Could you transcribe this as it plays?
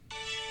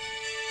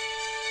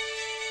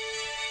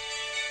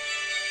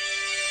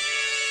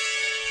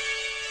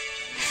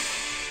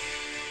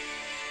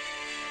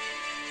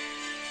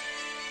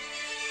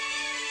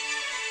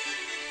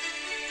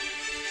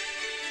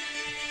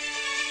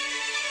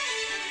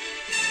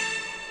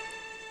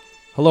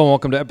Hello and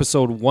welcome to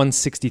episode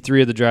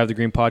 163 of the Drive the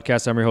Green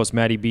podcast. I'm your host,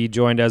 Matty B,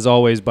 joined as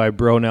always by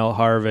Bronell,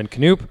 Harv, and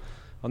Knoop.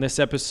 On this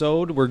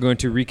episode, we're going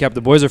to recap.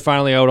 The boys are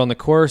finally out on the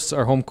course.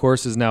 Our home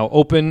course is now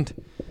opened.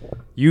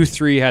 You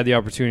three had the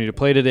opportunity to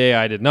play today.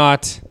 I did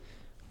not.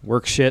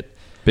 Work shit.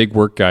 Big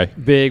work guy.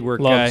 Big work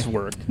Loves guy.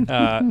 work.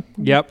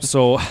 Yep,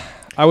 so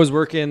I was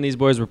working. These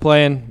boys were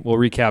playing. We'll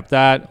recap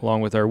that along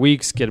with our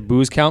weeks, get a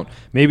booze count.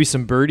 Maybe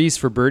some birdies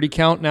for birdie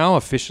count now,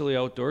 officially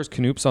outdoors.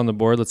 Knoop's on the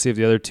board. Let's see if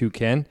the other two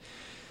can.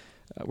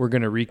 We're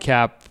going to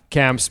recap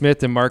Cam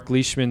Smith and Mark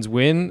Leishman's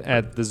win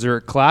at the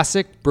Zurich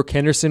Classic. Brooke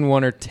Henderson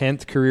won her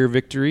 10th career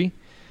victory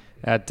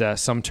at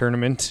some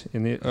tournament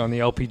on the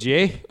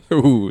LPGA.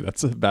 Ooh,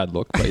 that's a bad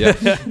look, but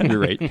yeah, you're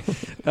right.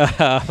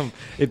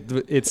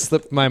 It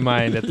slipped my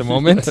mind at the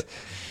moment.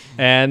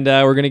 And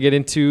we're going to get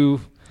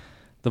into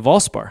the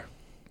Valspar.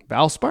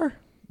 Valspar?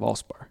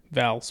 Valspar.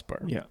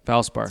 Yeah,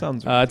 Valspar.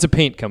 Sounds right. It's a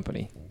paint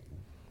company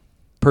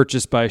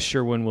purchased by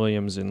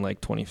Sherwin-Williams in like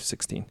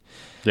 2016.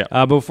 Yeah.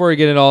 But before we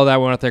get into all that,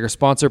 we want to thank our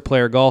sponsor,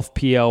 Player Golf,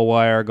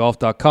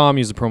 PLYRGolf.com.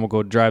 Use the promo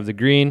code Drive the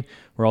Green.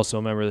 We're also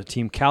a member of the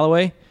Team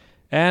Callaway.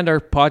 And our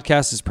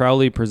podcast is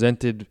proudly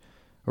presented,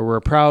 or we're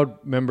a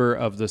proud member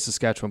of the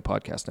Saskatchewan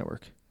Podcast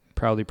Network.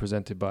 Proudly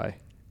presented by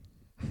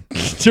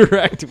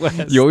Direct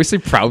West. You always say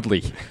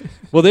proudly.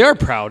 Well, they are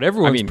proud.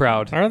 Everyone's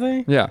proud. Are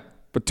they? Yeah,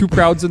 but two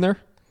prouds in there?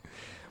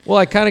 Well,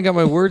 I kind of got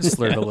my words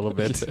slurred a little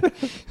bit.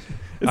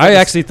 I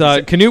actually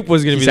thought Knoop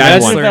was going to be the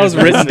Imagine one. if that was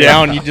written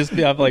down, you'd just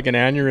have like an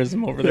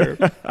aneurysm over there.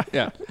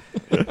 Yeah.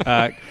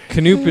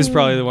 Knoop is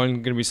probably the one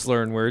going to be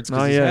slurring words because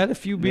Not he's yet. had a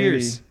few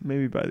beers.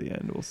 Maybe by the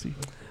end, we'll see.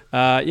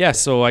 Yeah,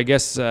 so I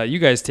guess you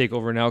guys take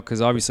over now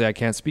because obviously I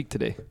can't speak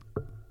today.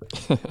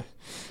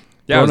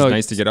 Yeah, it was no,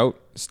 nice to get out.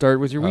 Start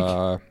with your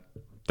week.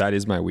 That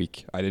is my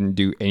week. I didn't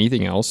do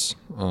anything else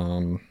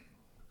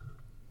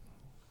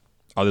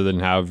other than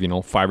have,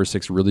 5 or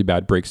 6 really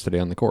bad breaks today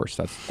on the course.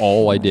 That's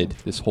all I did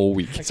this whole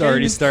week. It's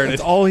already started.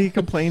 That's all he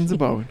complains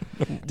about.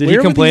 Did he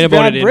complain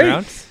about it in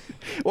round?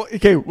 Well,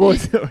 okay. Well,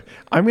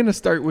 I'm going to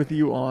start with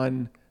you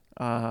on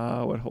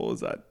what hole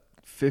is that?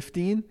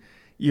 15.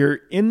 You're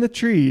in the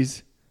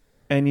trees,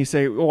 and you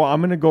say, "Well,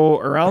 I'm going to go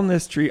around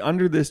this tree,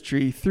 under this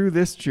tree, through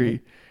this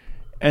tree,"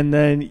 and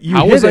then you.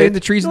 How hit was I it. in the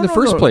trees in the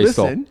first place,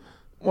 though?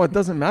 Well, it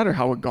doesn't matter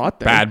how it got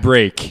there. Bad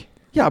break.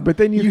 Yeah, but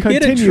then you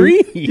hit continue. a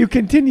tree. You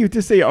continue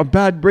to say a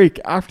bad break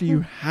after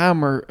you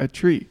hammer a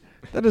tree.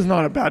 That is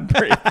not a bad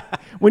break.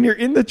 When you're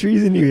in the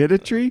trees and you hit a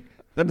tree,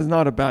 that is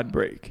not a bad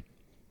break.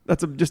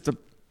 That's just a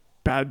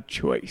bad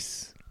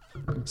choice.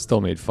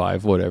 Still made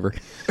 5, whatever.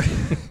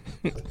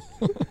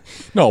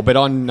 No, but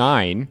on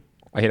 9,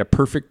 I hit a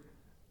perfect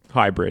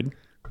hybrid.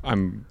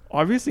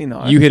 Obviously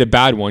not. You hit a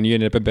bad one. You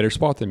ended up in a better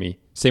spot than me.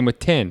 Same with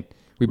 10.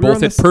 We We were both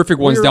on hit the perfect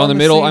we ones were down on the the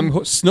middle. same- I'm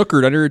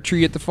snookered under a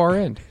tree at the far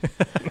end.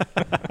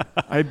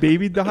 I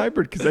babied the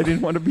hybrid because I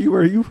didn't want to be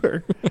where you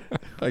were.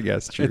 I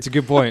guess. True. It's a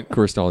good point.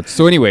 Course knowledge.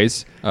 So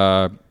anyways,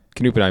 Knoop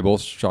and I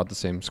both shot the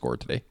same score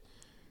today.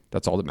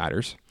 That's all that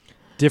matters.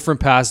 Different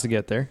paths to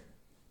get there.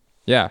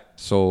 Yeah.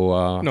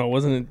 So No,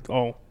 wasn't it?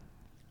 Oh,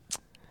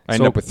 I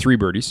ended up with 3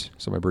 birdies.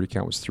 So my birdie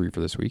count was 3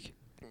 for this week.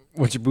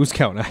 What's your boost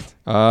count at?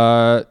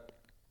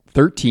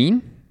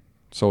 13.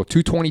 So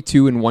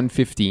 222 and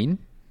 115.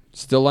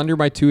 Still under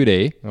my 2 a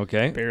day.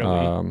 Okay.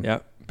 barely. Yeah,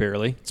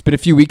 barely. It's been a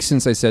few weeks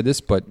since I said this,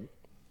 but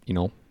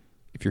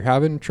if you're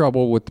having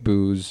trouble with the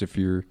booze, if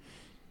you're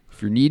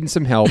needing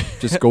some help,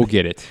 just go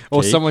get it. Oh,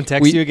 okay? someone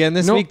texted you again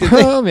this week, did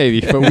they? they?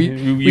 Maybe, but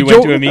you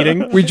went to a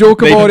meeting? We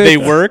joke about They it.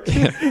 worked.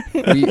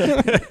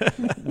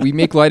 we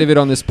make light of it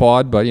on this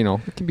pod, but it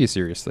can be a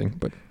serious thing.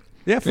 But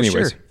Yeah, for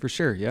Anyways. sure. For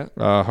sure, yeah.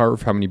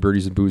 Harv, how many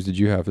birdies and booze did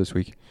you have this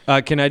week?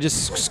 Can I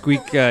just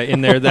squeak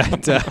in there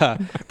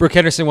that Brooke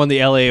Henderson won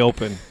the LA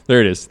Open? There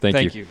it is. Thank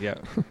Thank you. you.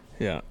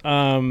 Yeah.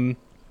 Yeah.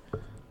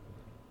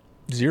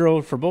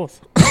 0 for both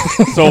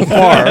so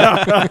far.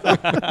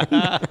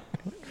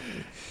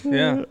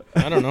 Yeah.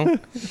 I don't know.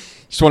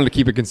 Just wanted to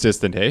keep it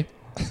consistent, hey?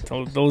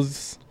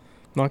 Those.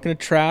 Not going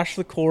to trash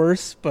the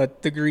course,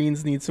 but the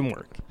greens need some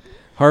work.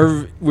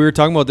 Harv, we were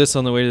talking about this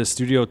on the way to the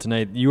studio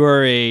tonight. You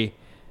are a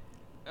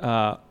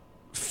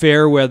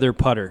fair weather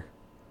putter.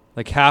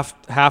 Like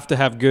have to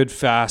have good,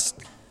 fast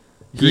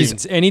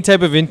greens. Any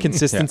type of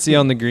inconsistency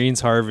on the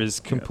greens, Harv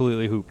is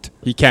completely hooped.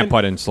 He can't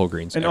putt in slow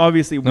greens. And ever.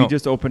 obviously, we No.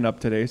 just opened up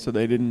today, so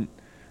they didn't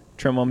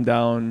trim them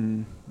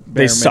down They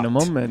bare sucked.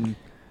 minimum, and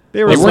They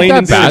they were weren't plain that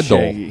and bad, though.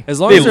 shaggy. As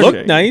long They as they're,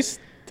 look nice.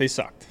 They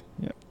sucked.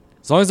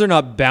 as long as they're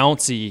not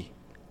bouncy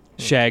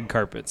shag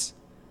carpets.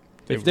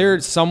 If they're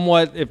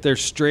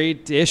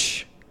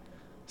straight-ish,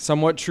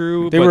 somewhat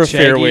true, They but were a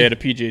shaggy, fairway at a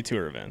PGA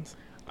Tour event.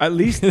 At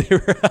least, they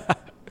were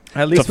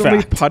at least It's a when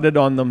we fact. putted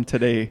on them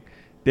today,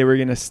 they were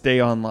gonna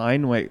stay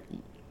online.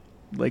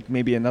 Like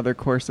maybe another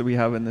course that we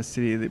have in the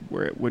city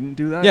where it wouldn't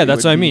do that. Yeah, It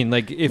that's would what I be- mean.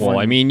 Like if Well,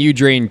 I mean, you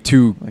drained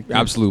 2 Like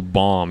absolute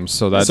bombs,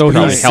 so that So he's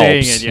probably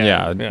saying helps. it,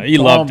 yeah. Yeah, he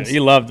loved Bombs. it. He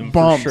loved them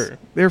bombs. for sure.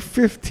 They're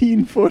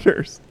 15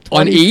 footers.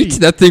 On 20 8,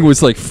 feet. that thing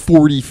was like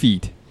 40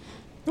 feet.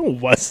 No, it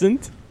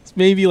wasn't. It's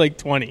maybe like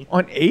 20.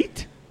 On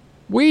 8?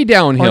 Way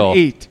downhill. On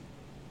 8.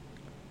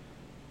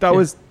 That Yeah.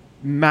 was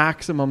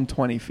maximum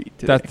 20 feet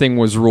today. That thing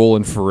was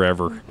rolling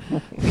forever.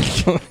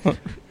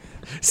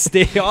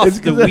 Stay off It's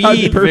the 'cause it had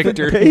weed, perfect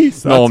Victor.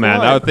 pace, No, that's man,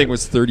 why. that thing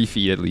was 30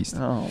 feet at least.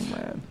 Oh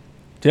man.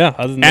 Yeah,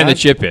 other than And that, the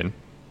chip in.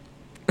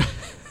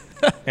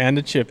 and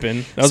a chip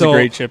in. That was So a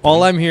great chip.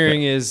 all in. I'm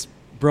hearing is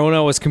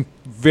Brona was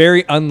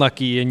very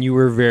unlucky, and you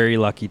were very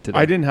lucky today.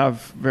 I didn't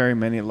have very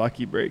many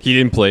lucky breaks. He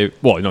didn't play.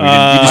 Well, no, he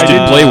just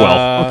didn't play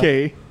well.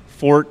 Okay.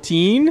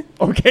 14.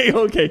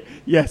 Okay.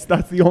 Yes,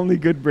 that's the only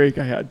good break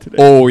I had today.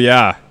 Oh,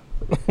 yeah.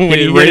 When Hit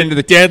he it hit right it into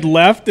the- dead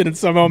left and it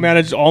somehow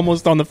managed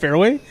almost on the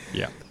fairway.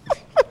 Yeah.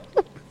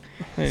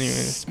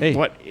 Anyways, Hey,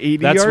 What, 80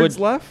 that's yards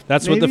what- left?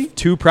 That's what maybe? the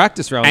 2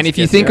 practice rounds. And if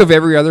you get think you. of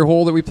every other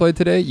hole that we played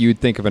today, you'd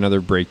think of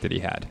another break that he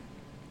had.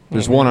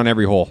 There's one on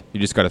every hole. You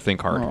just got to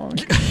think hard. Oh.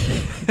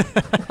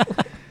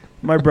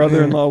 My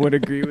brother-in-law would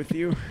agree with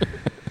you.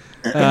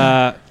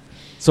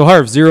 So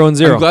Harv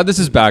 0-0. I'm glad this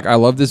is back. I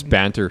love this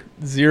banter.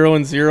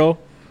 0-0.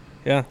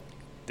 Yeah,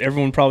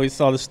 everyone probably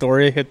saw the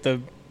story. I hit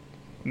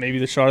maybe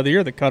the shot of the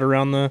year, the cut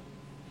around the.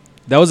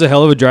 That was a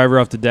hell of a driver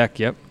off the deck.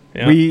 Yep.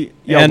 Yeah. We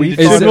And we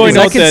it's Is, Should is really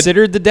that note that-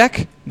 considered the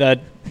deck?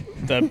 that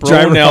Driver off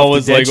Bronell the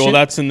was dead like, "Oh, shit?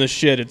 that's in the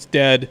shit. It's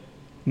dead."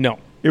 No,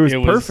 It was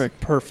perfect.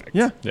 Perfect.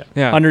 Yeah.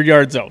 Yeah. 100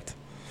 yards out.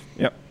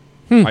 Yep.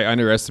 I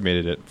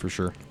underestimated it for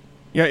sure.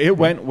 Yeah, it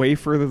went way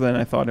further than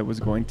I thought it was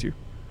going to.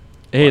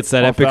 Hey, it's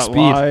that Off epic speed.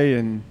 lie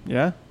and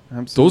yeah,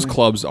 absolutely. Those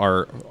clubs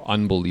are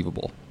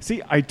unbelievable.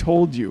 See, I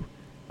told you.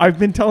 I've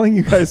been telling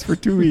you guys for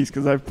 2 weeks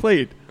because I've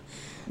played.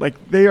 Like,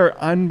 they are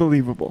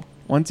unbelievable.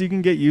 Once you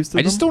can get used to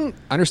I them. just don't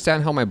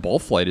understand how my ball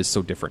flight is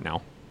so different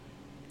now.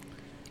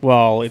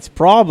 Well, it's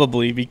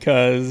probably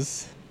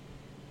because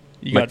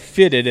you My- got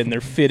fitted and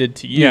they're fitted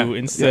to you Yeah.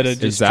 instead Yes.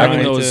 of just Exactly.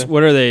 Having trying those, to.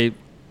 what are they?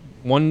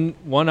 One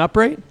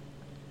upright?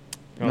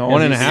 No,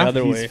 one and a he's- half? The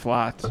other He's way.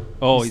 flat.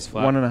 Oh, he's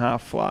flat.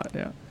 1.5 flat,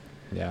 yeah.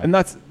 Yeah. And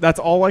that's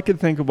all I could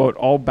think about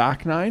all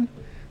back nine.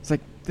 It's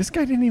like, this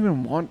guy didn't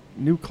even want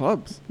new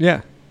clubs.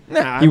 Yeah.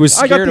 Nah, He was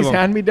I got scared of these them.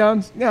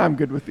 hand-me-downs. Yeah, I'm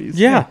good with these.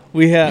 Yeah,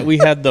 we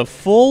had the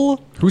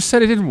full Who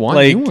said I didn't want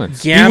like new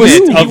ones? gamut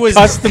He of was-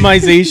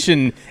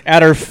 customization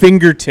at our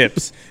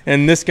fingertips,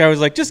 and this guy was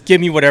like, "Just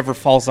give me whatever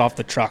falls off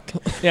the truck,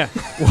 Yeah.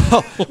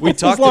 Well, we as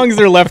talked. long as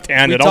they're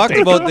left-handed." We I'll talked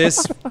take about it.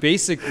 this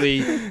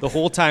basically the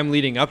whole time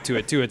leading up to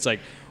it too. It's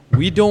like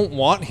we don't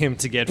want him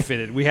to get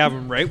fitted. We have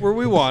him right where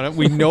we want him.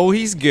 We know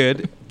he's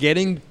good.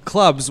 Getting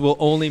clubs will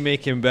only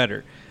make him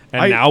better.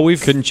 And now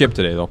Couldn't chip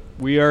today though.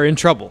 we are in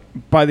trouble.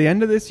 By the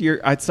end of this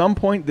year, at some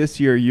point this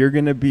year, you're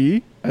going to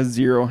be a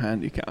 0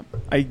 handicap.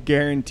 I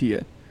guarantee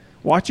it.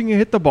 Watching you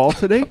hit the ball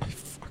today,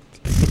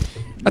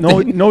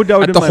 no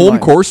doubt At in the my home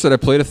mind. course that I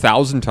played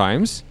 1,000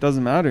 times.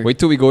 Doesn't matter. Wait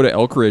till we go to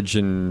Elkridge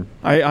and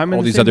I'm in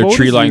all the these same other boat as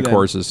tree you line then.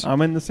 courses.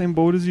 I'm in the same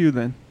boat as you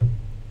then.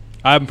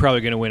 I'm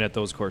probably going to win at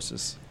those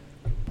courses.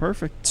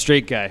 Perfect.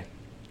 Straight guy.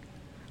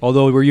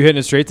 Although, were you hitting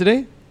it straight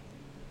today?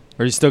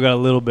 Or you still got a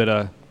little bit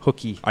of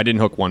hooky? I didn't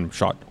hook one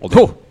shot all day.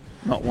 Oh,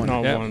 Not one.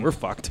 No. yeah, one. we're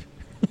fucked.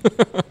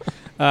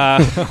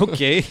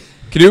 Okay.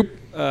 Canoop.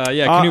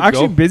 Yeah, can you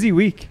Actually, go? busy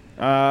week.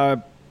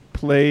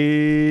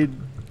 Played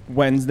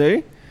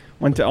Wednesday.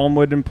 Went to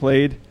Elmwood and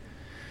played.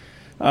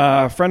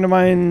 A friend of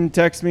mine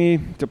texted me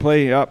to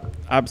play up.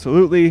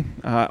 Absolutely.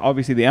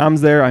 Obviously, the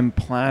AM's there. I'm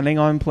planning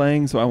on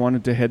playing, so I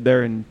wanted to head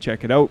there and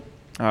check it out.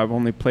 I've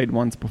only played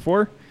once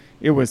before.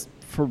 It was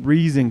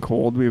freezing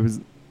cold. It was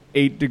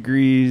 8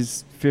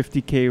 degrees,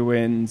 50K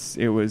winds.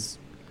 It was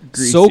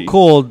greasy. So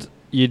cold,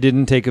 you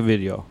didn't take a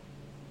video.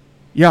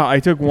 Yeah, I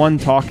took one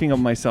talking of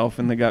myself,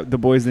 and the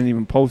boys didn't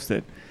even post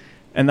it.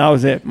 And that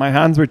was it. My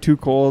hands were too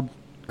cold.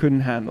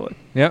 Couldn't handle it.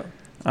 Yeah.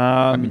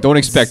 I mean, don't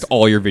expect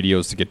all your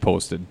videos to get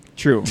posted.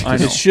 True. I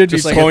know. It should be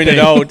Just like pointed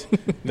a out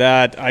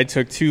that I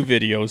took 2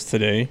 videos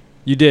today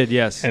You did,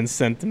 yes. and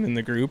sent them in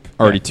the group.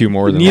 Already 2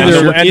 more than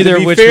Neither- last. And either to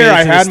of be which fair, made it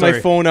I to the had my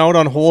story. phone out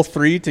on hole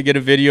 3 to get a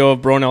video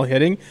of Bronell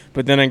hitting,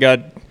 but then I got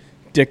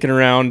dicking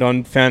around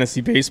on fantasy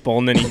baseball,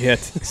 and then he hit.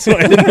 So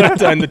I didn't have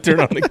time to turn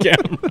on the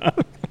camera.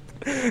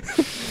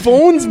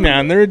 Phones,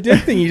 man, they're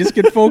addicting. You just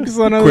get focused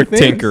on other Quick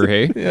things. tinker,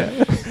 hey?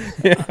 Yeah,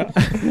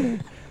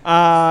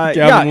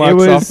 Gavin it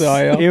Lux off was the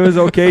IL. it was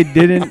okay.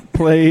 Didn't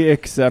play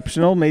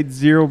exceptional. Made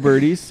 0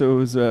 birdies, so it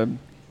was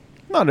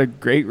not a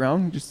great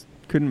round. Just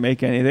couldn't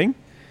make anything.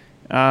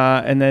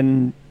 And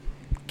then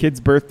kid's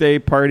birthday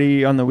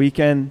party on the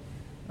weekend.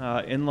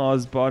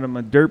 In-laws bought him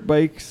a dirt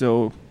bike,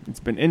 so it's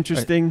been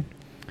interesting.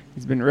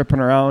 He's been ripping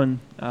around.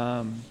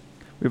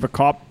 We have a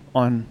cop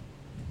on,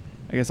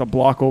 I guess, a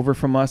block over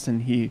from us,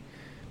 and he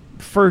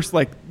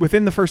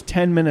within the first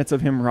 10 minutes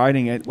of him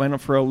riding it, went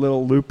for a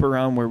little loop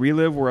around where we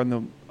live. We're on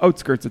the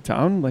outskirts of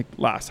town, like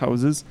last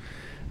houses.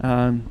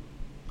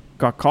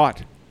 Got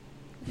caught.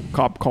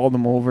 Cop called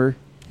him over,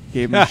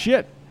 gave him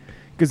shit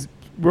because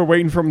we're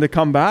waiting for him to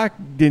come back.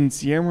 Didn't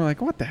see him. We're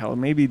like, what the hell?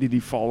 Maybe did he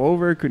fall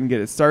over? Couldn't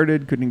get it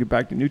started. Couldn't get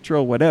back to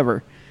neutral.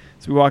 Whatever.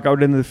 So we walk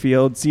out into the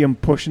field, see him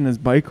pushing his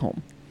bike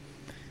home.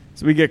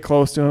 So we get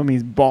close to him.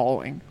 He's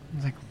bawling. I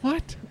was like,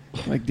 what?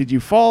 Like, did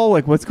you fall?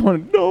 Like, what's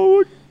going on?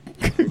 No,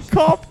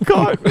 Cop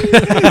caught me.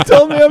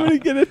 Tell me I'm going to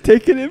get a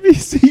ticket if he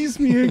sees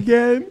me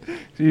again.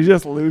 So he's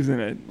just losing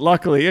it.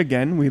 Luckily,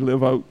 again, we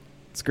live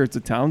outskirts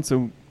of town,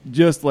 so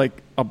just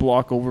like a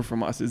block over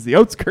from us is the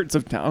outskirts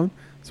of town.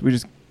 So we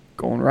just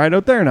going right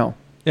out there now.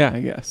 Yeah.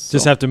 I guess.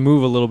 Just have to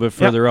move a little bit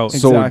further out.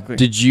 Exactly. So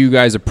did you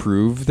guys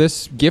approve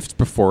this gift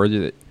before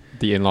the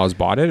in-laws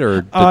bought it,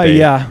 or did they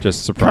yeah.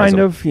 just surprise Kind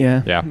them? of,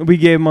 yeah. Yeah. We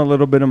gave them a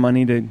little bit of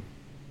money to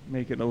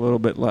make it a little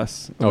bit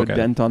less of Okay. a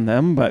dent on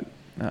them, but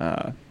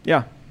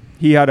yeah.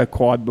 He had a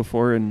quad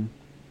before and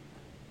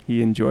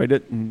he enjoyed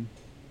it, and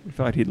we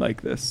thought he'd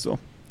like this. So,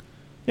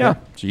 yeah.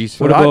 Jeez.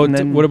 What That about and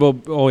then- what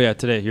about? Oh yeah,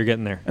 today you're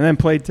getting there. And then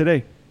played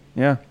today.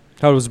 Yeah.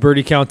 How was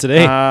birdie count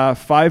today?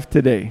 5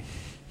 today.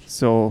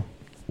 So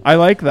I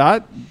like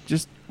that.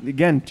 Just,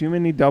 again, too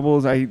many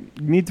doubles. I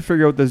need to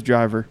figure out this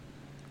driver.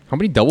 How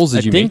many doubles did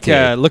I you think make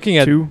today? looking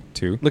at 2.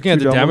 Two. looking at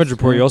Two the damage doubles,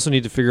 report, yeah. you also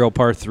need to figure out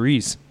par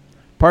threes.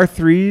 Par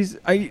 3s.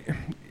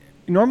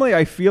 Normally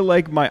I feel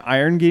like my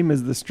iron game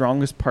is the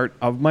strongest part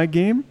of my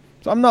game.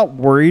 So I'm not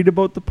worried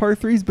about the par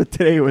 3s, but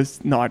today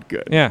was not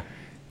good. Yeah,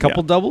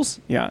 couple Yeah. doubles.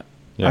 Yeah.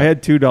 Yeah. I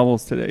had 2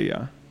 doubles today,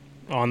 yeah.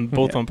 On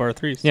both Yeah. on par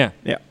threes. Yeah,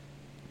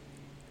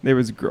 It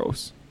was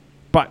gross.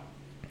 But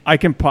I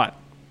can putt.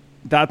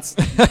 That's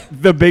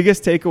the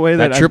biggest takeaway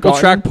That that triple I've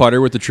track gotten.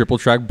 putter with the triple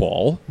track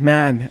ball.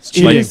 Man,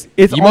 it Like, is,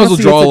 it's you might as well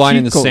honestly, draw it's a line cheat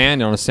in the code.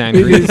 sand on a sand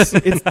It green. is.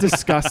 It's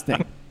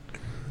disgusting.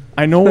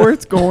 I know where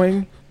it's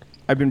going.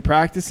 I've been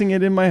practicing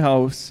it in my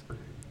house.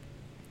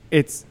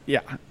 It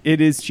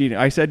is cheating.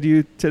 I said to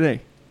you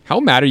today. How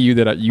mad are you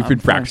that you've been I'm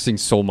fine. practicing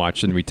so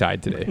much and we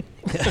tied today?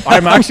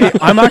 I'm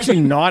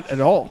actually not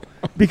at all,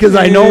 because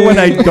I know when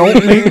I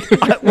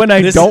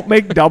don't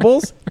make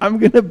doubles, I'm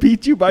gonna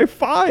beat you by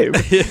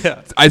 5.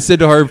 yeah. I said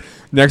to Harv,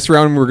 next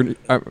round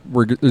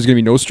there's gonna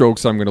be no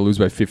strokes, so I'm gonna lose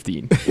by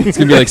 15. It's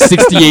gonna be like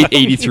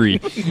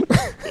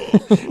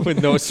 68-83.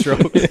 With no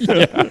strokes.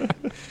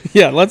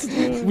 Yeah, I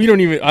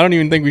don't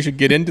even think we should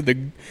get into the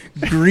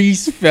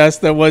grease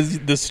fest that was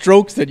the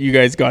strokes that you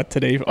guys got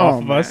today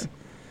off of us.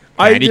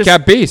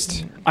 Handicap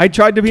based. I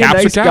tried to be Caps a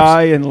or nice caps?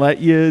 guy and let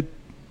you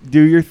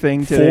do your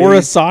thing today. 4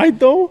 aside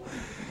though?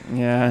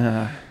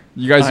 Yeah.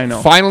 You I guys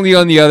know. finally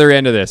on the other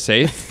end of this,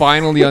 eh?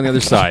 Finally on the other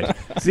side.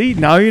 See,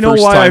 now you know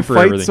First why time I for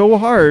fight everything. so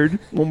hard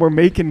when we're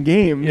making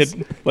games.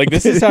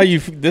 This is how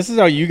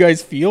you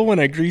guys feel when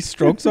I grease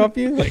strokes off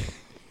you? Like,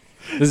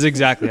 This is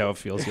exactly how it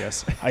feels.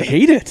 Yes. I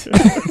hate it. I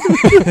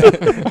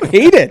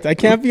hate it. I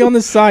can't be on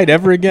this side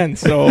ever again.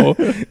 So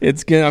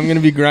I'm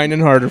gonna be grinding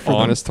harder for them.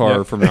 Honest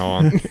Harv from now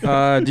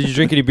on. Did you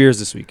drink any beers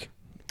this week?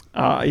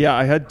 Yeah,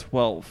 I had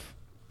 12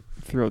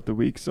 throughout the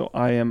week, so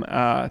I am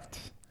at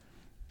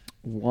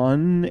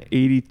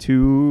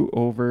 182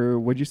 over.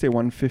 What'd you say?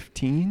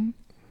 115.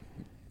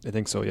 I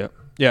think so. Yeah.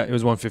 Yeah, it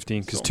was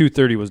 115 because So-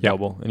 230 was Yep.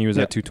 double, and he was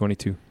Yep. at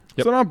 222.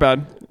 Yep. So not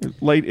bad.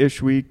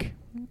 Light-ish week.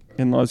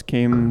 In-laws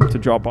came to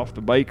drop off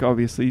the bike,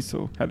 obviously,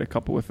 so had a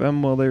couple with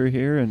them while they were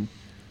here, and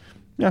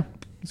yeah,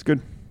 it's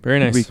good. Very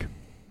Good nice. week.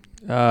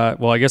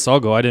 Well, I guess I'll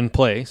go. I didn't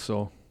play,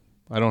 so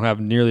I don't have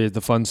nearly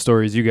the fun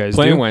stories you guys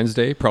Playing do.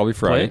 Wednesday, probably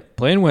Friday.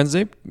 Playing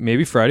Wednesday,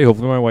 maybe Friday.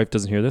 Hopefully, my wife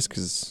doesn't hear this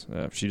because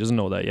she doesn't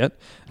know that yet.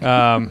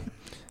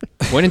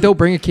 When in doubt,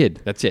 bring a kid.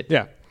 That's it.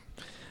 Yeah.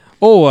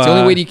 Oh, It's the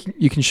only way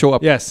you can show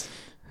up. Yes.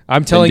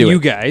 I'm telling do you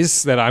it.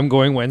 guys that I'm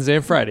going Wednesday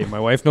and Friday. My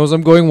wife knows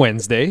I'm going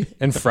Wednesday,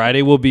 and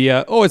Friday will be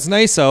it's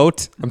nice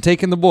out. I'm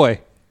taking the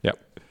boy Yep.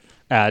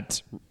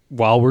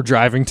 while we're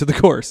driving to the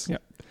course. Yeah,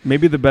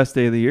 maybe the best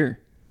day of the year.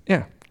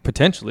 Yeah,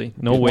 potentially.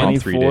 No Top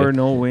wind. 24,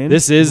 no wind.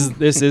 This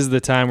is the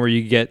time where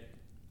you get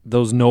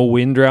those no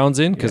wind rounds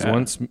in because Yeah.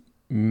 once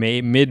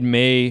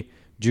mid-May,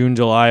 June,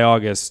 July,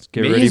 August,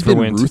 get May ready has for been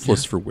wind.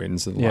 ruthless for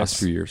wins in the last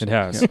few years. It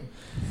has.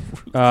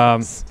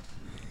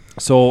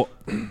 So,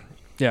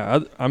 yeah,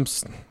 I'm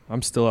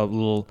still a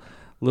little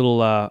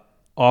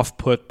off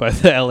put by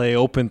the LA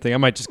Open thing. I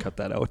might just cut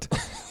that out,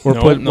 or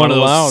No, put not one of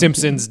those allowed.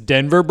 Simpsons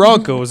Denver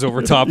Broncos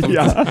over top of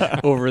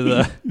over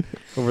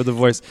the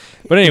voice.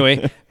 But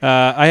anyway,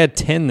 I had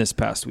 10 this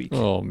past week.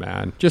 Oh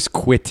man, just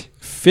quit.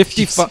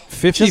 50.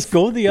 Just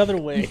go the other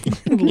way.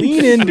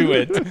 Lean into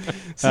it.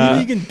 See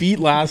if you can beat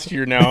last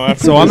year now.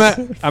 After So I'm this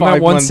at 5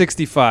 months.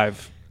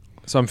 165.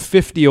 So I'm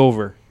 50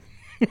 over.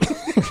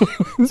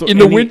 So In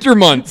the winter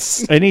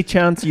months. Any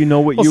chance you know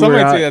what Well, you some were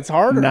might at say that's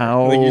harder.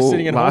 now Like you're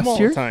sitting at last home all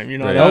year? the time. You're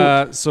not Right.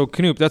 out. So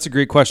Knoop, that's a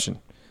great question.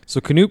 So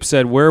Knoop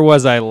said, "Where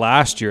was I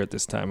last year at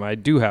this time?" I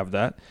do have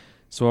that.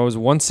 So I was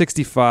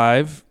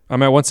 165.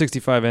 I'm at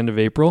 165 end of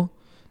April.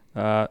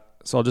 So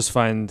I'll just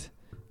find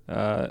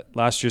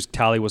last year's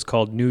tally was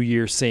called New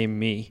Year Same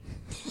Me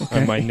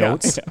on my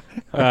notes.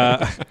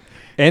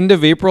 End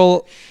of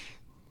April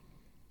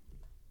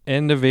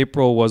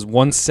was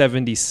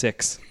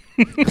 176.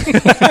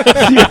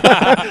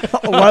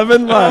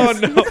 11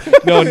 less.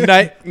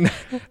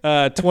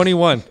 No,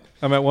 21.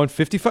 I'm at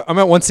 155. I'm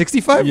at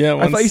 165. Yeah,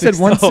 I thought you said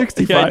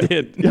 165. Yeah, I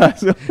did. Yeah,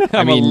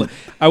 so-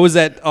 I was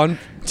at on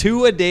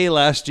 2 a day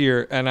last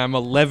year, and I'm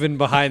 11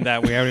 behind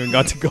that. We haven't even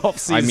got to golf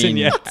season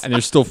yet. and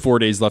there's still 4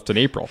 days left in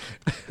April.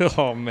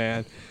 Oh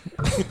man.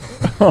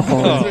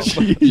 oh,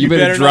 gee. You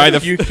better dry the.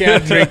 You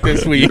can't drink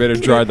this You week. better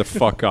dry the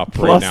fuck up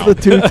Plus right now. the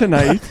 2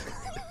 tonight.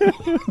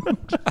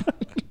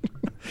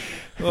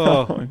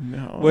 Oh, Oh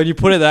no. when you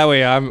put it that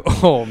way, I'm.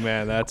 Oh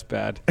man, that's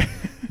bad.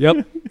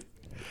 Yep.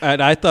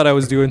 And I thought I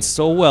was doing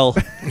so well.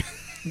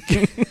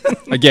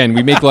 Again,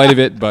 we make light of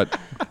it, but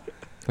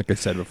like I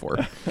said before,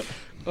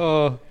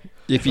 Oh.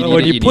 if you Well, need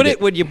when it, you you put need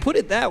it when you put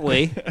it that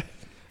way.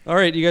 All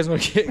right, you guys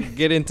want to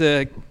get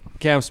into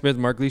Cam Smith,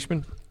 Mark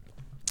Leishman?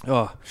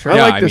 Oh, I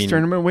Yeah, like I this mean-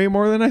 tournament way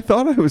more than I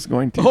thought I was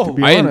going to Oh,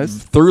 be I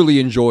honest. thoroughly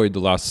enjoyed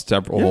the last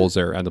several holes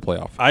there and the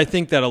playoff. I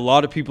think that a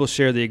lot of people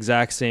share the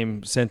exact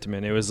same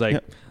sentiment. It was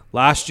like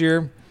last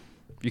year,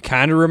 you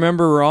kind of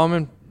remember Rahm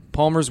and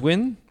Palmer's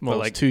win, Well, but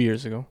like like 2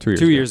 years ago. 2 years.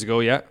 2 ago. years ago,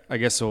 yeah, I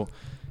guess so.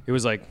 It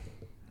was like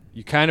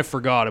you kind of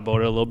forgot about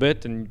it a little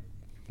bit, and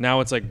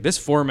now it's like this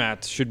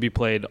format should be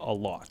played a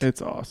lot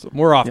It's awesome.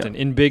 more often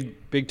in big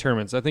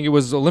tournaments. I think it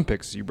was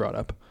Olympics you brought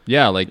up.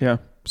 Yeah, like Yeah.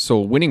 so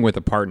winning with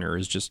a partner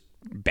is just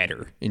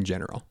better in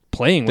general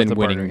Playing with than the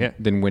winning partner, yeah.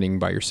 than winning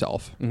by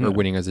yourself or Mhm.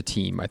 winning as a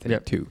team. I think Yeah.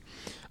 too.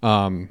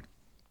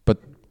 But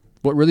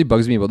what really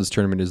bugs me about this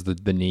tournament is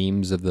the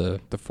names of the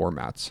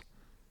formats.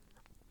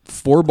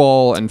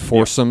 4-ball and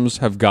foursomes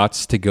have got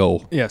to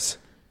go. Yes,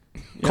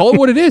 Call it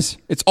what it is.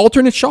 It's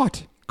alternate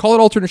shot. Call it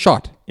alternate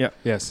shot.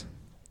 yes,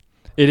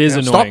 it is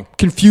annoying. Stop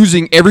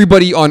confusing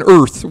everybody on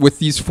earth with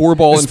these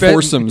 4-ball and Espe-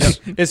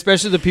 foursomes.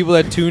 Especially the people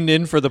that tuned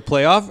in for the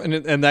playoff,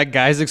 and that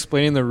guy's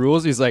explaining the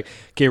rules. He's like,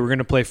 okay, we're going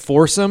to play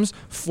foursomes,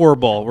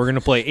 4-ball. We're going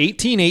to play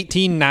 18,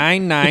 18,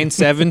 9, 9,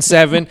 7,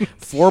 7,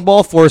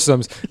 4-ball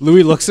foursomes.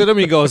 Louis looks at him,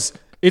 he goes,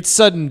 it's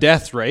sudden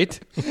death, right?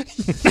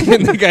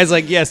 And the guy's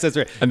like, yes, that's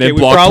right. And then Okay, we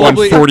blocked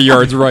probably- 140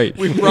 yards right.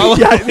 We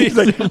probably, Yeah, he's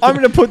like, I'm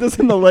going to put this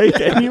in the lake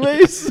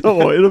anyways,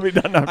 so it'll be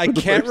done after I the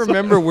can't first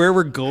remember where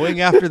we're going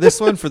after this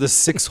one for the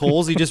 6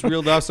 holes he just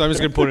reeled off, so I'm just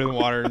going to put it in the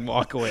water and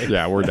walk away.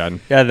 Yeah, we're done.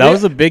 Yeah, that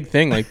was a big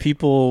thing. Like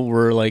people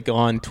were like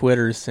on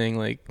Twitter saying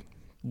like,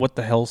 "What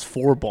the hell's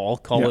 4-ball?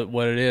 Call Yeah. it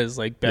what it is,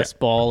 like best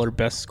ball or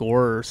best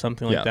score or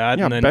something Yeah. like that."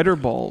 Yeah, and then better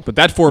ball. But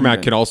that format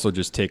Yeah. can also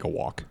just take a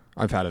walk.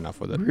 I've had enough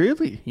with it.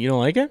 Really? you don't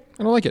like it?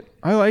 I don't like it.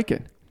 I like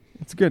it.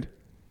 It's good.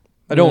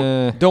 I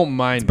don't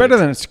mind. It's better it.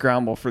 than a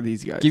scramble for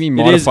these guys. Give me is-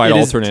 modified it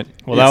is- alternate.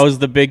 Well, that was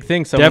the big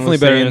thing. Someone Definitely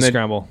was better saying than a that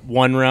scramble.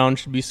 One round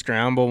should be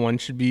scramble, one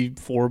should be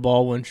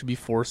 4-ball, one should be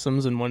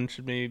foursomes, and one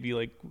should maybe be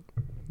like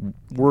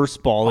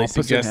worst ball. They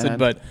Opposite suggested, hand.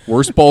 but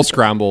Worst ball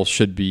scramble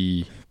should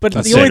be. the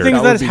considered. only thing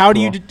is That that would is be how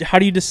do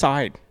cool. you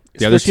decide,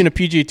 The other especially in a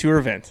PGA Tour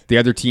event? The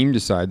other team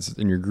decides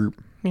in your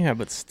group. Yeah,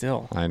 but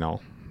still, I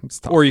know. It's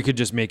tough. Or you could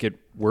just make it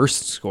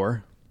worst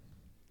score.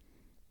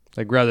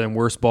 Like rather than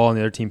worst ball and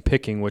the other team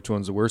picking which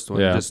one's the worst one,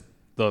 Yeah. just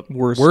the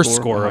Worst worst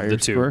score, score of higher the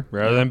two score.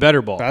 rather than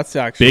better ball. that's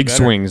actually Big better.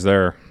 swings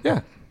there.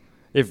 Yeah.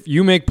 If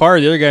you make par,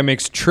 the other guy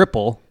makes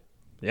triple.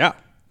 Yeah.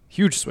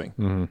 Huge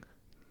swing.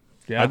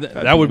 Yeah,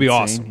 That would be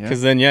insane, awesome. Yeah.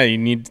 because then you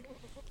need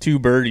 2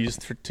 birdies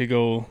to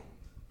go.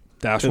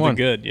 Dash To the one.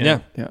 good, yeah.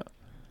 Yeah.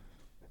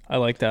 I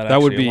like that.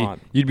 That would actually be a lot.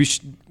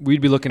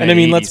 we'd be looking And at I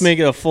mean, 80s. let's make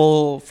it a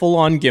full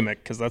on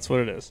gimmick because that's what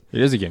it is.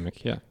 It is a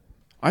gimmick, yeah.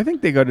 I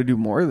think they got to do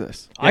more of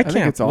this. I think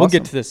can't. it's awesome. We'll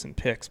get to this in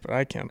picks, but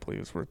I can't believe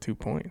it's worth 2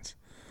 points.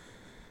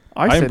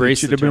 I said it embrace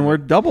should the have been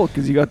tournament. worth double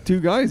because you got 2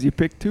 guys. You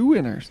picked 2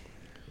 winners.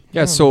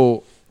 Yeah,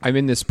 so I'm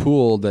in this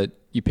pool that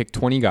you pick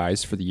 20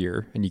 guys for the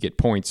year and you get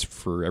points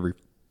for every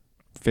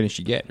finish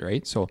you get,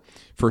 right? So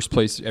first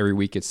place every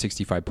week gets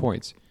 65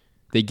 points.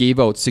 They gave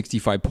out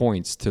 65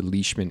 points to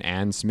Leishman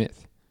and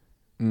Smith.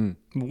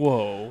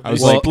 Whoa! I was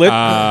They like, split.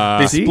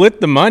 They See?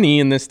 split the money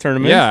in this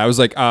tournament. Yeah, I was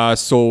like,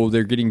 so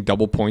they're getting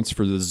double points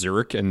for the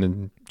Zurich and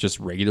then just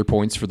regular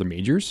points for the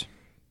majors?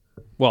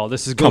 Well,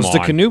 this is Come goes to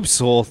on. Canoop's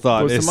whole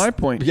thought. Goes to is- my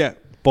point. Yeah.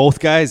 Both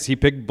guys, he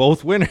picked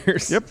both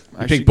winners. Yep.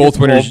 I picked both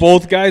Well, winners.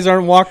 both guys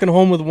aren't walking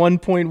home with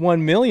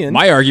 1.1 million.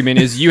 My argument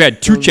is you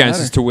had 2 Doesn't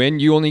chances matter. to win.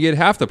 You only get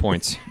half the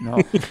points.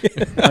 No.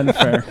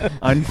 Unfair.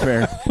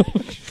 Unfair.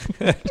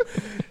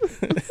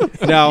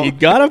 Now, He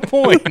got a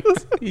point.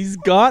 He's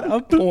got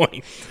a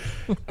point.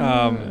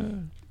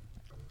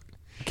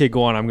 okay,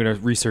 go on. I'm gonna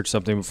research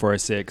something before I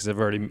say it because I've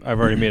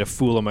already made a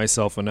fool of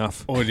myself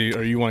enough. Oh, do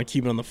you want to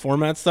keep it on the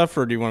format stuff,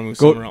 or do you want to move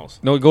Go- somewhere else?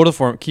 No, go to the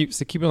format. Keep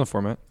it on the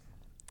format.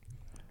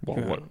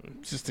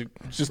 It's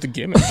just a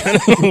gimmick.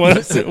 what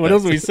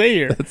else do we say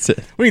here? That's it.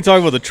 We can talk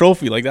about the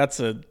trophy. Like that's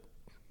a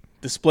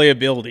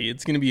displayability.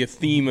 It's going to be a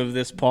theme of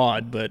this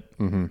pod, but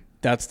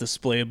that's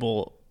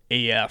displayable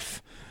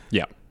AF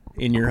Yeah.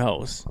 in your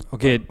house.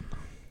 Okay,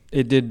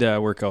 it did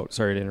work out.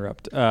 Sorry to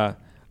interrupt.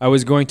 I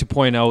was going to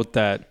point out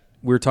that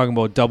we were talking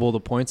about double the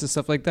points and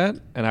stuff like that,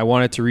 and I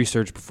wanted to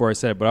research before I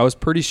said it, but I was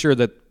pretty sure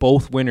that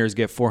both winners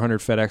get 400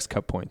 FedEx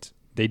Cup points.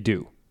 They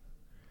do.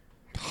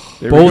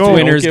 There we Both go.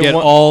 winners Don't get get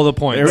one- all the There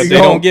points. we But they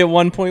go. don't get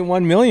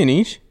 1.1 million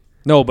each.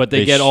 No, but they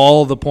They get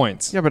all the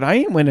points. Yeah, but I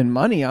ain't winning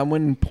money. I'm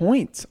winning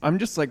points. I'm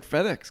just like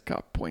FedEx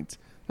Cup points.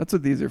 That's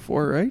what these are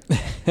for, right?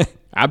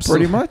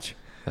 Absolutely. Pretty much.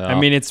 I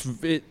mean,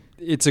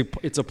 it's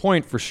a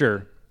point for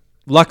sure.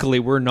 Luckily,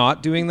 we're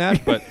not doing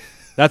that, but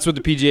that's what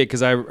the PGA.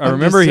 Because I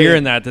remember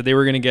hearing that they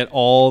were going to get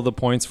all the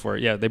points for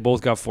it. Yeah, they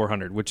both got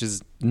 400, which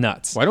is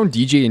nuts. why don't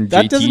DJ and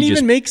That JT doesn't just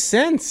even make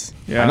sense.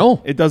 Yeah, I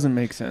know. it doesn't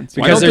make sense.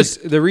 Why Because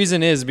don't the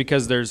reason is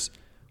because there's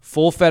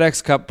full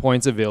FedEx Cup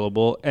points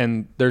available,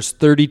 and there's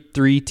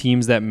 33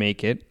 teams that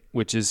make it,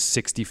 which is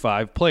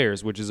 65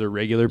 players, which is a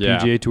regular Yeah.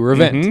 PGA Tour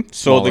event. Mhm.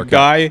 So Smaller the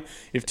guy,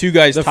 if two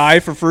guys tie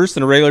for first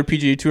in a regular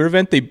PGA Tour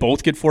event, they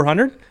both get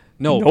 400?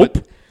 No, Nope.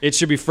 but it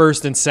should be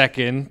first and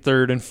second,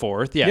 third and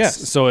fourth. Yes.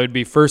 Yes. So it'd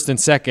be first and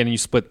second, and you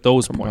split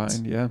those points.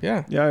 Combined,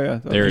 yeah. Yeah.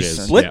 That There it makes is.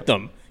 sense. Split Yeah.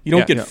 them. You don't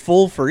Yeah. get Yeah.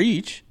 full for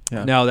each.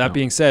 Yeah. Now, that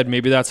being said,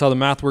 maybe that's how the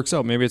math works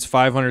out. Maybe it's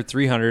 500,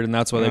 300, and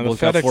that's why they The both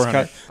got FedEx 400.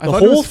 Cup, I the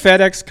thought it whole was-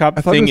 FedEx Cup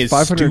I thought it thing was is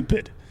 500.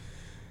 stupid.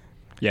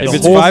 Yes. If The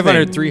it's whole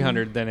 500, thing-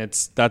 300, then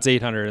that's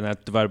 800, and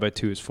that divided by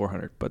 2 is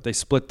 400. But they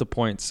split the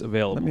points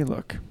available. Let me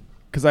look.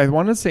 Because I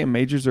want to say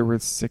majors are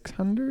worth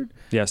 600.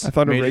 Yes. I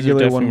thought a Majors are regular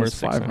definitely one worth was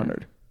 600.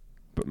 500.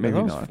 But I maybe thought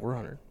it was not.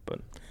 400. But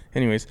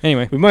anyways,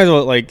 Anyway, we might as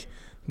well, like,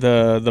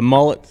 the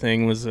mullet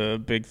thing was a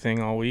big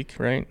thing all week,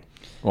 right?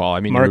 Well, I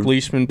mean, Mark it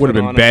Leishman would have put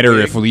been on a better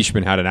big- if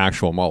Leishman had an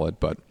actual mullet,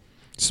 but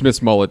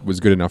Smith's mullet was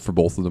good enough for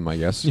both of them, I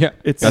guess. yeah.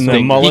 It's And That the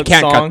thing, mullet he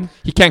can't song? cut.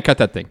 He can't cut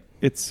that thing.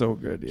 it's so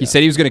good. Yeah. He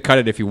said he was going to cut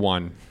it if he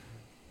won.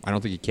 I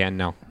don't think he can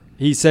now.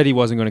 He said he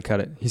wasn't going to cut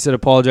it. He said,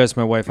 apologize to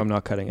my wife, I'm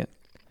not cutting it.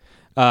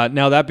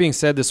 Now, that being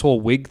said, this whole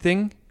wig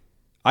thing,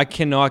 I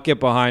cannot get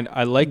behind.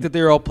 I like that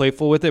they're all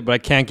playful with it, but I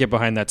can't get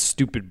behind that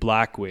stupid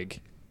black wig.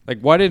 Like,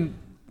 why didn't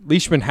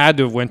Leishman had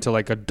to have went to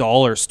like a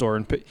dollar store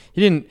and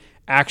he didn't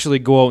actually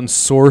go out and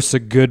source a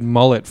good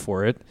mullet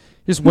for it.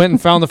 He just went and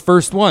found the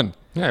first one.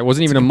 Yeah, it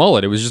wasn't even a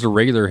mullet. It was just a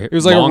regular. It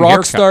was like a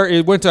rock star.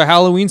 It went to a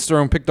Halloween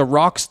store and picked the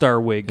rock star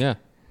wig. Yeah.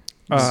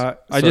 I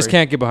just sorry.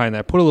 can't get behind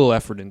that. Put a little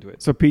effort into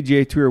it. So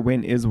PGA Tour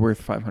win is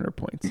worth 500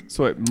 points.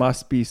 So it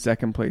must be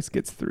second place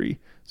gets 3.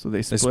 So they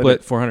They split, split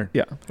it. 400.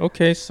 Yeah.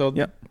 Okay, so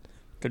Yeah.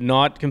 they're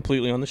not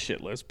completely on the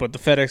shit list, but the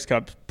FedEx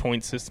Cup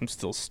point system's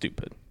still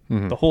stupid.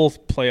 Mhm. The whole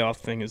playoff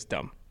thing is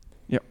dumb.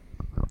 Yep.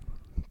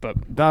 But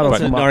That'll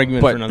that's an come up.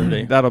 argument but- for another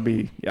day. That'll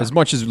be As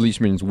much as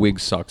Leishman's wig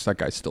sucks, that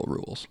guy still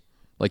rules.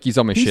 Like, he's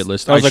on my shit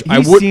list. I was like, he I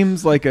would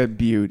seems like a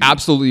beauty.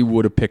 absolutely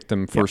would have picked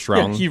him first Yeah,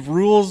 round. he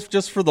rules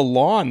just for the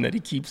lawn that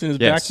he keeps in his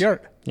Yes. backyard.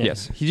 Yeah.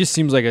 Yes. He just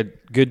seems like a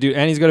good dude.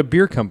 And he's got a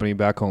beer company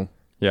back home.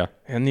 Yeah.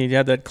 And he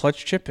had that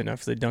clutch chip in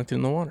after they dunked it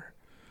in the water.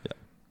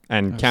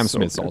 And That's Cam so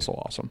Smith's good. also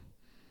awesome.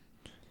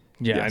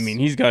 Yeah, Yes. I mean,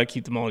 he's got to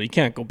keep them all. He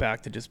can't go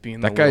back to just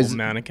being That the little guy's-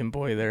 mannequin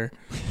boy there.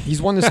 He's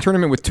won this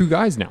tournament with 2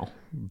 guys now,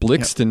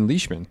 Blixt and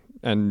Leishman,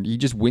 and he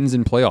just wins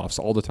in playoffs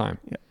all the time.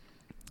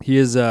 He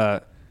is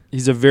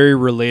he's a very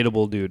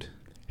relatable dude.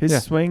 His Yeah.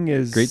 swing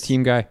is Great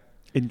team guy.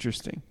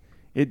 interesting.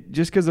 It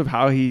just because of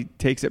how he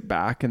takes it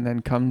back and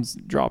then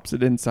drops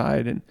it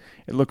inside, and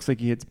it looks like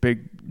he hits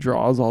big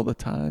draws all the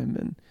time.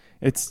 And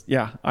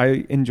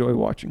I enjoy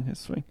watching his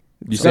swing.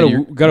 You He's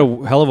said got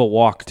a hell of a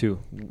walk too.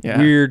 Yeah.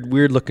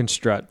 Weird looking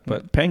strut,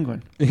 but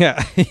Penguin,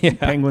 yeah, yeah.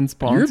 Penguin you're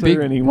sponsor, a big.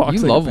 and he walks.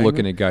 You like love a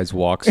looking at guys'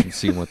 walks and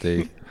seeing how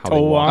they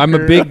Toe walk.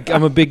 walk.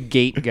 I'm a big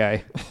gait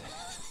guy.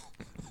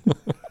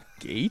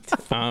 Gate.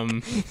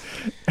 Do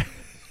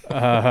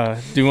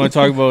you want to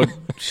talk about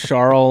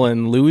Charles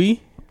and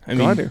Louis? I mean,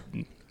 Gotta.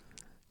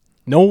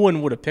 no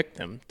one would have picked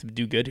them to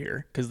do good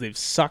here because they've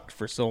sucked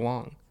for so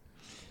long.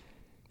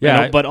 Yeah,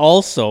 You know, but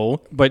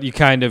also, but you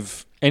kind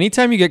of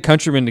anytime you get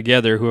countrymen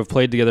together who have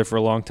played together for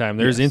a long time,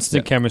 there's Yes.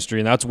 instant chemistry,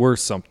 and that's worth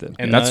something.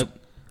 and that's-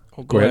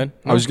 go ahead.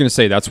 I was just gonna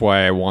say that's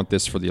why I want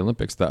this for the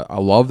Olympics. That I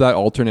love that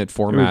alternate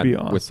format be with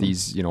awesome.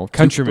 these,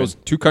 Countrymen.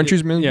 Two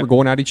countrymen Yeah. were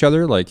going at each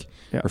other, like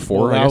Yeah. or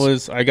four. Well, I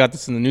guess. I got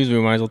this in the news. We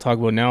might as well talk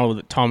about now.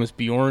 The Thomas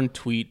Bjorn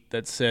tweet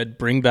that said,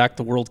 "Bring back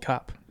the World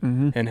Cup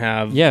and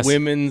have Yes.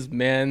 women's,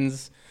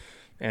 men's,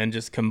 and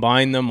just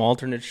combine them,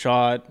 alternate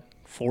shot,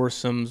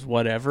 foursomes,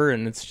 whatever."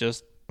 And it's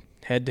just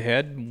head to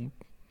head.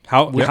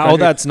 How Yeah.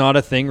 that's not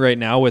a thing right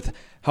now with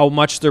how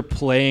much they're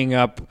playing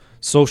up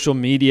social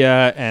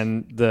media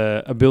and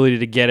the ability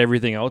to get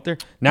everything out there.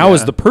 Now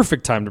is Yeah. the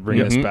perfect time to bring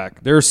this Mhm.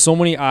 back. There are so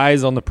many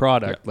eyes on the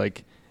product.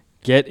 Like,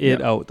 get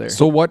it out there.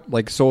 So what?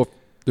 Like, so if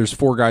there's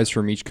 4 guys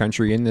from each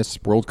country in this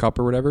World Cup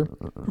or whatever,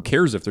 who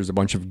cares if there's a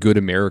bunch of good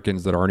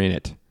Americans that aren't in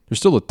it? There's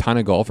still a ton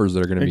of golfers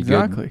that are going to be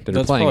Exactly. good that are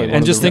That's playing probably in it. one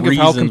and of just the think of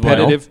how reasons why-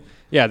 competitive.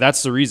 Yeah,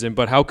 that's the reason.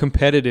 But how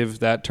competitive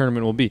that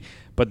tournament will be.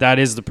 But that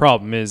is the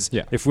problem. Is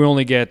Yeah. if we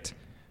only get,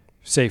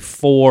 say,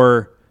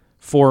 four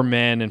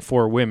men and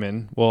 4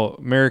 women. Well,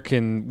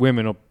 American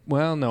women.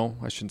 Well, no,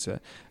 I shouldn't say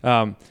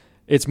that.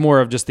 It's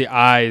more of just the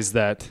eyes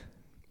that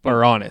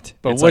are on it.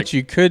 But It's what like-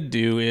 you could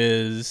do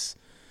is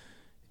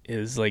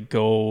like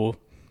go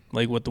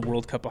like what the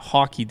World Cup of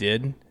Hockey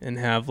did and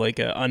have like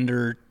a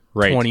under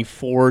Right.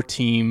 24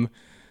 team.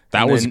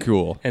 That and was then-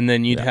 cool. And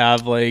then you'd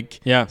have like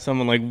Yeah.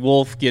 someone like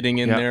Wolf getting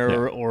in Yeah. there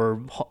Yeah. or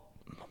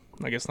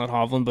I guess not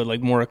Hovland, but like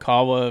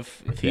Morikawa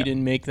if he Yeah.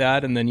 didn't make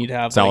that. And then you'd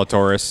have like,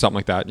 Zalatoris, something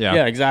like that. Yeah.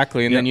 yeah,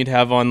 exactly. And then Yeah. you'd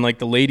have on like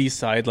the ladies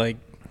side like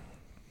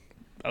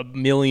a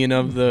million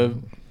of the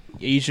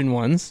Asian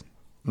ones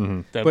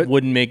that But-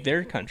 wouldn't make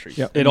their country.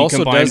 Yeah. It And you also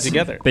combine does-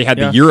 together. They had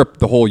Yeah.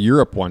 the whole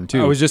Europe one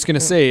too. I was just going to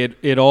say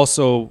it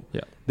also,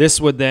 Yeah. this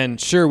would then,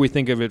 sure, we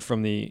think of it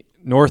from the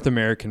North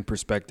American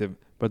perspective,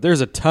 but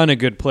there's a ton of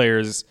good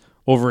players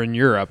over in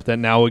Europe that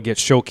now would get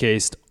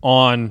showcased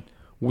on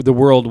the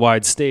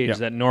worldwide stage Yeah.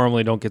 that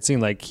normally don't get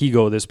seen, like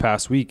Higo this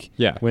past week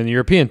Yeah. when the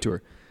European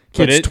Tour.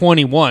 But Kid's it-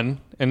 21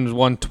 and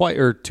won twice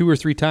or 2 or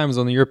 3 times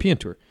on the European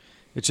Tour.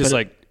 It's just But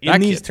like in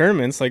that these kid.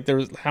 tournaments, like there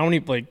was how many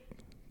like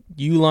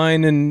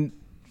Uline and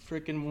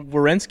freaking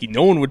Wierenski,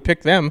 no one would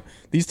pick them.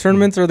 These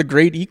tournaments are the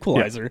great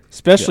equalizer,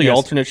 especially Yes.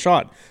 alternate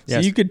shot. So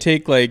Yes. you could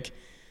take like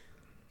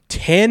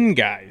 10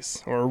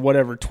 guys or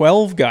whatever,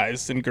 12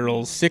 guys and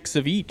girls, 6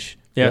 of each,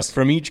 Yes.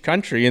 from each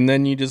country, and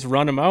then you just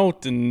run them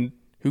out, and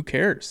who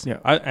cares? Yeah.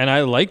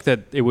 I like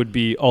that it would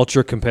be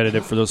ultra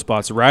competitive for those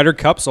spots. Ryder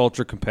Cup's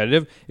ultra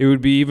competitive. It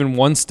would be even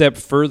one step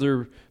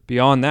further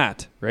beyond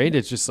that, right?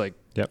 It's just like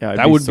Yeah, it'd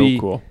that be would so be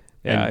cool.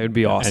 Yeah, it would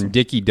be awesome. And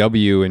Dickie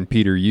W and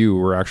Peter U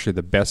were actually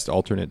the best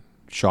alternate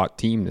shot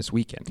team this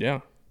weekend. Yeah.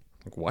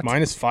 Like, what?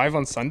 -5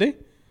 on Sunday?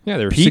 Yeah,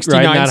 they were Pete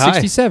riding 69, that high.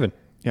 67.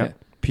 Yeah.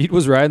 Pete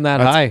was riding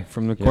that high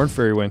from the Corn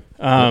Ferry win.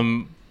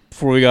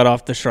 Before we got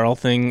off the Charles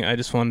thing, I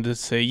just wanted to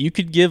say you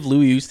could give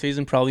Louis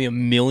Oosthuizen probably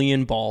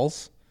 1,000,000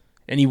 balls,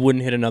 and he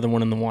wouldn't hit another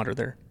one in the water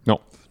there.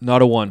 No.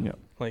 Not a one. Yeah.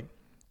 Like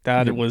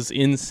that, it was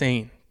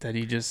insane that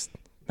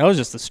that was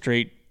just a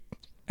straight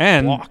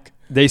And block.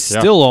 they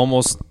still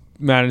almost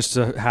managed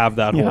to have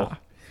that hole. Yeah.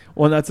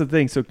 Well, that's the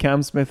thing. So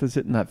Cam Smith is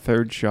hitting that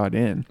third shot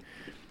in.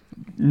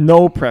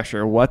 No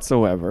pressure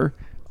whatsoever.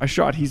 A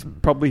shot he's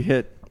probably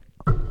hit,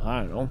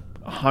 I don't know,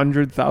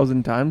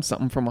 100,000 times,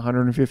 something from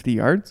 150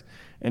 yards,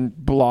 and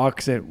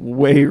blocks it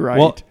way right.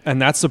 Well,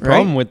 and that's the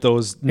problem Right? with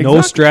those no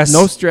Exactly. stress.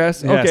 No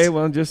stress. Yes. Okay,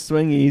 well, just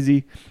swing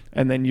easy.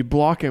 And then you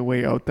block it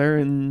way out there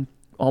and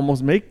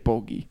almost make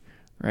bogey,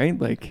 right?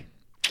 Like,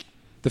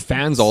 The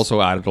fans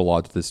also added a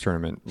lot to this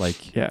tournament.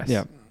 Like, yes.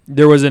 Yeah.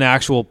 There was an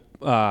actual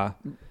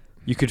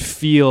you could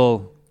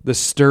feel the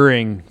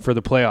stirring for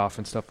the playoff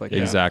and stuff like that.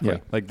 exactly. Yeah.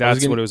 Like that's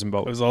gonna- what it was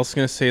about. I was also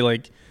gonna say,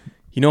 like,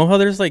 you know how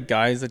there's like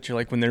guys that you're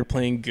like when they're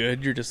playing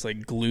good, you're just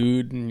like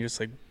glued and you're just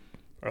like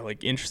are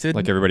like interested.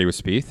 Like everybody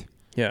with Spieth.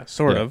 Yeah,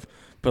 sort Yeah. of.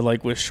 But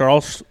like with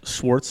Charles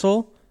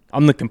Schwartzel,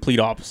 I'm the complete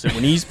opposite.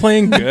 When he's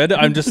playing good,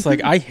 I'm just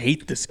like, I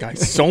hate this guy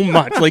so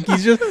much. Like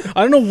he's just,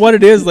 I don't know what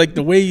it is. Like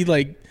the way he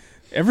like,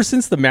 ever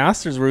since the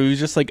Masters where he was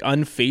just like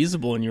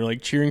unfazable and you're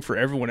like cheering for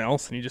everyone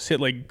else and he just hit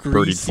like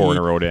greasy. Birdied 4 in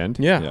a row to end.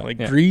 Yeah,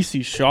 Yeah.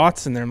 greasy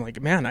shots in there. I'm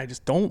like, man, I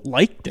just don't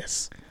like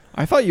this.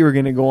 I thought you were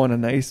going to go on a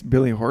nice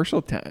Billy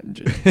Horschel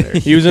tangent there.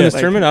 He was in this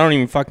Like- tournament. I don't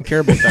even fucking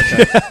care about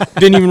that guy.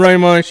 Didn't even write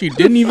him on my sheet.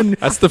 Didn't even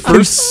That's the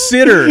first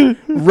consider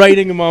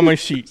writing him on my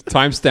sheet.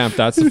 timestamp.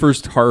 That's the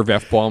first Harv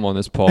F-bomb on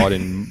this pod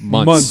in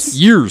months. Months.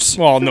 Years.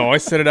 Well, no, I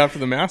said it after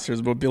the Masters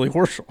about Billy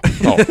Horschel.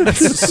 Oh,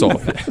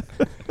 so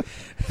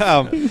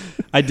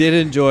I did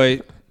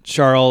enjoy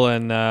Charles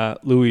and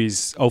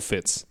Louis'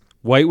 outfits.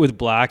 White with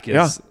black is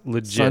Yeah.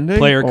 legit Sunday?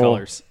 player Oh,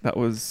 colors. That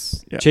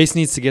was, yeah. Chase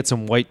needs to get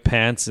some white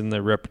pants in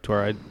the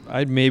repertoire.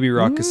 I'd maybe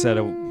rock a set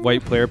of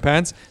white player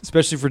pants,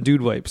 especially for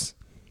dude wipes.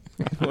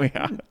 Oh,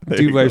 yeah. There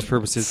Dude you wipes go.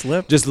 purposes.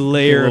 Slip. Just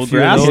layer a Little few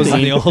of grass those in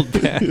stain. the old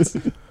pants.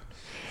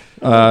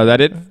 that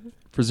it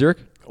for Zurich?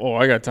 Oh,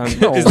 I got time.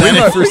 No, Is we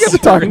that got to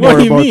talk What more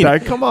do you about mean?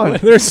 that. Come on.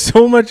 There's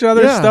so much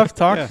other Yeah. stuff to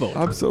talk Yeah. about.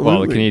 Absolutely.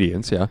 Well, the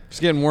Canadians, yeah.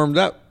 Just getting warmed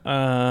up.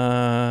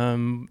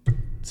 Xander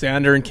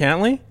and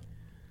Cantley.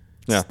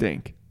 Yeah.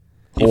 Stink.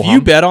 If you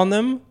Ho-hum. bet on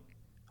them,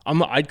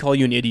 I'd call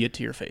you an idiot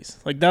to your face.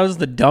 Like that was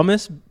the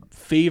dumbest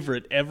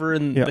favorite ever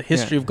in Yeah. the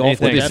history Yeah. of golf.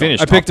 Anything. to They bet on.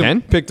 finished I picked top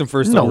them. 10? Picked them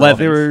first. No, overall. 11th.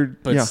 they were,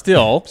 But yeah,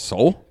 still,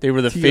 So? they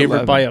were the T11.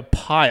 favorite by a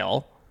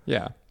pile.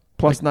 Yeah.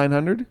 plus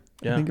 900.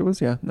 Yeah. I think it was,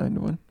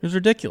 9-1. It was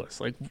ridiculous.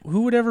 Like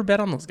who would ever bet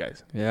on those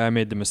guys? Yeah, I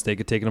made the mistake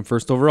of taking them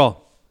first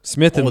overall.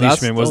 Smith and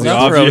that's- Leishman was oh, the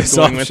that's where I obvious was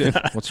going with option.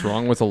 that. What's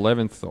wrong with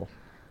 11th, though?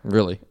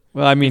 Really?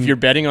 Well, I mean, If you're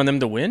betting on them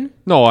to win,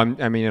 No, I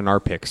mean in our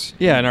picks.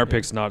 yeah, and our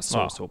pick's not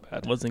so Oh.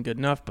 bad. wasn't good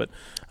enough. But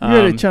You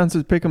had a chance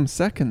to pick them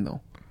second,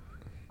 though.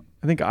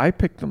 I think I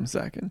picked them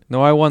second.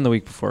 No, I won the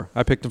week before.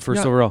 I picked them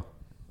first Yeah. overall.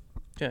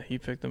 yeah, he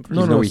picked them first.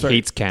 No, no, he sorry.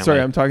 hates Cantlay. Sorry,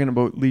 I'm talking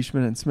about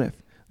Leishman and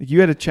Smith. Like you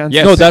had a chance.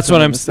 Yes. to No, pick that's them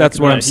what in I'm. the That's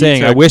second what round. I'm He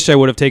saying. I took wish I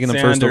would have taken them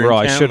first Xander and overall.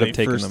 I should have Cantlay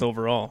taken first them.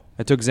 overall.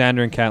 I took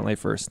Xander and Cantlay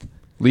first.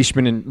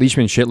 Leishman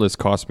shitless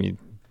cost me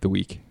the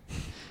week.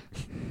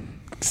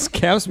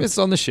 Cam Smith's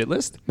on the shit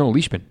list. No,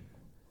 Leishman.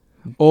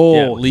 Oh,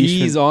 Yeah, Leishman.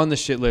 he's on the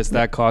shit list.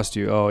 That cost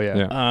you. Oh yeah.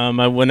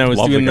 Yeah. When I was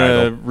Love the doing guy, the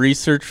though.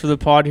 research for the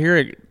pod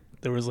here,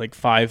 there was like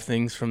 5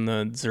 things from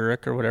the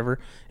Zurich or whatever,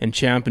 and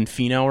Champ and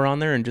Finau were on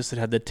there, and just it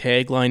had the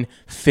tagline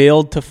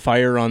 "failed to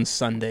fire on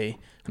Sunday,"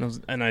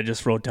 and I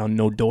just wrote down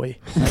 "no doy."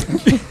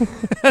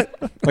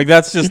 Like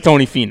that's just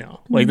Tony Finau.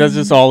 Like that's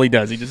just all he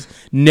does. He just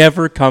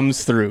never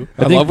comes through.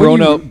 I think love when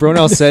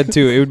Bronell said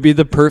too. It would be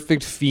the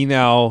perfect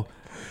Finau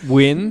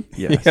win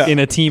Yes. Yeah. in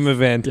a team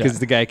event because Yeah.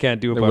 the guy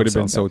can't do it That by would have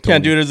been himself. so Tony.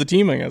 Can't do it as a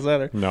team, I guess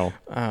either. No.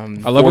 I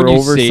Um, love when you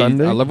over say.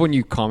 Sunday? I love when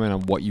you comment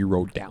on what you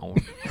wrote down.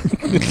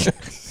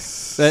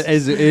 That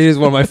is, it is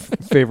one of my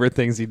favorite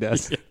things he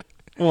does.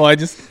 Well,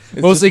 it's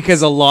Mostly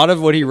because a lot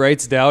of what he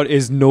writes down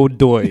is no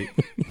doy.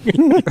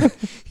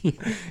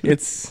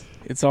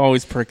 it's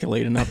always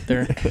percolating up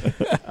there.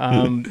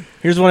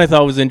 Here's one I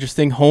thought was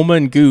interesting. Homa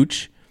and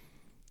Gooch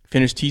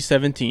finished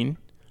T17.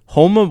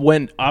 Homa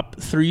went up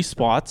 3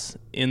 spots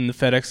in the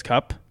FedEx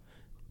Cup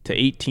to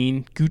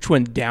 18. Gooch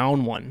went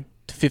down 1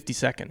 to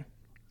 52nd.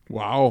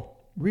 Wow.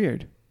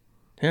 Weird.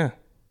 Yeah.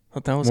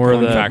 Thought that was More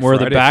of kind the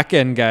Friday. back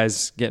end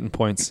guys getting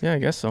points. Yeah, I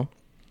guess so.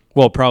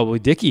 Well, probably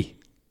Dickey.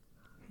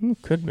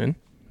 Could have been.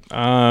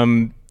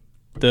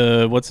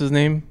 What's his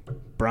name?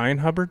 Brian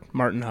Hubbard?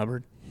 Martin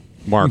Hubbard.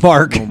 Mark.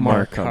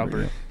 Mark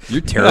Hubbard.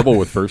 You're terrible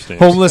with first names.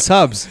 Homeless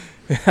Hubs.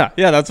 Yeah,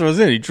 that's what I was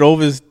in. He drove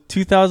his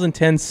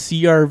 2010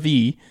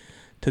 CRV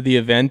to the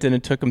event, and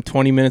it took him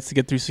 20 minutes to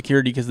get through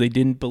security because they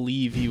didn't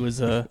believe he was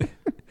a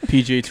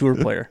PGA Tour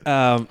player.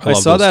 I love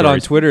saw those that on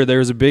stories. Twitter. There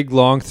was a big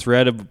long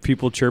thread of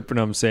people chirping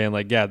him, saying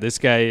like, "Yeah, this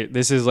guy,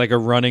 this is like a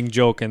running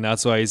joke, and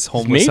that's why he's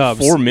homeless He's made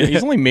Hubs."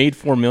 He's only made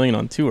 $4 million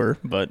on tour,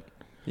 but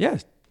Yeah,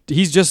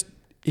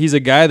 he's a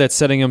guy that's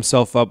setting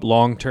himself up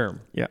long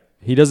term. Yeah.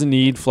 He doesn't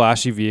need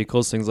flashy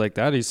vehicles, things like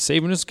that. He's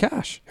saving his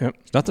cash. Yep.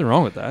 There's nothing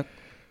wrong with that.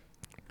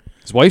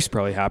 His wife's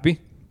probably happy.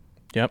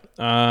 yep.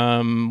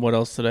 What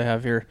else did I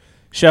have here?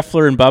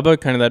 Scheffler and Bubba,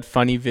 kind of that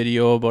funny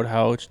video about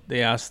how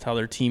they asked how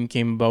their team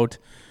came about,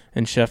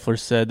 and Scheffler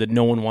said that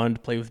no one wanted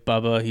to play with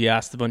Bubba. He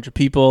asked a bunch of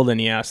people, then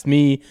he asked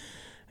me,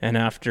 and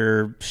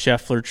after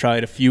Scheffler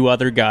tried a few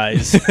other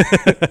guys,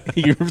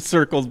 he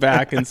circled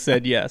back and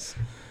said yes.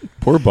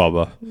 Poor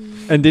Bubba.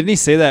 And didn't he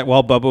say that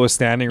while Bubba was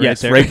standing right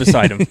Yes, there? right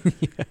beside him.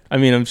 I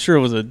mean, I'm sure it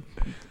was a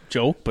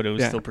joke, but it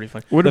was still pretty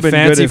funny. Would The have been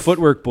fancy good if,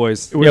 footwork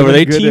boys. it would Yeah, have were been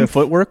they good team if-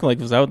 footwork? Like,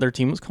 was that what their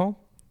team was called?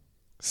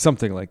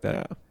 Something like that.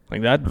 Yeah.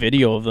 Like that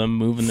video of them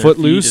moving their feet is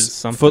Footloose.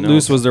 something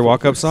Footloose else. was their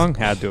walk-up song.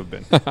 Had to have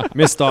been.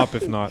 Missed stop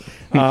if not.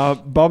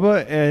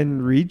 Bubba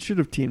and Reed should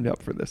have teamed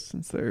up for this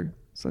since they're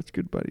such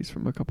good buddies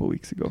from a couple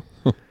weeks ago.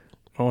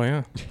 Oh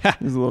yeah.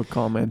 There's a little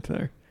comment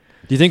there.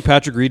 Do you think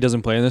Patrick Reed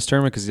doesn't play in this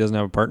tournament because he doesn't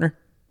have a partner?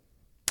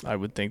 I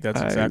would think that's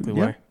exactly yeah,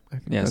 why. I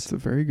think Yes. that's a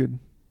very good.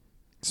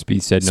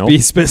 Speed said no.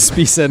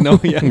 Spee said no.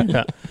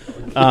 Yeah.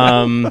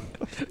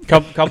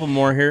 Couple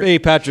more here. Hey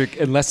Patrick,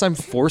 unless I'm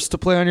forced to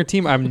play on your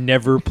team, I'm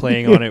never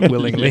playing on it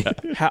willingly.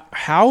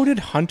 How did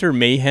Hunter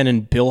Mahan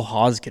and Bill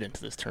Haas get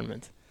into this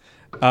tournament?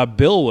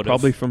 Bill would have.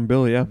 Probably from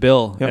Bill, yeah.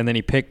 Bill, Yep. and then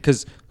he picked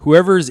because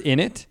whoever's in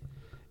it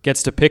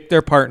gets to pick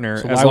their partner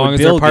So as why long would as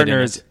Bill their get in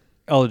partner it? is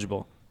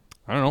eligible.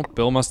 I don't know.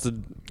 Bill must have.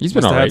 He's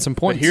been must have all had right. some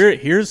But points.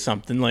 here's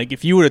something. Like,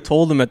 if you would have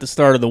told them at the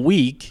start of the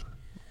week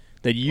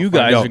that you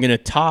guys out. are going to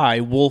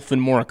tie Wolf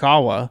and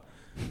Morikawa,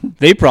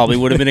 they probably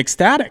would have been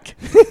ecstatic.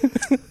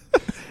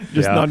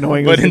 Just Yeah. not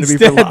knowing But it was going to be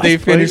for instead, last they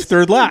finished place.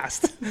 third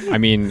last. I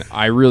mean,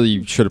 I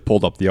really should have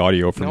pulled up the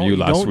audio from you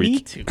last don't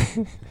week. need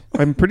to.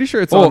 I'm pretty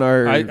sure it's Oh, on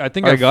our. I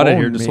think our I got it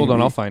here. phone, Just hold on,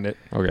 maybe. I'll find it.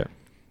 Okay.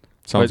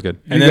 Sounds But-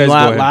 good. And You then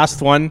guys go ahead.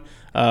 last one,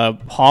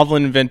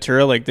 Hovland and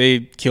Ventura, like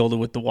they killed it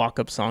with the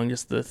walk-up song,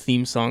 just the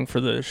theme song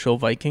for the show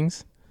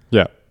Vikings,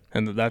 Yeah.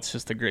 and that's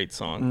just a great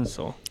song.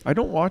 So I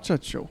don't watch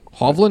that show.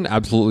 Hovland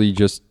absolutely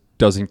just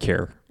doesn't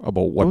care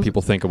about what Those-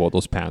 people think about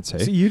those pants, hey?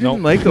 See, you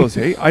didn't like those,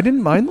 hey? I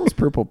didn't mind those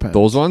purple pants.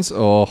 Those ones?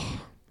 Oh,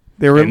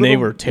 they were, and they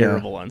little- were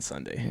terrible on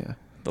Sunday. Yeah.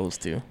 Those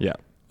two. yeah.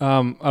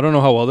 I don't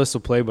know how well this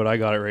will play, but I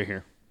got it right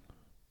here.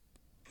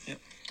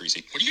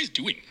 Breezy. What are you guys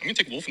doing? I'm gonna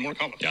take Wolf and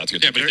Morikawa. Yeah, that's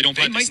good. Yeah, but if they don't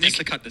They putt, might they miss sneak.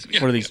 the cut this week.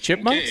 What are these,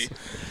 chipmunks? Okay.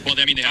 Well,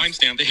 I mean, they have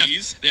Timestamp, they have,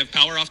 please. they have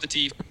power off the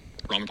tee.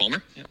 Robin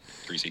Palmer. Yeah.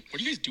 Breezy.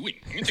 What are you guys doing?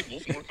 I'm gonna take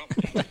Wolf and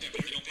Morikawa.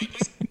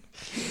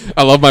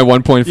 I love my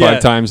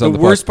 1.5 times on the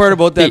worst putt. part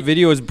about that Hey,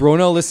 video is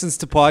Bronell listens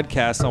to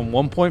podcasts on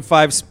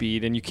 1.5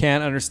 speed, and you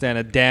can't understand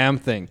a damn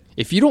thing.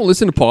 If you don't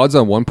listen to pods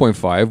on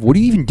 1.5, what are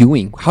you even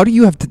doing? How do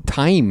you have the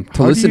time to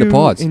How listen do to you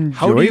pods?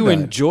 How do you that?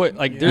 enjoy?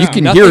 Like, there's You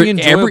can nothing hear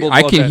enjoyable I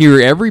about can that.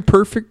 hear everything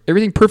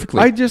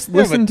perfectly. I just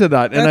listened to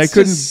that and I that's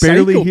couldn't just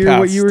barely hear psychopath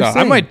what you were stuff.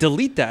 saying. I might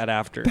delete that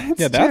after.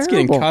 Yeah, that's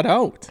getting terrible. cut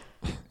out.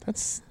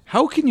 That's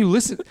How can you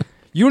listen?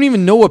 You don't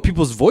even know what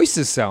people's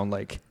voices sound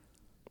like.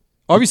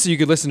 Obviously, you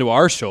could listen to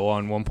our show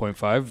on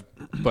 1.5,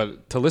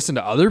 but to listen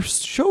to other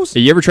shows? Hey,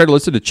 you ever try to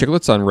listen to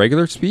Chicklets on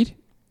regular speed?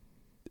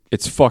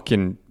 It's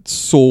fucking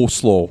so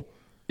slow.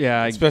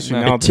 Yeah, especially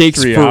no. now. It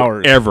takes 3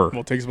 hours. forever.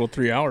 Well, it takes about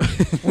 3 hours.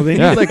 Well, they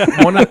need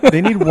like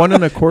they need 1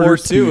 1/4 Or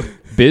two. speed.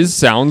 Biz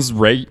sounds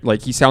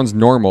like he sounds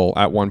normal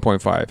at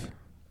 1.5.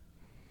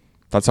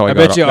 That's how I, I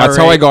got bet you on. That's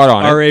how I got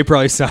on it. RA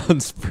probably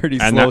sounds pretty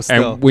And, slow that-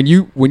 still. and when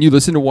you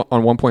listen to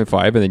on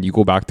 1.5 and then you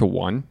go back to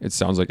 1, it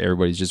sounds like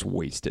everybody's just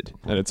wasted,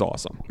 and it's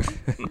awesome.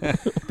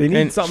 They need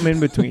And- something in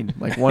between,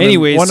 like 1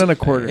 Anyways, 1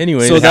 1/4.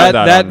 Anyways, So They have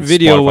that that on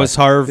video Spotify. was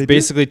Harv They do?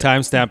 basically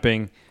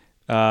timestamping.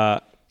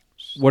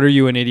 What are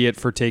you an idiot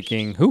for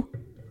taking who?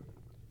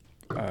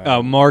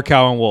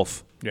 Morikawa and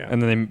Wolf. Yeah.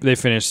 And then they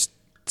finished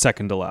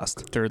second to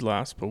last. third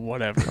last, but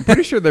whatever. I'm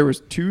pretty sure there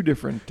was 2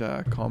 different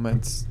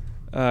comments.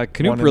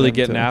 Knoop One of really them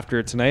getting to- after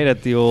it tonight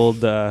at the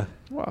old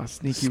Wow,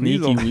 sneaky Sneaky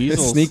weasel.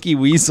 weasels. Sneaky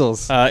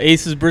Weasels.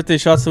 Ace's birthday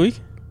shots of the week.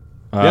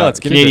 Yeah, let's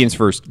get into Canadians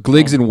first.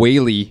 Gliggs and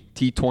Whaley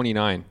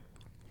T29.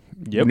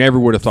 Yep. Never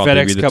would have thought FedEx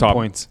they'd be the Cup top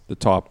points. The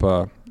top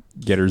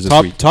getters this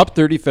Top week. top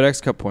 30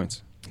 FedEx Cup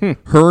points.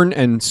 Hearn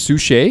and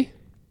Suchet.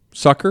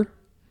 Sucker.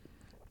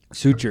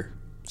 Suture.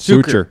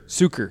 Sucher.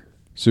 Suker.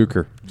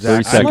 Sucher. Zach 30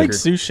 I seconds. like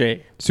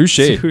Suchet.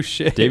 Suchet.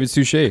 Suchet. David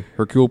Suchet.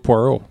 Hercule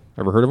Poirot.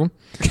 Ever heard of him?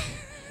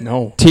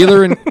 No.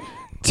 Taylor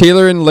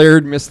and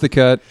Laird missed the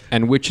cut,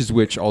 and Which is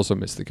Which also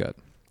missed the cut.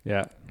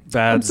 Yeah.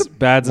 Bads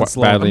and What-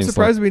 slow. badly I'm and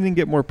surprised we didn't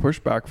get more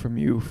pushback from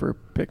you for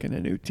picking a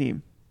new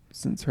team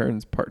since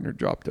Hearn's partner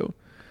dropped out.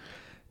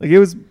 Like it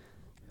was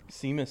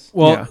Seamus.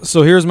 Well, Yeah.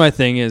 so here's my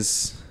thing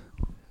is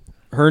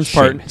Hearn's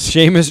part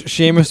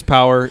Seamus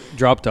Power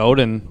dropped out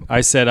and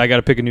I said I got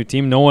to pick a new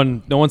team. No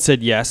one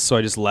said yes, so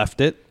I just left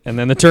it. And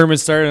then the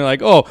tournament started and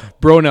like, "Oh,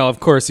 Bronell, of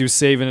course, he was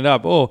saving it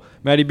up. Oh,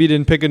 Matty B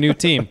didn't pick a new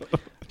team."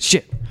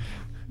 Shit.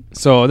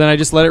 So then I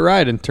just let it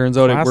ride and turns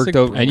out it Classic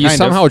worked out. And you kind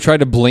somehow of.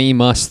 tried to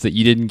blame us that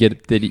you didn't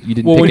pick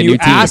when a you new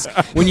team.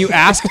 when you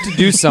ask to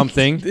do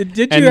something, Did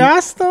and- you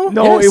ask though?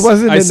 no, Yes, it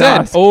wasn't. I an said,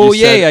 ask. "Oh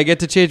You yay, said- I get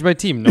to change my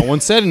team." No one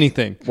said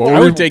anything. I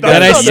would take Then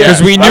that I as a said- yes.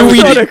 Because we knew That's we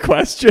not did. a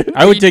question.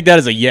 I would take that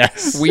as a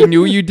yes. We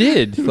knew you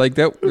did. Like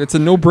that. It's a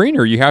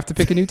no-brainer. You have to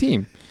pick a new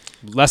team.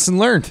 Lesson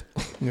learned.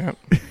 Yeah.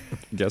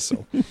 Guess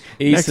so. Next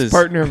Aces.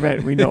 partner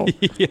event, we know.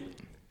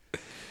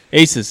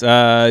 Aces.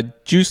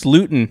 Juice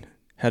Luton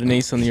had an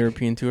ace on the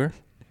European Tour.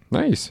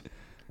 Nice.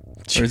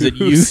 Or is it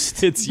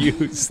used? It's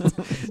used.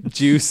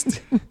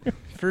 Juiced.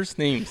 First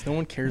names. No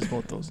one cares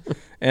about those.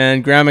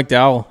 And Graham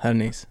McDowell had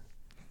an ace.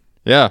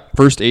 Yeah,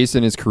 first ace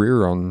in his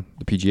career on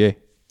the PGA.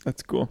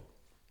 That's cool.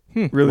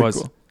 Really Was.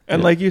 cool.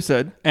 And like you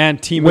said,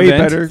 And team way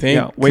event. better. Thank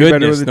Yeah, way better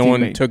goodness with a no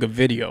one teammate. took a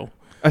video.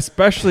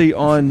 Especially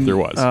on There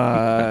was.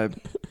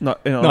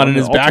 not Not in the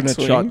his alternate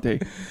backswing. shot day.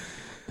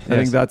 I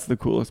think that's the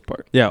coolest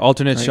part. Yeah,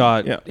 alternate Right.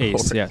 shot Yeah.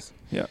 ace. Yes.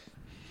 Yeah.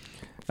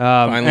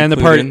 Finally And the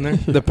clued party, in there.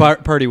 the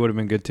party would have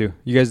been good too.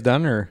 You guys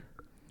done or?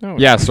 No.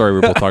 Yeah, sorry, we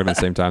were both talking at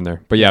the same time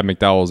there. But yeah,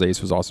 McDowell's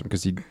ace was awesome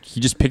because he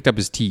just picked up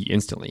his tee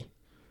instantly.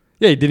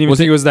 Yeah, you didn't even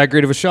think it was that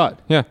great of a shot.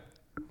 Yeah.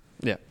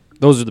 Yeah,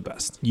 those are the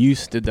best.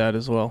 Use did that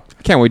as well.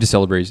 I can't wait to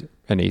celebrate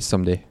an ace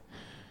someday.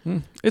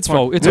 It's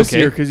fun. It's this okay.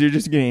 year because you're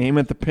just going to aim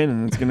at the pin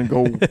and it's going to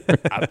go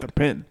at the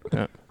pin.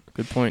 Yeah.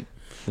 Good point.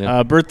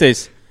 Yeah.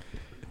 Birthdays.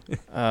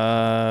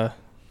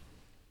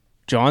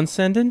 John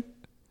Senden.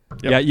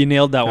 Yeah, you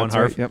nailed that one, That's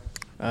Harv. right.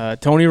 Yep.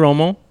 Tony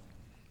Romo.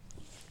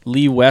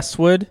 Lee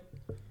Westwood.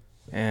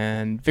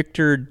 And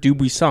Victor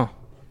Dubuisson.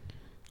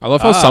 I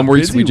love how some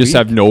weeks busy we just week.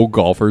 have no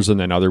golfers and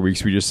then other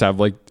weeks we just have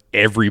like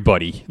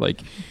everybody.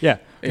 Like Yeah.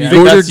 Yeah,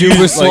 Victor that's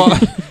usually,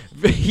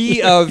 Dubuisson.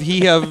 he of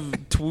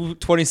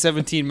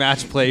 2017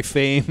 match play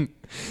fame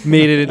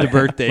made it into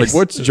birthdays. like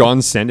what's John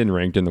Senden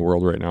ranked in the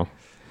world right now?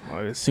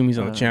 I assume he's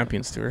on the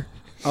Champions Tour.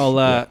 I'll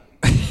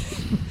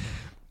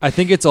I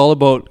think it's all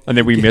about And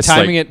then we missed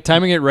timing like,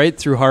 it right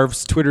through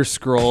Harv's Twitter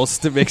scrolls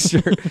to make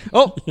sure.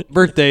 Oh,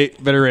 birthday,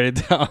 better write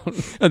it down.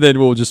 and then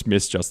we'll just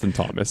miss Justin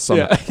Thomas.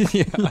 somehow.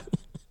 yeah.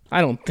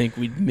 I don't think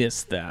we'd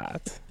miss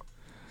that.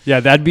 Yeah,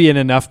 that'd be in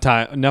enough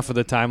of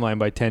the timeline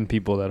by 10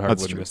 people that Harv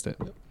That's would have true. missed it.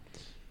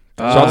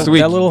 Shots of the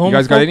week. that little You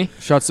guys got homophobe? any?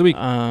 Shots a week.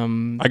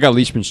 I got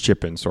Leishman's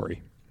chip in.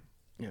 Sorry.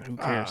 Yeah, who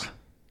cares?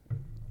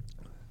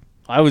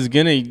 I was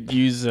gonna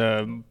use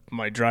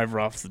my driver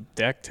off the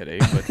deck today,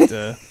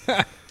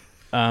 but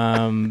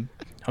I'm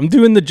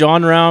doing the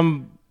John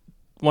Rahm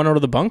one out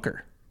of the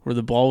bunker where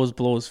the ball was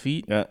below his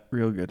feet Yeah,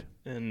 real good.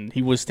 and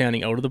he was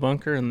standing out of the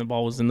bunker and the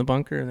ball was in the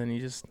bunker and then he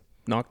just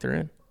knocked her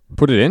in.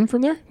 Put it in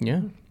from there?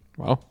 Yeah.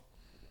 Wow.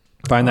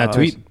 Find that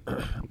tweet.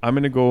 I'm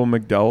going to go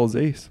McDowell's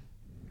ace.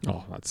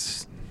 Oh,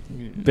 that's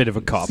Bit of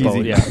a cop Easy.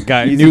 out. Yeah,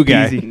 guy, Easy new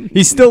guy. peasy.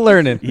 He's still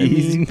learning.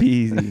 Easy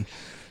peasy.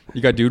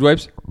 you got dude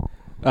wipes?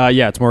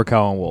 Yeah, it's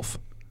Morikawa and Wolf.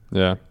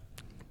 Yeah.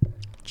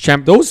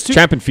 Those two-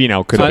 Champ and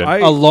Finau could have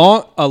been. A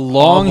long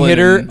Hovland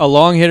hitter, and- a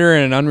long hitter,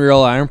 and an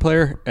unreal iron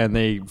player, and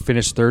they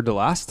finished third to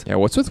last. Yeah,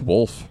 what's with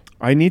Wolf?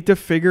 I need to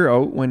figure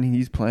out when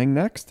he's playing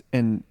next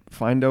and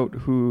find out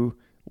who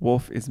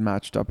Wolf is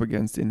matched up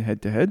against in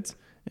head-to-heads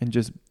and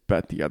just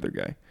bet the other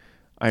guy.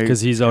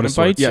 Because he's out of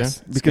Gonna bite sorts. ya.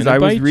 Yes, It's because gonna I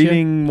was bite ya.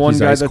 reading one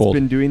He's guy ice that's cold.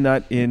 been doing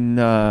that in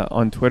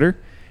on Twitter,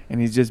 and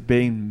he's just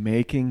been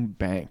making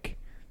bank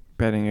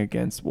betting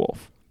against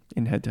Wolf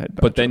in head-to-head.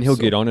 But then matchups. he'll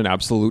So- get on an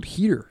absolute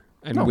heater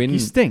and No, win he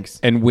stinks.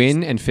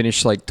 and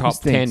finish like top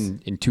stinks.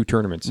 10 in 2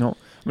 tournaments. No, I'm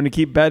going to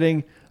keep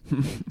betting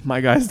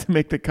my guys to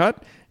make the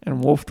cut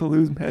and Wolf to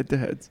lose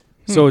head-to-heads.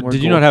 So More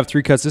did you gold. not have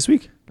 3 cuts this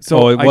week?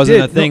 So it I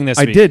wasn't did. a thing No, this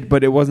I week. did,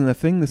 but it wasn't a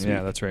thing this Yeah,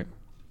 week. that's right.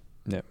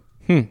 Yeah.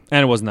 And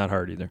it wasn't that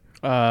hard either.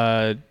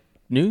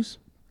 News?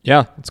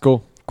 Yeah, let's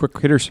go. Quick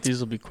hitters. These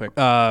will be quick.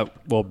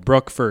 Well,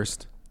 Brooke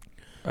first,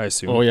 I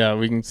assume. Oh yeah,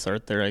 we can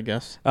start there, I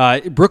guess.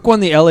 Brooke won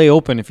the LA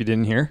Open, if you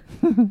didn't hear.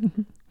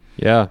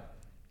 Yeah.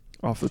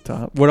 Off the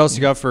top. What else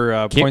you got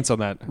for points on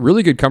that?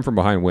 Really good come from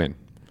behind win.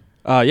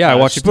 Yeah, I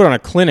watched. She put on a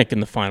clinic in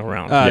the final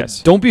round.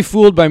 Yes. Don't be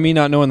fooled by me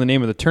not knowing the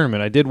name of the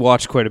tournament. I did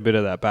watch quite a bit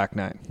of that back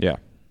nine. Yeah.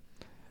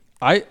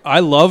 I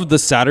love the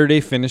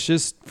Saturday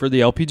finishes for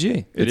the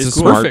LPGA. It's is a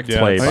smart perfect.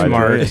 play it's by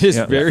smart. the way. It is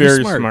Yeah.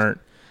 very, smart.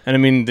 And I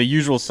mean, the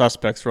usual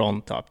suspects were all in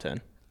the top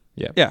 10.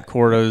 Yeah. Yeah.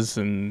 Cordas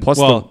and Plus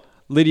Well,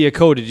 Lydia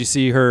Ko, did you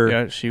see her?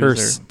 Yeah, she her.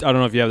 was I don't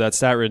know if you have that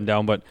stat written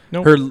down, but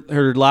Nope.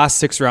 her last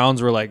 6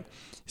 rounds were like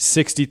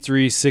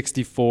 63,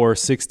 64,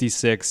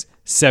 66,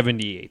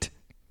 78.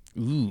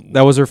 Ooh.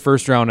 That was her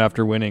first round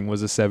after winning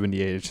was a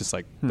 78. It's just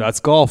like that's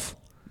golf.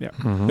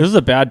 This is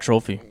a bad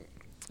trophy.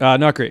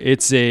 Not great. It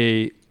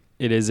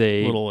is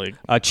a Little like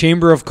a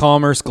Chamber of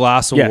Commerce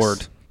glass yes,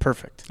 award.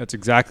 perfect. That's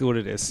exactly what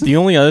it is. The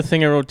only other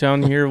thing I wrote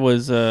down here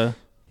was, is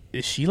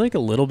she like a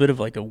little bit of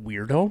like a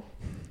weirdo?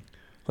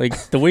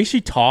 Like the way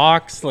she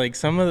talks, like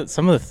some of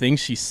the things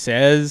she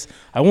says.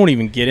 I won't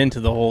even get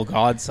into the whole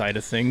God side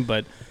of thing,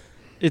 but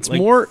It's like,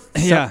 more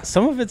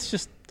some of it's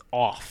just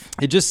off.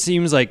 It just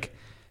seems like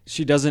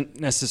she just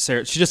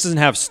doesn't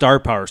have star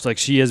power. So like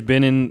she has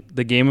been in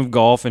the game of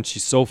golf and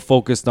she's so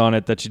focused on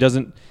it that it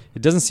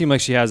doesn't seem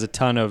like she has a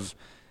ton of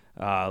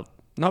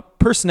not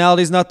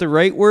personality is not the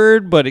right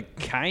word, but it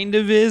kind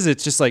of is.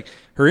 It's just like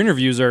her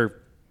interviews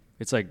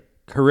it's like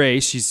hooray,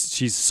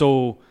 she's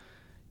so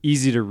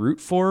easy to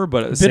root for,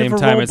 but at the Bit of same a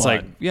time role it's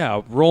like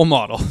model. role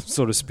model,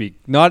 so to speak.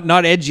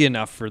 Not edgy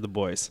enough for the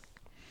boys.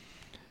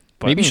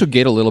 But Maybe she'll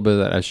get a little bit of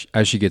that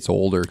as she gets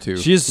older too.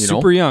 she is you know?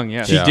 super young,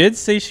 yeah. She did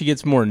say she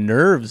gets more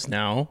nerves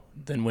now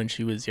than when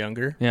she was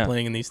younger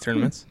playing in these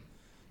tournaments.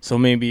 So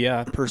maybe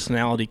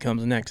personality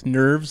comes next.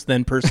 Nerves,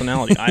 then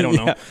personality. I don't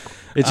know.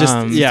 It's just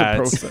It's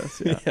yeah, It's it's-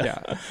 a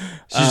process.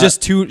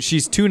 Yeah.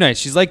 she's too nice.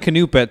 She's like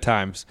Canoop at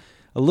times.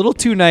 A little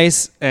too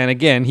nice, and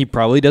again, he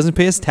probably doesn't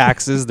pay his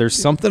taxes. There's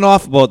something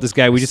off about this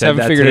guy. We just Said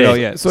haven't that figured it today. out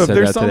yet. So if Said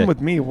there's that something today.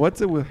 with me, what's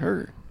it with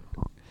her?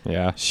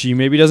 Yeah. She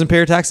maybe doesn't pay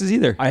her taxes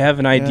either. I have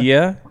an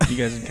idea. You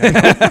guys can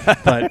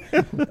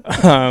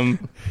but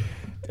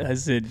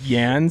is it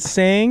Yan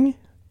Sang,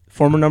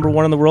 former number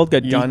 1 in the world,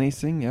 got Yanni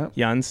Singh, yeah.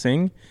 Yan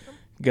Singh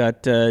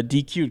got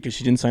DQ'd because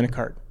she didn't sign a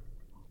card.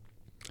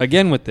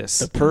 Again with this.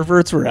 The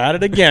perverts were at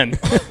it again.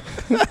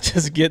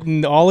 Just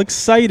getting all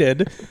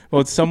excited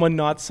about someone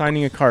not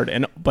signing a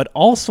card. But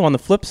also on the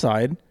flip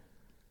side,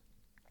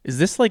 is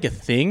this like a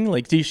thing?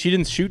 Like she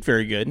didn't shoot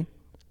very good,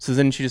 so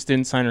then she just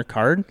didn't sign her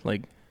card?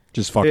 Like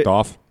Just fucked It-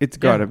 off. It's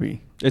got to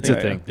be. It's a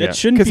thing. it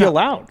shouldn't 'Cause be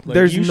allowed. Like,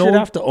 there's you no- should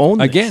have to own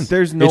this. Again,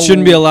 There's no. it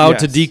shouldn't be allowed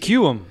to yes.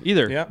 DQ him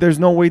either. Yeah. There's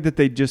no way that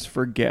they just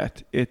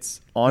forget.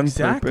 It's on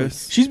Exactly.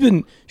 purpose. She's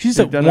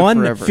They've done it won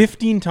forever.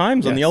 15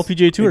 times on the Yes,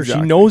 LPGA Tour.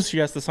 exactly. She knows she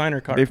has to sign her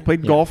card. They've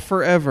played golf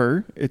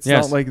forever. It's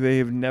Yes. not like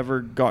they've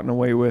never gotten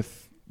away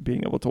with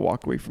being able to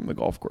walk away from the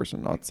golf course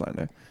and not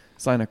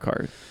sign a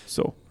card.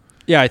 So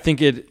Yeah, I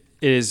think it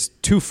is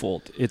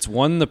twofold. It's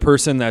one, the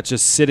person that's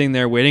just sitting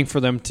there waiting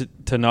for them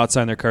to not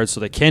sign their cards so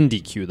they can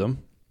DQ them.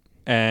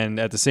 And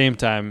at the same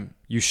time,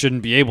 you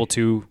shouldn't be able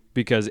to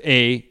because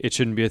it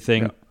shouldn't be a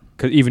thing. Yeah.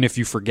 'Cause even if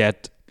you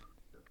forget,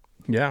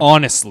 yeah.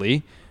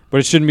 honestly, but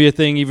it shouldn't be a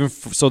thing even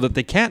so that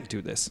they can't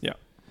do this.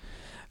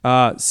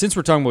 yeah, Since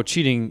we're talking about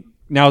cheating,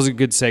 now's a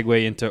good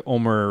segue into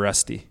Omar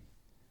Aresti.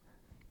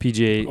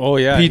 PGA. Oh,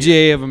 yeah.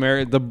 PGA of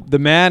America. The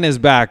man is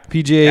back.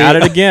 PGA At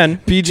it again.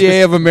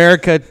 PGA of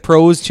America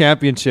Pros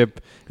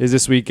Championship is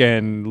this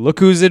weekend. Look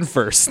who's in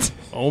first.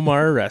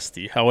 Omar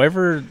Aresti.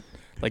 However,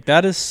 like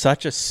that is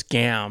such a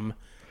scam.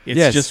 It's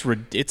Yes. just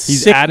it's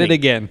He's sickening. at it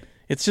again.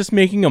 It's just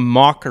making a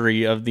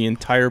mockery of the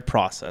entire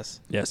process.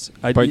 Yes.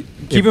 But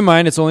Keep in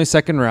mind, it's only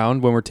second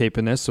round when we're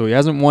taping this, so he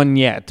hasn't won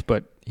yet,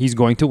 but he's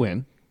going to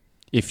win.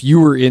 If you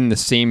were in the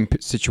same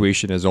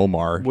situation as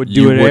Omar, Would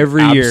you do it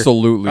every year.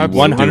 Absolutely, would do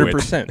it.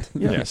 100%.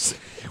 Yes.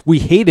 We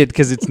hate it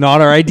because it's not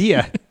our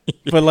idea.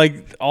 But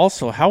like,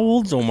 also, how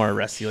old's Omar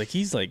Aresti? Like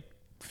he's like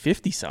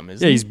 50-some,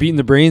 isn't Yeah, he? he's beating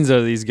the brains out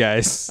of these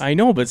guys. I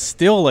know, but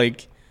still,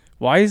 like,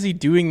 why is he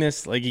doing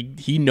this? Like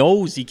he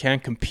knows he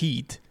can't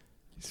compete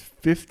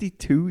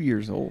 52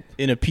 years old.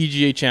 in a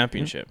PGA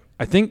championship.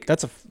 I think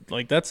That's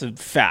a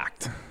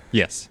fact.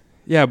 Yes.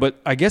 Yeah, but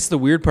I guess the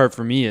weird part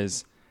for me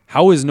is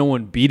how is no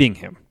one beating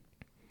him?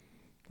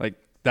 Like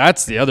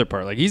that's the other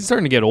part. Like he's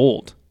starting to get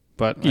old,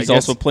 but He's I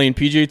guess- also playing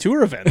PGA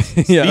Tour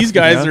events. Yeah. These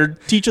guys Yeah. are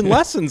teaching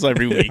lessons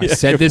every week. I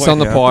said this on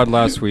the yeah. pod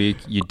last week.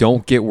 You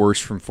don't get worse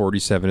from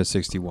 47 to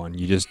 61.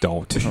 You just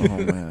don't. Oh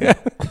man.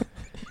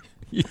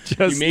 you You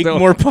just make don't-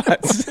 more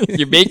putts.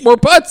 you make more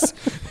putts.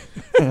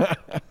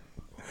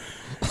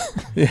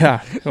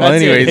 Yeah. Well,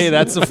 That's it. anyways, Hey,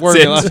 that's the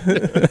formula.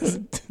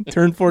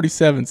 turn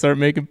 47, start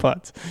making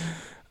putts.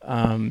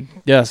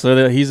 Yeah,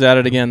 so he's at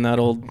it again, that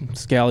old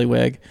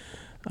scallywag.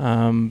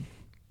 Next,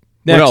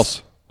 What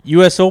else?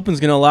 U.S. Open's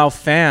going to allow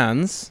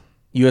fans,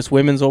 U.S.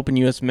 Women's Open,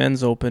 U.S.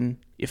 Men's Open,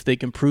 if they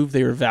can prove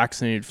they were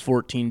vaccinated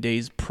 14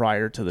 days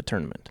prior to the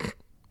tournament.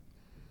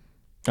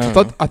 I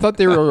thought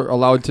they were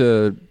allowed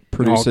to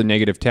produce a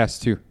negative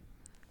test too.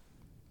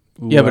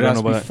 Yeah, I but it don't has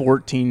know to be about that.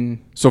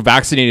 14. So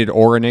vaccinated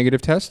or a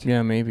negative test.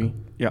 Yeah, maybe.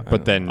 Yeah.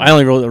 But then I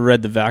only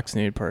read the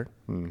vaccinated part.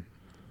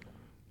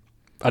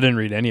 I didn't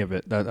read any of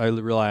it. I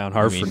rely on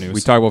Harvard News. we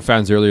talked about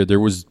fans earlier. There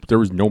was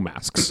no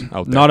masks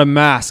out there. Not a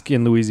mask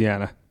in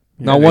Louisiana.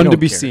 Not they one to don't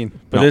be care. seen.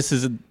 But No, this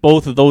is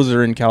both of those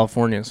are in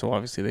California, so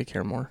obviously they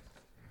care more.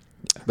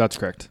 that's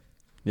correct.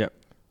 Yep.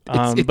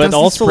 It But doesn't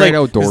also, spread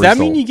like, outdoors, does that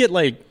mean though. you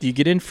get do you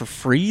get in for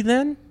free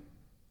then,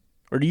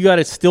 or do you got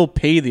to still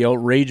pay the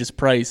outrageous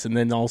price and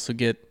then also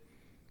get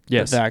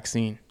Yes. the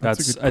vaccine? That's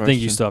a That's. good I think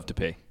you question. still have to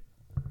pay.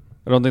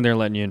 I don't think they're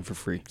letting you in for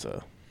free. It's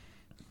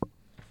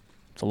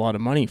a lot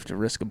of money to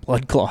risk a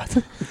blood clot.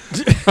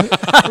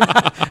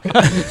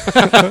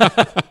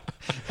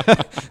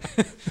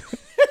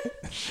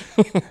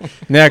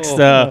 Next,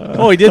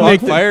 he did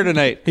make fire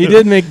tonight. he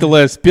did make the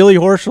list. Billy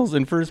Horschel's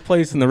in first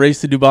place in the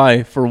race to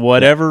Dubai for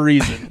whatever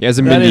reason. He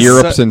hasn't That been to is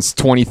Europe su- since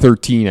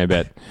 2013, I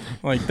bet.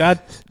 Like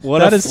that. What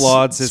that a is-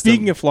 flawed system.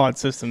 Speaking of flawed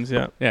systems,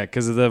 yeah, Yeah,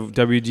 because of the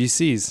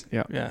WGCs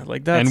yeah,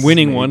 like that. and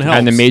winning one helps.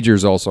 And the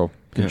majors also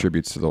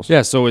contributes to those.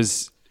 Yeah. So do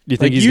you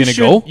think Like he's you gonna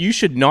should, go? You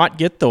should not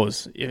get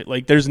those.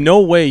 Like, there's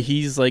no way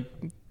he's like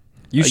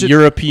You a should.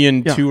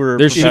 European Yeah. tour.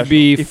 There should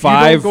be If you don't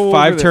five go over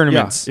five there-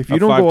 tournaments. yeah, if you A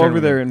don't five go over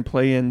tournament. there and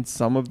play in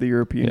some of the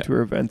European Yeah.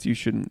 Tour events, you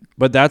shouldn't.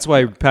 But that's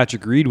why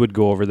Patrick Reed would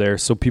go over there,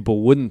 so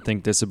people wouldn't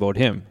think this about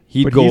him.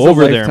 He'd But go he's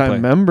over a there and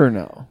lifetime play. member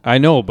now I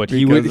know, but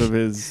he because would. of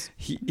his.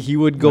 He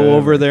would go Whatever.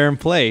 over there and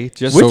play.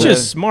 Just which so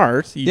is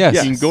smart. You,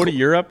 Yes. you can go to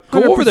Europe,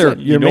 Go over there. 100%.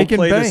 You You're don't making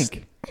play this-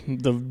 bank.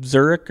 the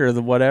Zurich or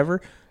the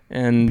whatever,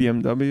 and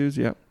BMWs,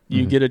 yeah.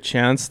 you get a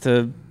chance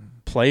to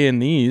play in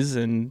these,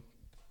 and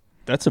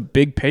that's a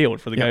big payout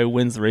for the guy who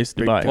wins the race to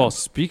Big Dubai. Well,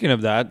 speaking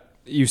of that,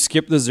 you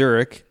skip the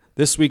Zurich.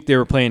 This week they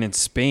were playing in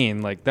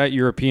Spain, like that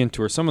European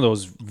tour. Some of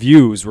those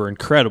views were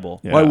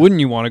incredible. Yeah. Why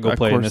wouldn't you want to go That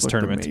play in course this looked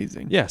tournament?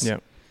 amazing. Yes. Yeah.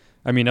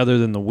 I mean, other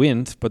than the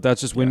wind, but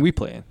that's just when Yeah. we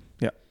play in.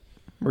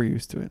 We're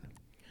used to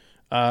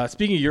it.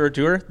 Speaking of Euro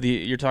Tour,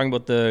 you're talking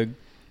about the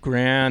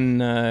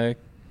Gran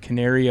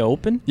Canaria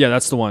Open, Yeah,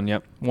 that's the one.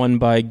 Yep. won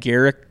by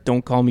Garrett.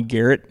 Don't call me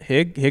Garrett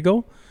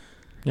Higo.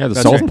 Yeah, the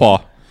That's right. Southpaw.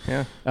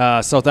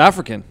 Yeah, South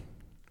African.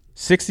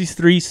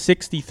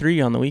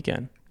 63-63 on the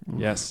weekend,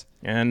 Yes.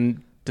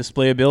 and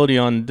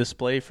displayability on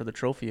display for the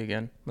trophy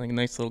again, like a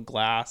nice little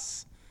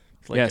glass,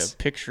 like Yes. a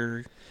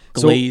picture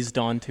So- glazed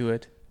onto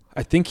it.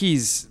 I think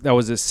that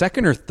was his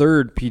second or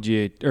third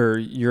PGA or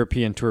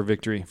European Tour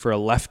victory for a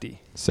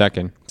lefty.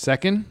 Second.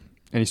 Second,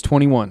 and he's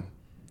 21.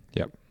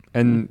 Yep.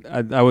 And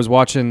I was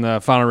watching the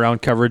final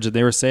round coverage, and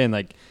they were saying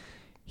like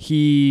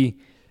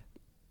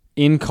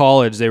in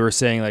college they were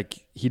saying like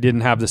he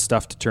didn't have the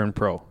stuff to turn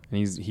pro, and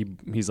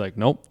he's like,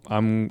 nope,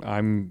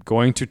 I'm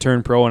going to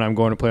turn pro, and I'm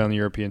going to play on the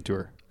European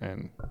Tour.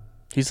 And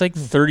He's like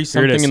 30 Here it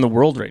something is. in the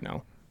world right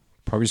now.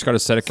 Probably just got a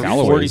set of 40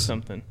 calories.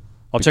 something.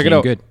 I'll check it Became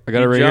out. good. I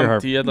got it right He here, jumped.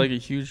 Harp. He had like a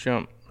huge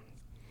jump.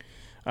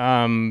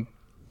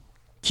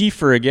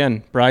 Kiefer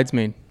again,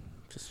 bridesmaid.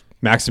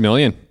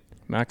 Maximilian.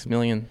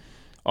 Maximilian.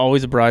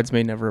 Always a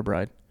bridesmaid, never a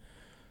bride.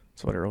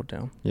 That's what I wrote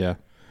down. Yeah.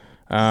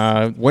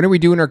 When are we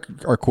doing our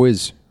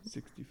quiz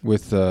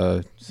with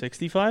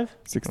 65?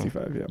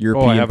 65, yeah. I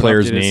European haven't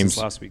players' updated names? since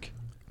last week.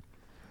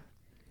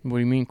 What do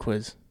you mean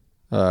quiz?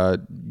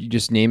 You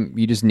just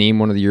name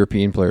one of the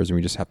European players, and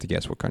we just have to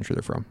guess what country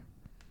they're from.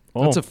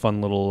 Oh, That's a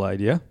fun little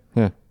idea.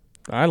 Yeah,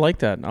 I like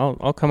that.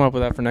 I'll come up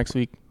with that for next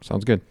week.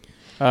 sounds good.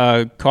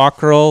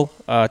 Cockerel,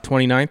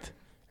 29th,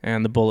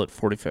 and the Bullet,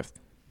 45th.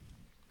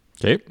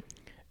 Okay.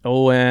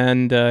 Oh,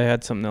 and I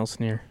had something else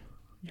near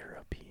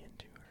European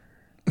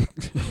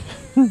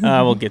Tour.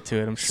 We'll get to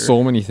it, I'm sure.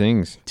 So many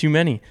things. Too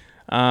many.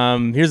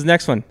 Here's the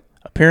next one.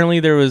 Apparently,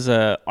 there was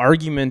an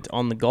argument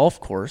on the golf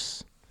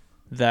course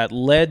that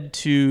led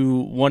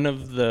to one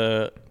of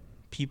the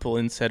people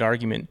in said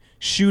argument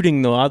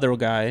shooting the other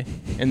guy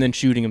and then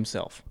shooting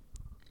himself.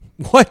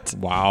 What?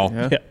 Wow.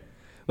 Yeah. Yeah.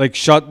 Like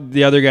shot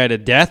the other guy to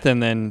death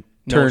and then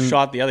No, turned.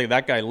 shot the other.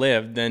 That guy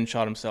lived, then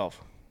shot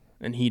himself,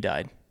 and he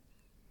died.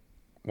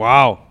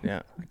 Wow.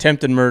 Yeah,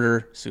 attempted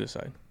murder,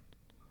 suicide.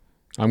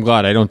 I'm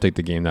glad I don't take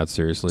the game that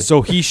seriously.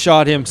 So he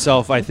shot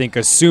himself, I think,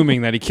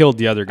 assuming that he killed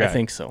the other guy. I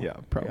think so. Yeah,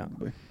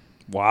 probably.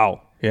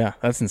 Wow. Yeah,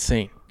 that's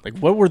insane. Like,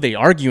 what were they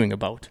arguing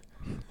about?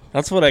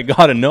 That's what I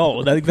gotta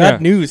know. That Yeah.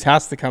 news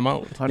has to come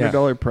out.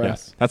 $100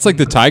 press. That's like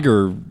the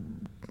Tiger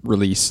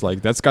release.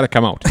 Like, that's got to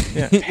come out.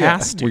 Yeah, it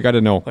has to. We got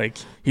to know. Like,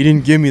 he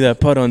didn't give me that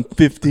putt on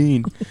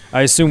 15.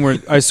 I assume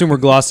we're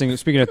glossing.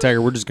 Speaking of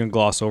Tiger, we're just gonna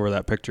gloss over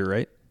that picture,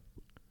 right?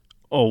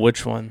 Oh,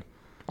 which one?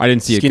 I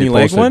didn't see Skinny it get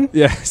leg posted. one,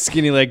 Yeah,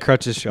 skinny leg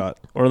crutches shot.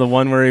 or the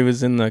one where he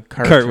was in the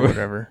cart Cart. or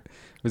whatever?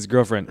 His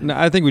girlfriend. No,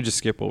 I think we just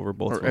skip over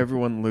both. Or of them.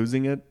 everyone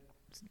losing it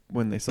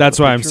when they saw That's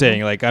the why I'm picture of saying.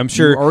 him. Like, I'm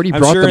sure. You already I'm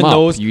brought sure them in up.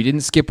 those. You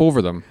didn't skip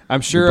over them. I'm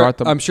You sure. brought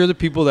them. I'm sure the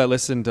people that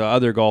listen to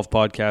other golf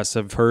podcasts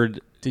have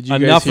heard Did you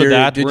enough guys hear, of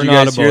that. Did We're you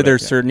not guys about hear it. they're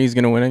certain he's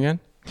going to win again?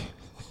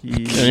 He-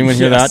 Did anyone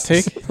hear that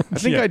Yes. take? I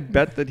think I'd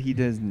bet that he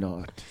does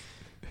not.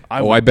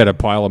 I bet a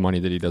pile of money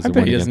that he I doesn't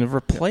bet win he again. doesn't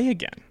ever play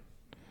again.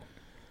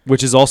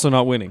 which is also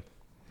not winning.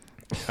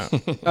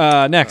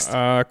 Next.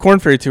 Corn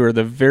Ferry Tour,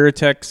 the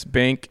Veritex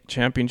Bank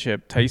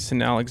Championship.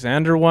 Tyson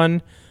Alexander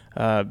won.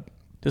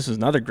 This was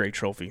another great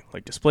trophy.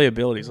 Like,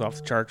 displayability is off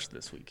the charts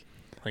this week.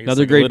 Like, it's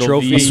Another like a great little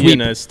trophy. V Sweep.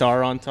 and a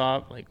star on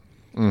top. Like,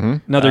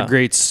 Another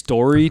great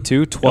story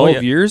too. 12 yeah.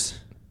 years.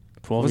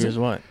 12 Was years it?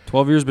 what?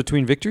 12 years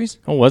between victories.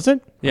 Oh, was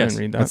it? Yes. I didn't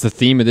read that. That's the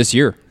theme of this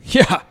year.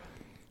 Yeah.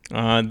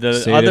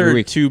 The Say it every other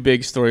week. two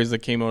big stories that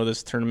came out of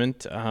this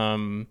tournament.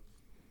 Don't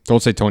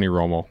say Tony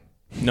Romo.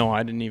 No,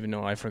 I didn't even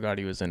know. I forgot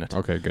he was in it.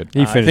 Okay, good.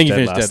 He I think he dead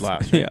finished dead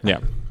last. Right? Yeah.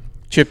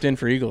 chipped in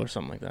for eagle or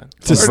something like that.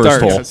 To Started-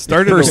 first hole.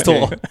 Started First okay,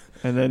 hole.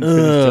 and then finished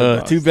at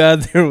bust. Too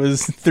bad there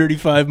was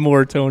 35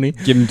 more, Tony.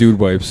 Give him dude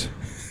wipes.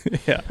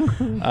 Yeah.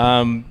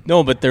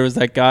 No, but there was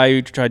that guy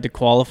who tried to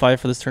qualify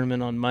for this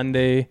tournament on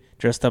Monday,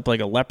 dressed up like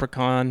a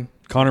leprechaun,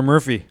 Connor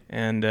Murphy.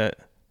 and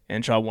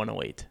shot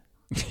 108.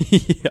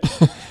 Yeah.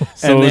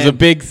 So And it was a then-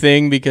 big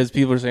thing because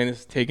people are saying this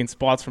is taking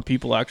spots from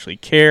people who actually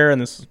care,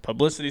 and this is a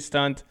publicity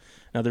stunt.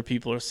 And other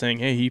people are saying,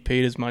 hey, he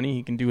paid his money.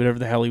 He can do whatever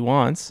the hell he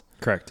wants.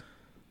 Correct.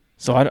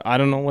 So I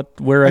don't know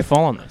where I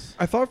fall on this.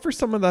 I thought for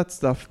some of that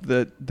stuff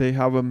that they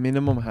have a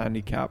minimum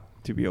handicap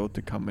to be able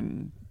to come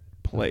and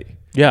play.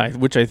 Yeah,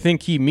 which I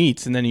think he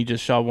meets, and then he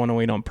just shot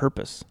 108 on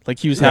purpose. Like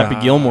he was Happy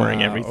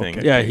Gilmoreing everything.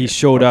 okay. Yeah, he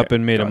showed up Okay,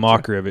 and made a gotcha.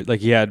 mockery of it. Like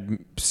he had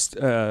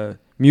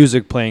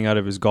music playing out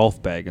of his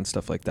golf bag and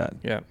stuff like that.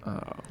 Yeah,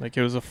 like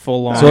it was a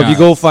full on. So if you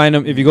go find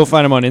him,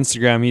 on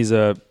Instagram,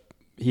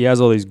 he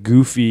has all these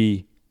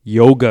goofy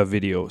yoga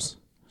videos.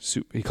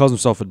 He calls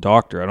himself a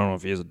doctor. I don't know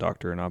if he is a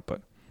doctor or not,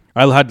 but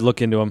I had to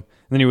look into him. And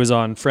then he was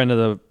on friend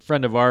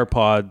of our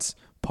pod,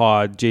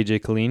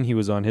 JJ Colleen. He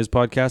was on his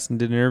podcast and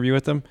did an interview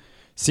with him.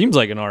 Seems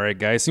like an alright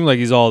guy. Seemed like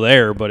he's all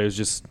there, but it was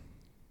just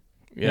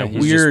yeah,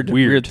 he's just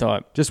weird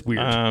thought. just weird.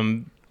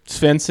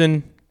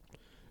 Svensson,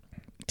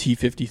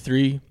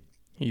 T53.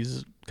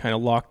 He's kind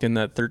of locked in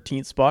that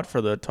 13th spot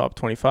for the top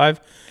 25.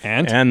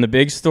 And the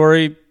big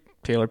story,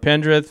 Taylor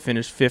Pendrith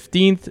finished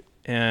 15th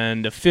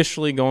and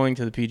officially going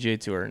to the PGA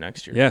Tour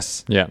next year.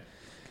 Yes. Yeah.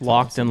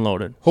 Locked and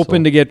loaded.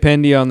 Hoping to get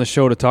Pendy on the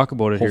show to talk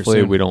about it Hopefully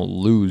here soon. we don't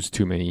lose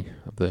too many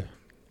of the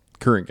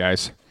current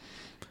guys.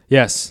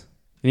 Yes.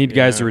 You need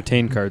guys to Yeah.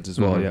 retain cards as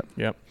well, Mhm.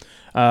 yeah.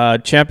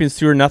 Yep. Champions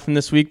Tour, nothing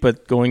this week,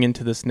 but going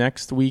into this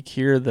next week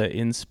here, the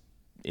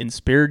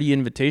Insperity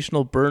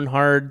Invitational,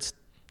 Bernhard's,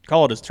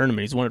 call it his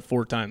tournament. He's won it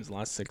 4 times in the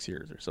last 6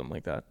 years or something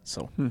like that.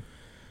 So,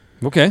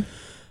 Okay.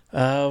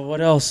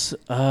 what else?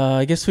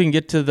 I guess we can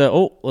get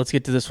to let's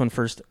get to this one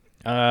first.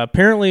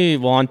 Apparently,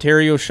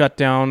 Ontario shut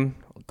down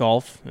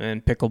golf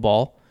and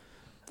pickleball,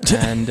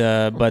 and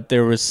but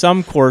there was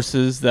some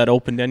courses that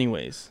opened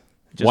anyways.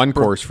 Just One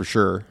course for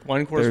sure.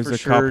 One course There's for a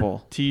sure.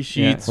 couple. Tee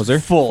sheets Was there?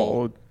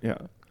 full. Oh, yeah.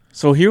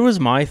 So here was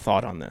my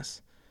thought on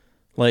this.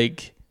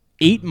 Like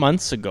 8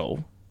 months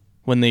ago,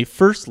 when they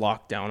first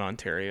locked down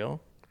Ontario,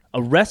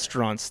 a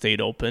restaurant stayed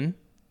open,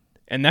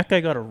 and that guy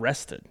got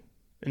arrested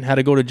and had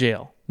to go to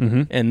jail.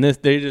 Mm-hmm. And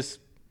they just,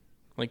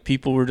 like,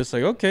 people were just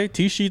like, okay,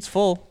 tee sheets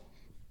full,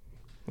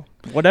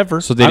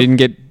 whatever. So they didn't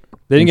get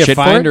Shit for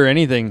fined it? or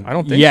anything. I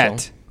don't think yet.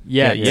 so.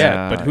 Yet.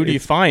 Yeah. But who do you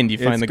it's- find? Do you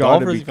find it's the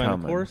gotta golfers? be Do you find the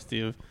coming. course?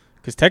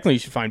 Because technically you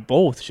should find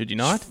both, should you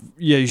not?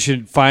 Yeah, you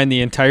should find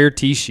the entire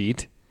tee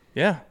sheet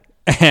Yeah.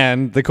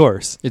 and the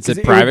course. It's 'Cause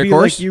a it would private be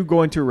course. like you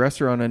going to a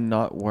restaurant and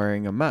not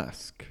wearing a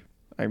mask.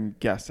 I'm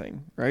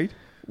guessing, right?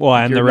 Well,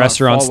 and You're the not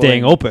restaurant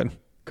staying following- open.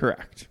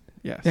 Correct.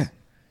 Yes. Yeah.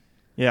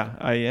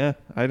 Yeah.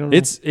 I don't know.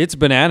 It's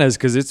bananas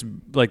because it's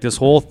like this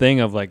whole thing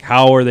of like,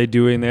 how are they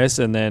doing this?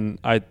 And then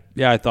I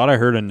thought I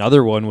heard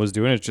another one was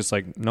doing it. It's just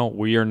like, no,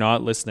 we are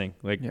not listening.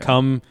 Like, Yeah.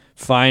 come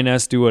fine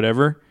us, do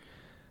whatever.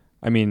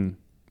 I mean,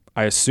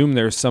 I assume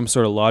there's some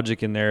sort of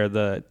logic in there.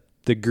 The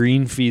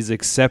green fees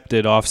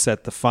accepted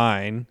offset the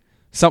fine,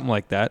 something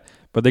like that.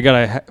 But they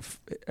gotta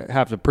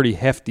have a pretty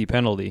hefty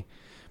penalty.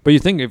 But you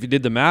think if you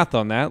did the math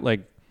on that,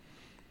 like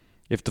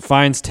if the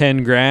fine's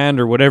 $10,000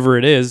 or whatever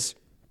it is,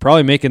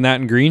 probably making that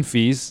in green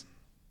fees.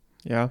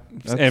 yeah.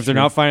 And if they're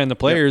not finding the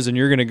players and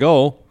you're going to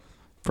go,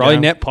 probably Yeah.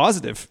 net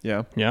positive.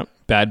 Yeah. Yeah.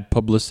 Bad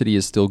publicity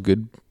is still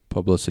good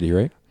publicity,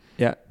 right?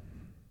 Yeah.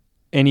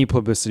 Any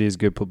publicity is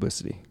good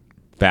publicity.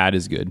 Bad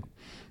is good.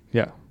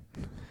 Yeah.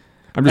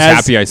 I'm just As-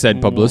 happy I said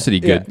publicity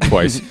good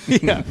twice.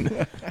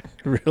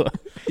 Really?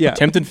 Yeah.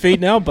 Tempting fate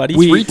now, buddy.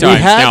 Three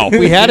times now.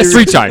 we had a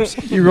three times.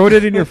 You wrote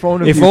it in your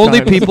phone. if only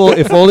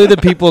the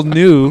people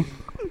knew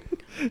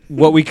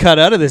what we cut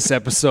out of this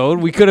episode,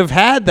 we could have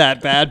had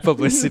that bad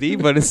publicity,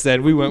 but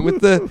instead we went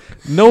with the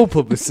no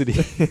publicity.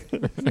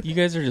 You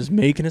guys are just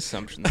making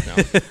assumptions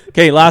now.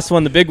 Okay, last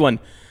one, the big one.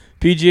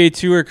 PGA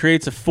Tour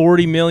creates a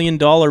 $40 million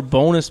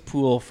bonus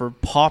pool for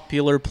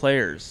popular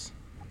players.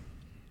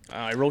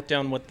 I wrote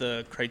down what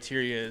the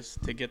criteria is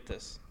to get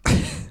this.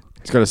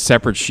 It's got a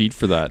separate sheet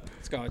for that.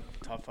 It's got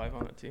top 5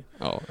 on it too.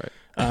 Oh,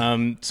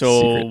 right.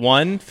 So Secret.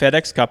 1,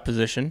 FedEx Cup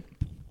position.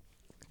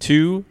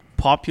 2,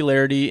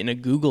 popularity in a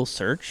Google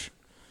search.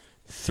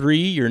 3,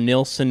 your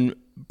Nielsen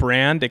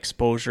brand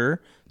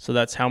exposure. So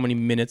that's how many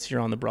minutes you're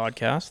on the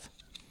broadcast.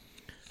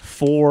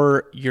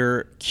 4,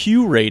 your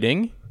Q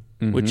rating,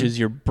 which is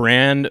your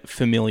brand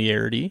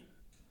familiarity.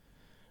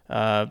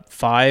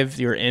 5,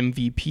 your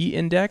MVP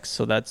index.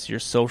 So that's your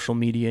social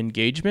media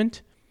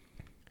engagement.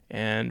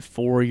 And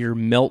 4, your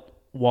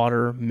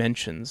meltwater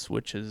mentions,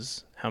 which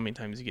is how many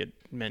times you get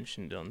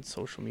mentioned on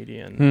social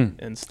media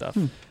and stuff.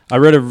 I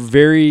read a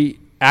very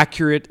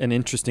accurate and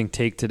interesting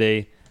take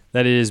today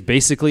that it is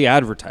basically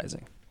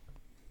advertising.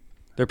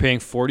 They're paying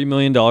 $40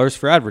 million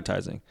for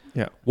advertising.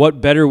 Yeah.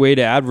 What better way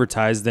to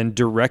advertise than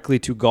directly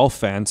to golf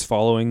fans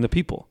following the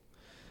people?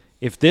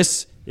 If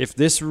this if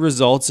this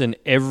results in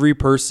every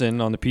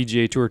person on the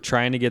PGA Tour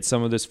trying to get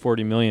some of this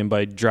 40 million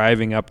by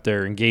driving up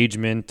their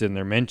engagement and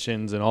their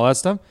mentions and all that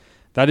stuff,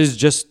 that is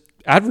just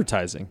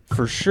advertising.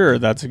 For sure,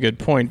 that's a good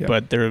point.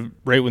 But there,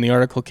 right when the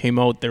article came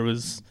out, there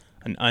was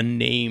an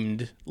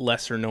unnamed,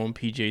 lesser-known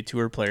PGA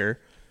Tour player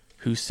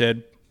who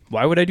said,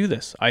 "Why would I do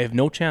this? I have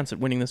no chance at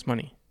winning this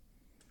money.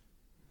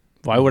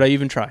 Why would I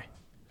even try?"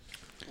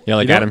 Yeah,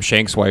 like Adam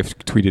Shank's wife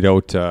tweeted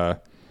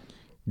out,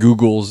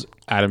 Google's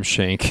Adam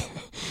Shank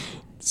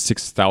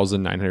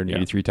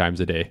 6,983 times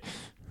a day.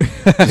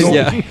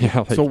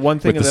 Yeah. So one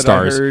thing with the that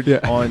stars. I heard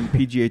on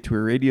PGA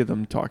Tour Radio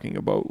them talking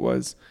about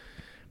was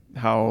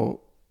how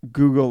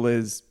Google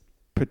is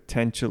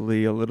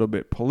potentially a little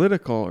bit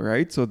political,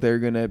 right? So they're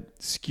going to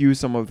skew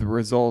some of the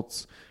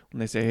results when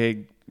they say,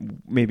 hey,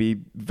 maybe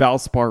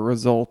Valspar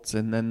results,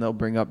 and then they'll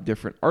bring up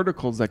different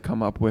articles that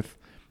come up with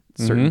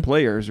certain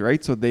players,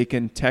 right? So they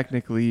can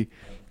technically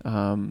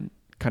kind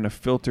of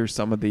filter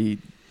some of the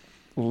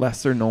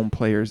lesser known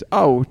players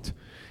out,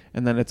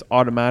 and then it's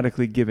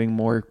automatically giving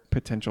more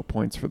potential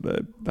points for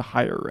the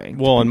higher ranked.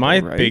 Well, and people, my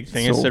right? big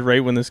thing I said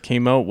right when this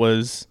came out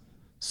was,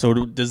 so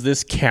does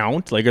this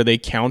count? Like, are they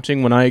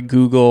counting when I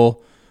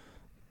Google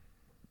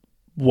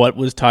what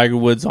was Tiger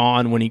Woods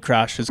on when he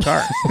crashed his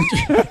car?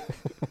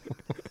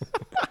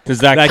 Does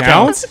that count?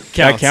 counts.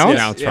 That counts?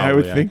 Counts, Yeah, I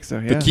would probably, think so.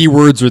 The Yeah.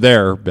 keywords are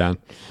there, Ben.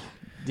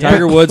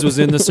 Tiger Woods was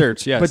in the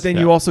search, yes. But then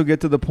you also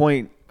get to the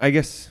point, I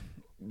guess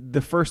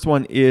the first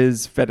one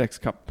is FedEx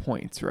Cup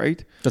points,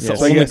 right? That's So the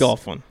I only guess-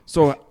 golf one.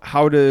 So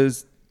how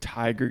does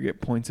Tiger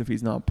get points if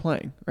he's not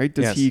playing, right?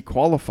 Does Yes. he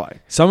qualify?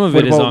 some of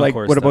What it is about on like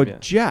course what stuff, about yeah.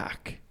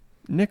 Jack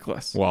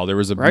Nicklaus? Well, there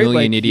was a Right?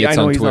 million Like, idiots I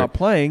know on he's Twitter. not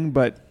playing,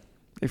 but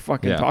they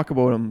fucking Yeah. talk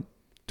about him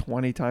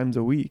 20 times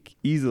a week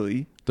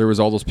easily. There was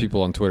all those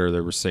people on Twitter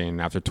that were saying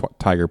after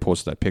Tiger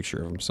posted that picture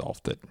of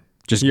himself that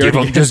just He give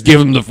already him just give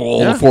him the full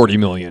Yeah. 40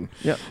 million.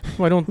 Yeah.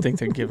 Well, I don't think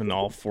they're giving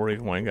all 40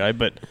 to one guy,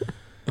 but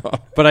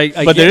But I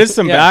but there get- is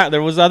some yeah.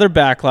 there was other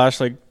backlash,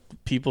 like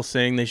people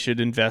saying they should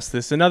invest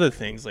this in other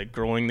things, like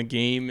growing the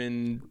game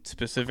in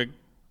specific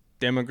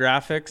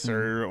demographics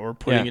or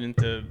putting Yeah. it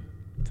into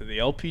the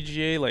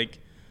LPGA. Like,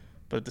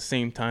 but at the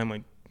same time,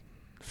 like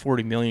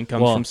 40 million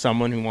comes Well- from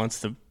someone who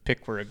wants to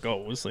pick where it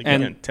goes. Like,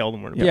 And- you can't tell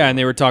them where to. Yeah, and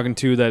they were talking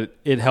too that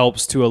it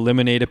helps to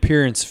eliminate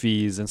appearance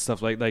fees and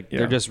stuff like Yeah.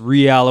 they're just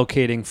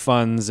reallocating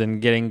funds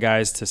and getting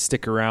guys to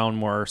stick around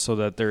more so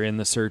that they're in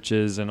the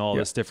searches and all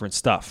this different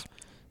stuff.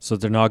 So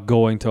they're not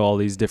going to all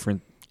these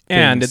different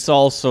And things. it's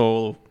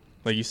also,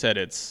 like you said,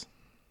 it's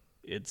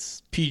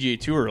PGA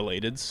Tour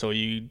related, so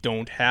you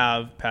don't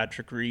have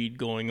Patrick Reed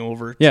going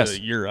over Yes.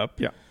 to Europe.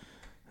 Yeah.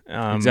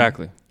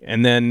 Exactly.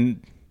 And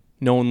then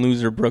known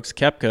loser Brooks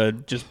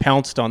Koepka just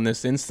pounced on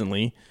this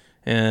instantly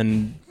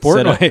and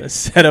Portnoy.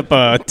 set up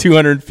a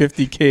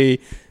 $250K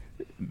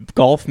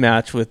golf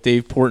match with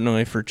Dave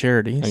Portnoy for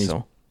charity. And,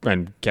 So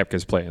and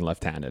Koepka's playing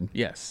left-handed.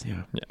 yes,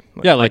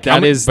 Yeah, like How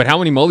that many, is. but how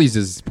many mullies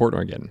is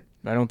Portnoy getting?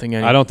 I don't think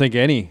any. I don't think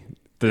any.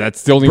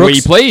 That's the only way he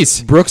Brooks-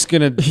 plays. Brooks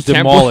gonna can't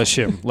demolish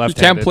him. He Left.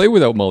 can't play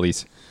without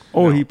mullies.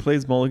 Oh, he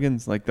plays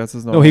mulligans. Like that's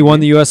his. No, he won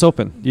the U.S.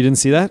 Open. You didn't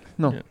see that?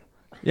 No. Yeah.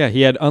 Yeah,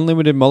 he had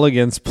unlimited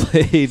mulligans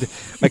played.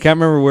 I can't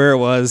remember where it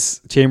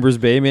was. Chambers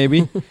Bay,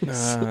 maybe.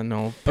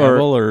 no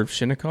Pebble or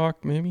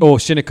Shinnecock maybe. Oh,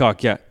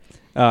 Shinnecock, yeah.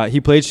 He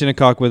played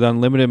Shinnecock with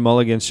unlimited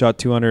mulligans, shot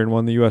 200, and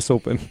won the U.S.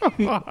 Open.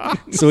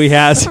 So he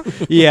has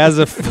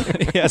a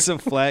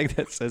flag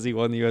that says he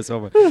won the U.S.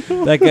 Open.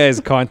 That guy is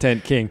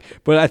content king.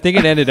 But I think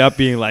it ended up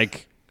being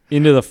like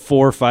into the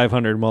 400 or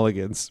 500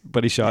 mulligans,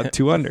 but he shot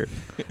 200.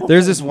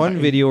 There's this one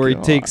video where he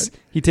takes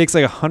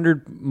like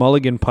 100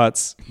 mulligan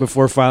putts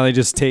before finally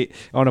just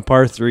on a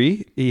par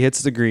 3. He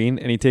hits the green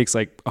and he takes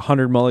like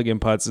 100 mulligan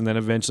putts and then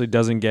eventually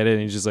doesn't get it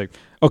and he's just like,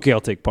 okay, I'll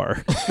take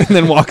par, and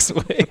then walks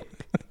away.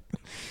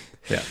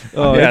 Yeah.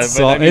 Oh, Yeah, it's,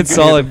 but I mean, it's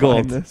solid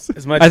gold.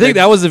 As much I as think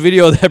that was the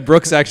video that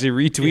Brooks actually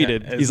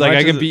retweeted. Yeah, as He's like, much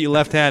I can as beat you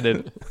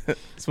left-handed.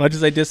 as much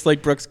as I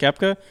dislike Brooks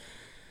Koepka,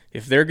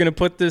 if they're gonna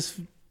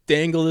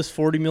dangle this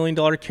 $40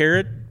 million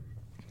carrot,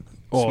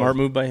 smart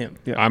move by him.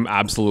 Yeah. I'm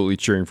absolutely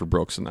cheering for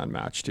Brooks in that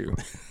match too.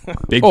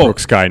 Big Oh.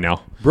 Brooks guy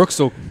now. Brooks,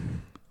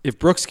 if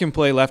Brooks can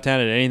play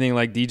left-handed, anything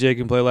like DJ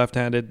can play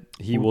left-handed,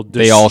 he will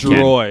They all can.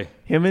 destroy.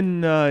 Him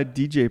and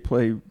DJ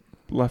play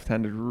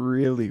left-handed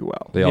really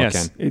well. They all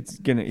Yes. can. It's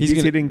gonna. He's He's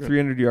gonna- hitting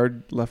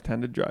 300-yard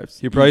left-handed drives.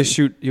 He'll probably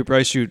Easy.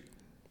 shoot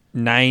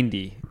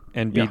 90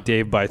 and beat Yeah.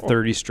 Dave by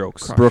 30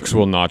 strokes. Brooks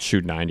will not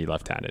shoot 90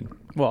 left-handed.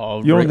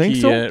 Well, You don't think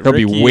so? He'll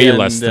be Ricky way and,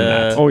 less than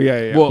that. Oh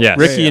yeah, yeah. Well, Yes.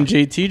 Ricky Yeah, and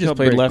JT He'll just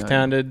played break 90.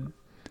 left-handed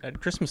at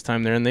Christmas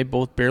time there, and they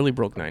both barely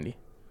broke 90.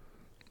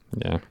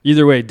 Yeah.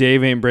 Either way,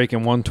 Dave ain't breaking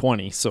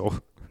 120. So,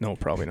 No,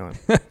 probably not.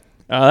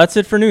 That's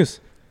it for news.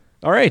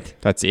 all right.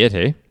 That's it,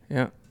 hey?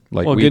 Yeah.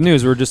 Like Well, good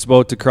news. We're just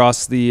about to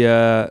cross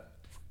the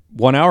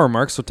 1 hour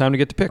mark, so time to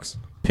get to picks.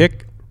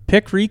 Pick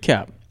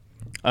recap.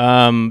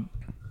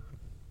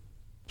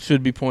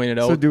 Should be pointed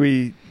out. So do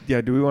we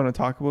want to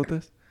talk about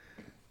this?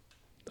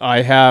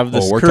 I have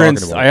this we're current.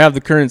 talking about I have the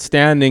current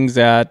standings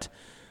at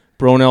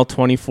Bronell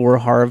 24,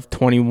 Harv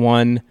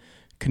 21,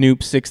 Knoop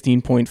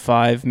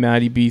 16.5,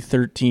 Matty B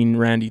 13,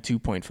 Randy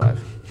 2.5. Okay,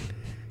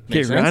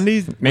 Makes sense?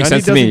 Randy Makes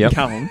sense to doesn't me, yep.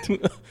 count.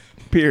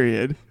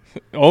 Period.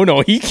 Oh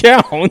no, he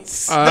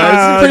counts. That's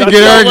a pretty that's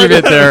good not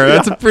argument what- there.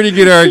 That's a pretty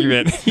good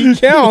argument. He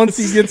counts.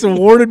 He gets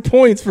awarded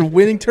points for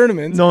winning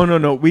tournaments.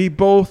 No. We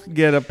both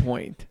get a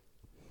point.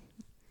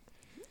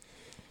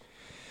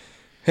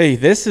 Hey,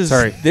 this is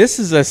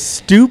a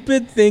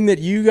stupid thing that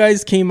you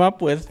guys came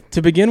up with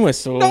to begin with.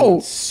 So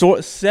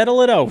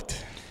settle it out.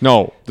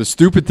 No, the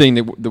stupid thing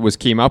that was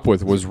came up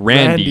with was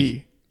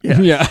Randy. Yeah.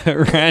 Yeah,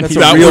 Randy.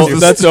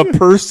 That's a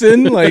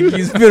person. Like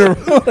he's been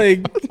around.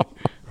 Like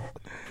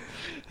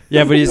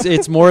Yeah, but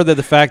it's more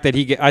the fact that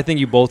I think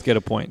you both get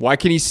a point. Why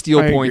can he steal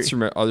I points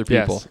agree. from other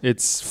people? Yes,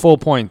 it's full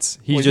points.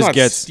 He he's just not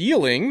gets.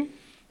 stealing.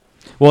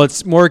 Well,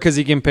 it's more because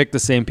he can pick the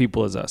same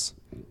people as us.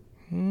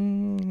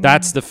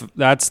 That's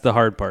the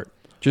hard part.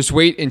 Just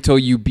wait until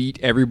you beat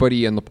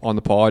everybody on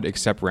the pod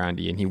except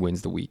Randy, and he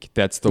wins the week.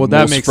 That's the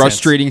That most makes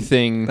frustrating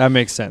thing That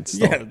makes sense.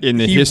 Yeah, in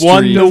the he history.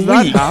 won the Does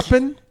that week.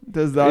 happen?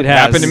 Does that It has.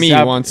 happened to me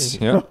Happened- once.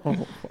 Yeah.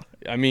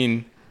 I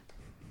mean,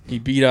 he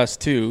beat us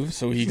too,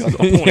 so he got the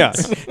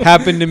points. Yeah,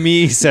 happened to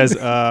me. He says,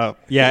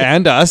 yeah,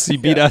 and us. He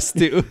beat us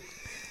too.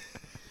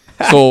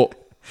 So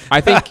I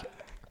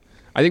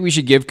think we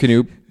should give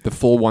Knoop the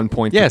full 1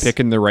 point Yes. for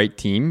picking the right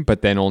team,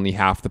 but then only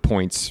half the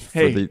points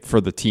for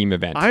the team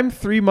event. I'm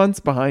 3 months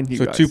behind you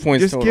So guys. 2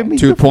 points Just total. give me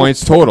 2 the full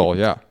points total.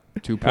 Yeah,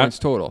 2 points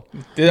total.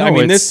 I No,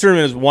 mean, this it's-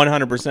 tournament is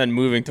 100%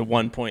 moving to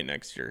 1 point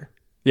next year.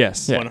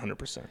 Yes. Yeah.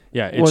 100%.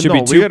 Yeah. It Well, should no,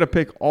 be we 2. got to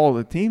pick all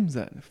the teams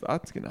then, if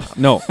that's gonna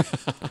happen. No.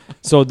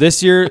 So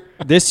this year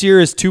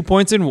is 2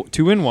 points and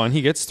 2 and 1.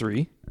 He gets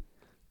 3.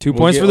 2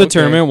 points get- for the okay.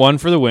 tournament, 1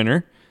 for the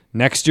winner.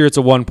 Next year it's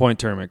a 1 point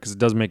tournament because it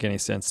doesn't make any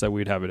sense that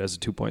we'd have it as a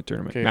 2 point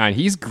tournament. Okay. Man,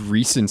 he's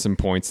greasing some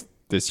points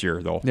this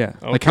year though. Yeah.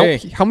 Like Okay.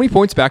 how many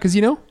points back is he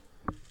now?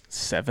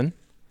 7.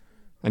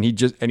 And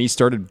he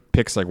started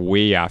picks like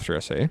way after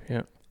us, eh?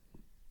 Yeah.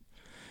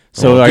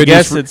 So Well, I good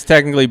guess news for- it's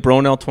technically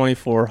Bronell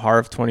 24,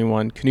 Harv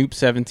 21, Knoop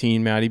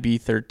 17, Matty B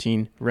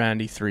 13,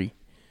 Randy 3.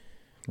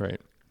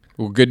 Right.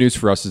 Well, good news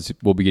for us is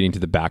we'll be getting to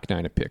the back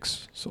 9 of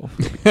picks. So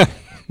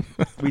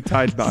We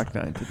tied back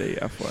 9 today,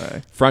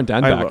 FYI. front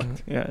and I back.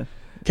 looked. Yeah.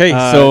 Okay,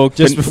 so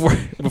just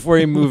before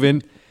you move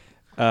in,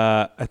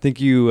 I think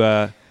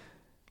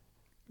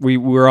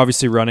we're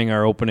obviously running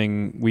our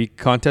opening week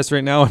contest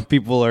right now, and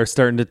people are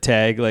starting to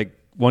tag. Like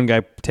one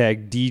guy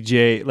tagged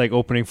DJ, like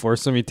opening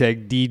foursome. He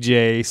tagged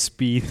DJ,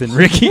 Spieth, and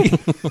Ricky.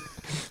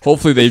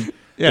 Hopefully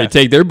they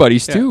take their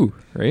buddies too,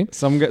 right?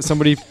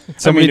 Somebody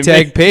I mean, it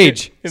tagged make-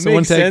 Paige. It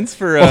Someone makes tagged sense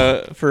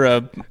for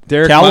a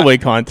Derek Callaway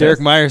contest. Derek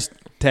Myers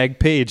tagged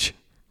Paige.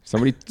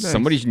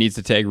 Somebody needs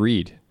to tag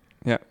Reed.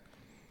 Yeah,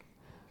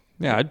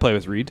 yeah, I'd play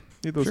with Reed.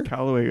 Need those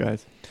Callaway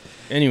guys.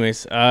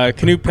 Anyways,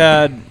 Knoop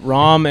had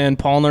Rahm and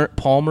Palmer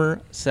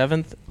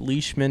 7th,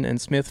 Leishman and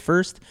Smith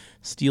 1st,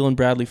 Steele and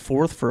Bradley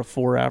 4th for a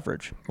 4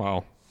 average.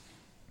 Wow.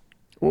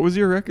 What was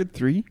your record?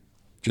 3?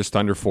 Just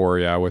under 4,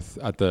 yeah,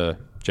 at the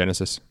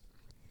Genesis.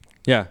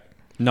 Yeah,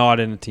 not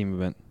in a team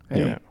event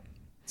Hey, Yeah.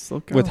 Still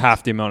with counts.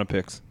 half the amount of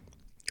picks.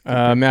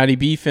 Matty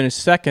B finished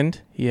 2nd.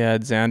 He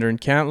had Xander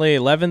and Cantlay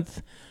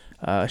 11th,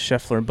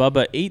 Scheffler and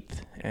Bubba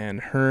 8th, and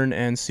Hearn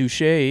and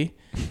Suchet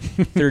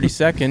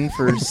 32nd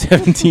for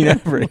 17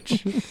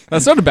 average.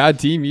 That's not a bad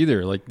team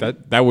either. Like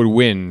that would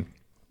win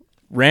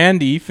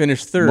Randy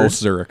finished 3rd.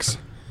 most Zurichs.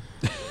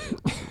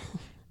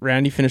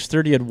 Randy finished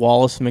 3rd. He had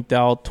Wallace and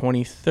McDowell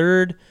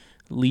 23rd,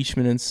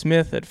 Leishman and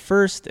Smith at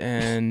 1st,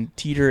 and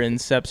Teeter and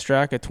Sepp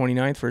Strack at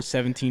 29th for a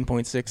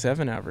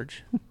 17.67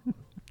 average.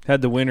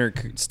 Had the winner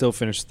still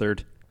finished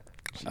 3rd.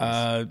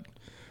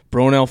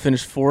 Bronell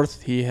finished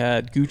 4th. He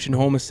had Gooch and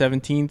Homa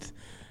 17th.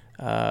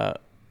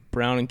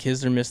 Brown and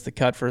Kisner missed the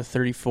cut for a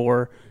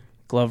 34.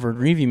 Glover and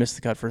Reevy missed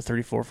the cut for a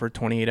 34 for a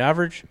 28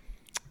 average.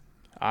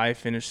 I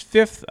finished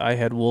 5th. I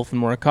had Wolf and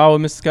Morikawa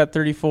missed the cut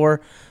 34.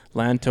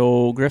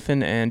 Lanto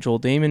Griffin and Joel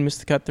Damon missed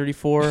the cut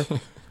 34.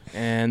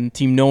 And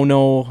Team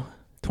No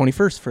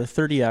 21st for a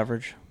 30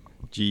 average.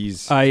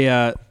 Jeez.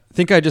 I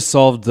think I just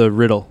solved the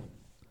riddle.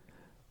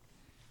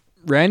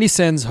 Randy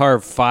sends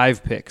Harv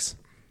 5 picks.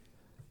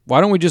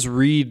 Why don't we just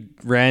read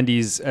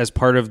Randy's as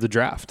part of the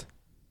draft?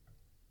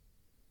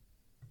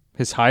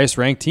 His highest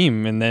ranked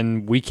team, and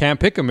then we can't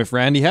pick him if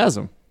Randy has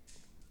him.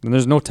 Then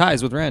there's no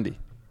ties with Randy.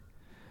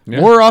 Yeah.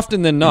 More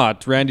often than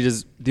not, Randy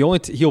does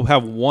he'll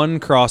have one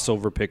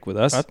crossover pick with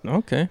us,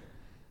 Okay.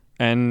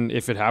 and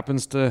if it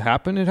happens to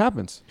happen, it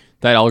happens.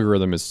 That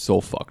algorithm is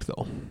so fucked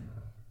though.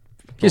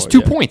 He has Oh, 2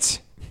 yeah. points.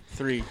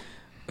 3.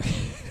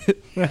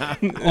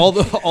 All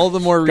the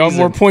more Got reason.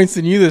 more points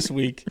than you this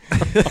week.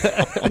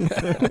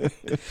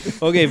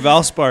 Okay,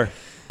 Valspar,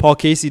 Paul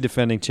Casey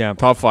defending champ.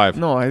 Top 5.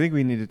 No, I think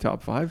we need a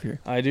top 5 here.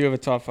 I do have a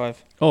top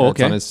 5. Oh,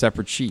 That's on okay. his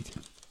separate sheet.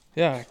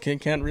 Yeah,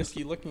 can't risk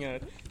you looking at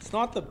it. It's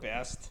not the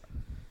best,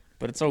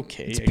 but it's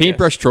okay. It's a I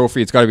paintbrush guess.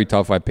 trophy. It's got to be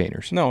top 5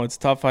 painters. No, it's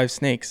top 5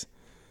 snakes.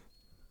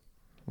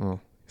 Oh.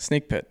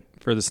 Snake pit.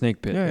 For the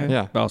snake pit. Yeah,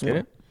 Yeah. Valspar. Get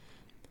it?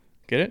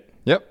 Get it?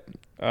 Yep.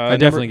 I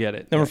definitely get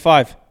it. Number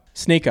 5,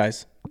 Snake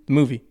Eyes, the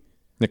movie.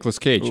 Nicolas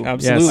Cage. Ooh.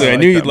 Absolutely. Yes, I I like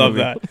knew that you'd love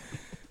movie. that.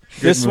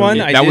 This one,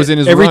 that was in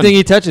his Everything run.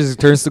 he touches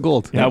turns to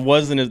gold. that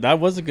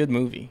was a good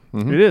movie.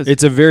 It is.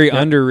 It's a very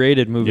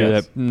underrated movie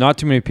Yes. that not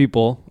too many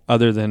people,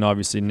 other than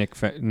obviously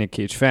Nick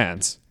Cage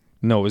fans,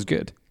 know is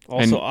good.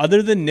 Also,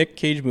 other than Nick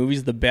Cage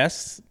movies, the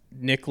best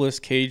Nicolas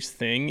Cage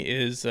thing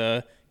is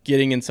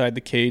getting inside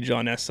the cage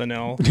on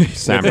SNL.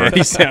 Samberg. with Andy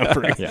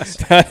Samberg. Yes.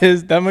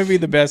 That might be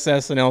the best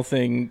SNL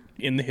thing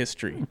in the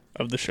history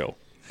of the show.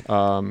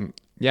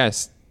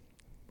 Yes.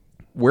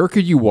 Where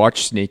could you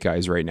watch Snake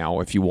Eyes right now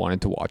if you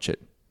wanted to watch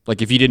it?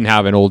 Like if you didn't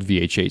have an old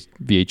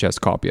VHS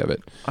copy of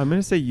it. I'm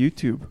gonna say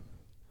YouTube.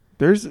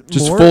 There's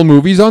Just more, full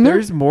movies on there?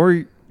 There's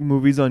more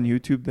movies on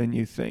YouTube than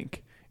you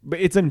think, but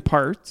it's in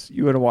parts.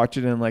 You got to watch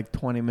it in like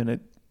 20-minute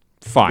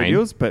Fine.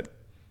 videos, but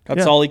That's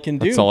Yeah. all he can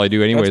do. That's all I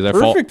do anyways. That's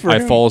perfect for I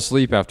him. fall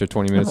asleep after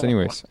 20 minutes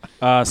anyways.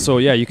 So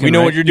yeah, you can. We know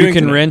rent, what you're doing You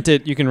can tonight. rent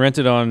it. You can rent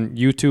it on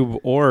YouTube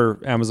or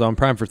Amazon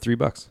Prime for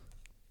 $3.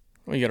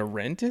 Oh, you got to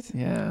rent it?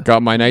 yeah.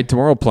 Got my night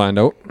tomorrow planned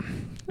out.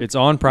 It's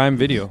on Prime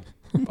Video.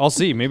 I'll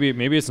see. Maybe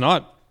it's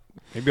not.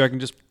 Maybe I can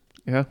just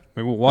Yeah.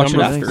 maybe we'll watch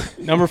Number it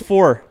after. Number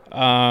 4.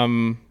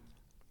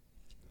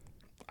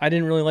 I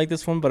didn't really like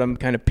this one, but I'm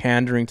kind of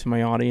pandering to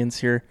my audience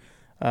here.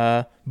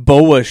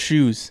 BOA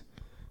shoes.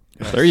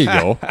 There you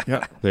go.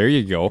 Yeah. There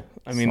you go.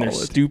 I mean, they're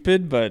Solid.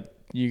 stupid, but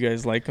you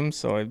guys like them,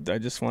 so I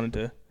just wanted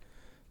to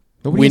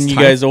Nobody win has you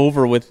time- guys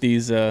over with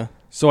these.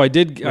 So I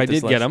did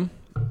this get them.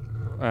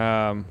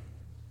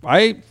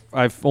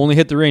 I've only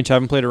hit the range. I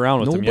haven't played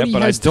around with them yet, Nobody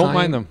but I has don't time-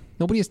 mind them.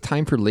 Nobody has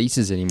time for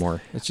laces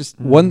anymore. It's just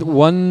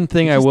One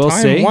thing I just will tie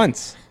 'em say,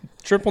 once.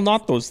 Triple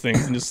knot those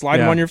things and just slide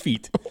them Yeah. on your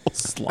feet.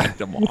 slide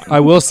them on. I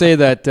will say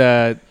that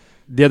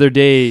the other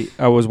day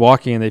I was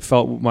walking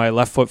and my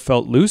left foot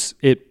felt loose.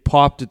 It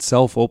popped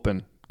itself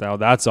open. Now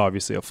that's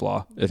obviously a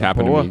flaw. It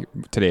happened to me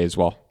today as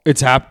well.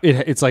 It's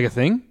it's like a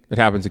thing. It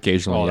happens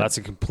occasionally. Oh, yeah. that's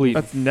a complete.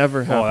 That's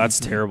never happened. Oh, that's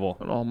to me terrible.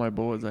 on all my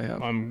boas I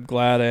have. I'm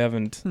glad I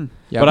haven't.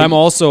 Yeah, but I'm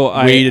also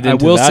I waded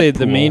into will that say the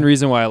pool. main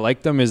reason why I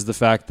like them is the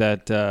fact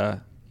that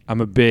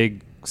I'm a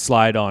big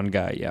slide on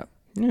guy. Yeah,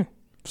 Yeah.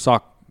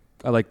 sock.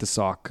 I like the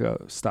sock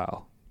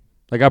style.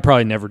 Like I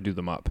probably never do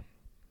them up,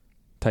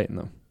 tighten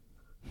them.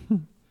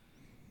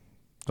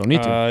 Don't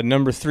need to.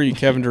 Number 3,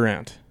 Kevin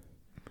Durant.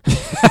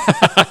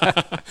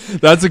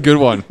 That's a good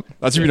one.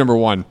 That should be number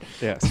 1.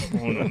 Yes.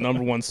 Oh, no,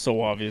 number 1's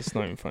so obvious,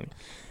 not even funny.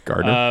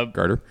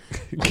 Garter.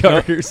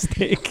 Garter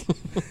snake.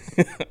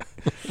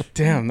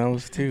 Damn, that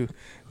was 2.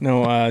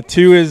 No,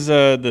 2 is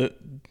I'm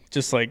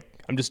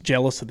just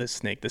jealous of this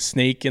snake. The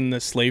snake in the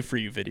Slave For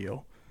You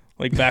video.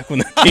 Like back when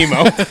that came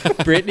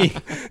out. Brittany.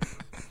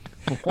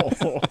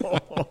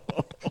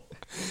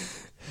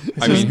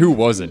 I mean, who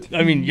wasn't?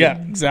 I mean,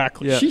 yeah,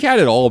 exactly. Yeah. She had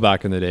it all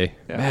back in the day.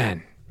 Yeah.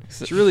 Man,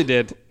 She really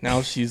did.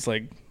 Now she's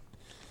like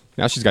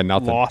now she's got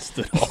nothing. lost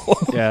it all.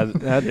 Yeah,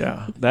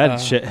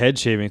 that head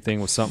shaving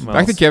thing was something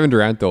Back to else. Kevin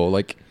Durant though.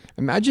 Like,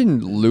 imagine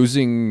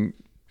losing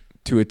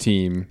to a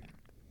team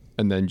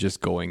and then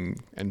just going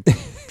and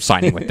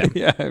signing with them.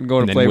 Yeah, I'm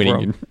going And to then play for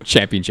winning him.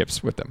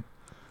 championships with them.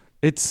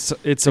 It's a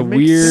makes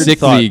weird Sick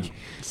thought. league.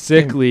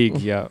 Sick league.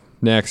 Yeah.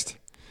 Next.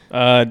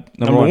 Number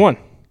one. 1,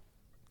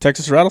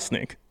 Texas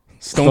Rattlesnake.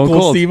 Stone Stone Cold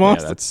Cold. Steve Yeah,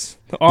 Austin. that's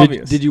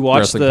Obvious. Did you watch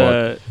Wrestling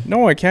the?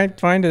 No, I can't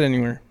find it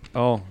anywhere.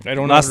 Oh, I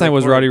don't Last have it night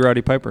was recorded.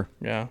 Roddy Piper.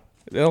 Yeah,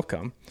 they'll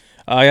come.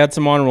 I had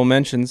some honorable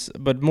mentions,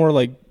 but more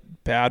like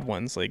bad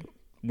ones. Like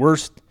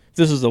worst.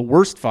 This is the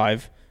worst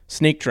 5.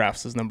 Snake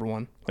drafts is number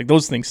 1. Like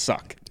those things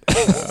suck.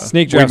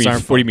 Snake what do, drafts you mean,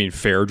 aren't what do you mean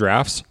fair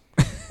drafts?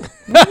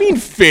 What do you mean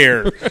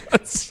fair?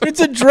 It's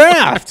a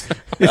draft.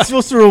 It's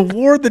supposed to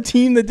reward the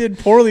team that did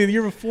poorly the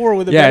year before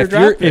with a Yeah, better if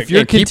you're- draft pick. if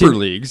you're In keeper continu-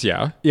 leagues,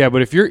 yeah. Yeah,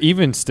 but if you're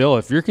even still,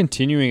 if you're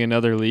continuing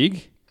another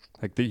league,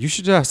 like you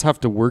should just have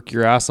to work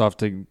your ass off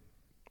to,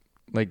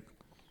 like,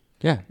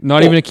 yeah,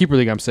 not even a keeper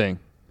league. I'm saying,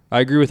 I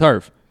agree with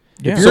Harv.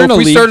 Yeah. If you're So in if a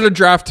we league, started a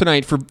draft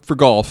tonight for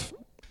golf,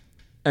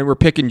 and we're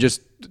picking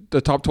just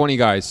the top 20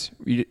 guys,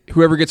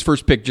 whoever gets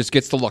first pick just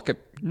gets the luck.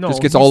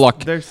 Just gets all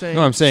luck. They're saying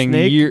No, I'm saying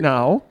snake year-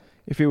 now.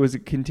 If it was a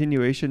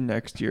continuation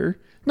next year,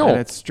 No. then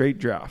it's straight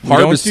draft.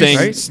 Harv don't is do saying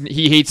snakes.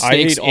 he hates I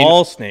snakes. hate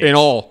all snakes.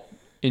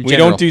 In we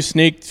general. don't do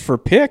snakes for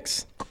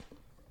picks.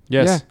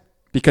 yes, Yeah.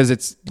 Because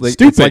it's like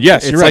Stupid, It's like,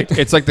 yes, it's you're like, right.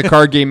 It's like the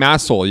card game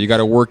asshole. You got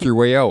to work your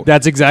way out.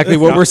 that's exactly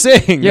what we're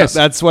saying. Yes,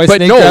 that's why. But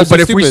snake no, drafts but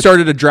are if we stupid.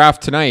 started a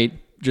draft tonight,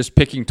 just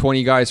picking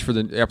 20 guys for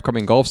the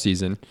upcoming golf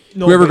season,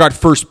 No, whoever but- got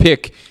first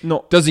pick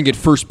No. doesn't get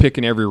first pick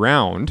in every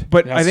round.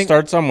 But It I has to think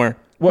start somewhere.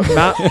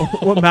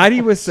 what Maddie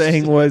was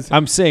saying was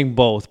I'm saying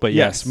both, but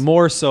yes, Yes.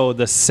 more so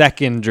the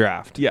second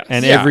draft. Yes.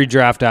 and Yeah. every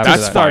draft after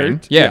That's that. fine.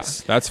 Start.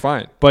 Yes, that's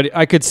fine. But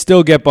I could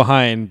still get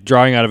behind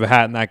drawing out of a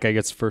hat, and that guy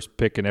gets first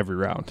pick in every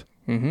round.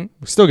 Mm-hmm.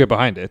 Still get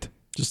behind it.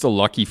 Just a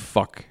lucky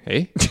fuck,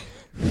 hey?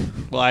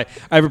 Well, I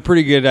have a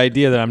pretty good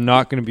idea that I'm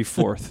not going to be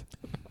fourth.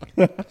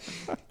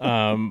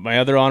 My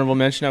other honorable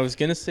mention, I was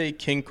gonna say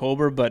King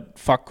Cobra, but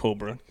fuck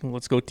Cobra.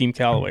 Let's go Team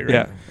Callaway, right?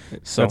 Yeah,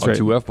 So that's right.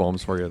 2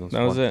 F-bombs for you. That's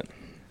that was fun. it.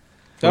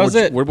 That was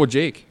it. What about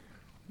Jake?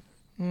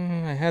 I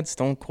had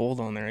Stone Cold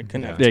on there. I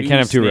couldn't have Yeah, two you can't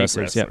have two snake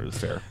wrestlers, yeah.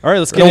 Fair. All right,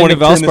 let's I get don't want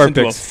into to turn this Valspar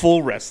into picks. a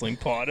full wrestling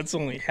pod. It's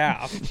only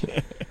half.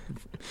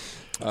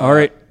 All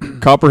right.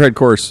 Copperhead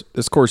course.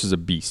 This course is a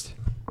beast.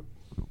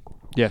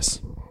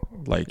 Yes.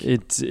 Like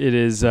It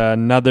is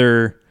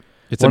another.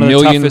 it's one a of the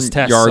million toughest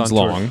tests yards on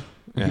tour. long,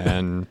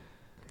 and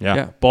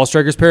Yeah. Ball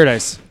Strikers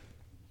Paradise.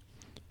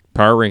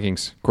 power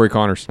rankings. Corey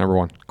Connors, number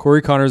 1.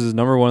 Corey Connors is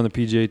number 1 on the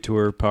PGA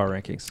Tour power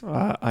rankings.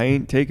 I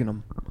ain't taking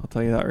them. I'll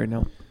tell you that right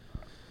now.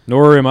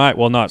 Nor am I.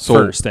 Well, not So-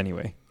 first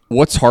anyway.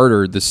 What's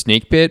harder, the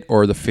snake pit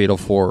or the fatal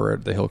 4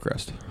 at the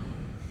Hillcrest?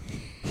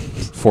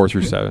 4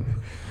 through 7.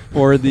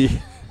 Or the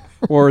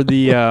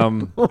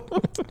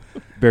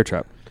bear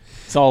trap.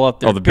 It's all up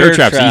there. Oh, the bear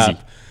trap's easy.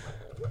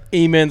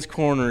 Amen's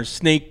Corner,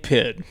 Snake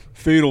Pit,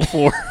 Fatal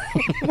 4.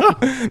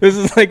 This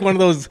is like one of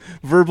those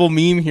verbal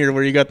meme here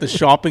where you got the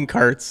shopping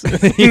carts and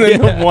then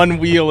the one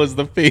wheel is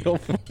the Fatal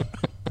 4.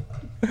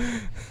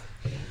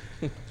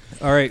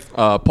 All right.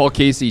 Paul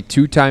Casey,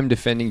 2-time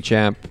defending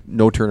champ,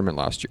 no tournament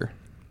last year.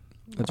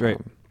 That's right.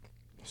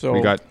 So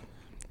We got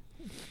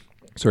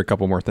a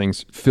couple more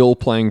things. Phil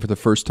playing for the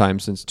first time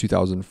since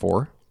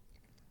 2004.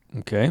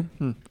 Okay.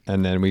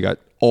 And then we got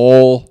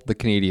all the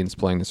Canadians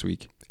playing this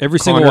week. Every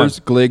single one. Connors,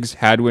 Gliggs,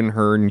 Hadwin,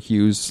 Hearn,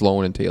 Hughes,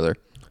 Sloan, and Taylor.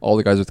 All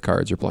the guys with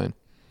cards are playing.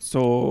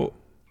 So,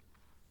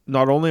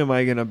 not only am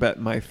I going to bet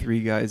my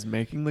 3 guys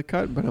making the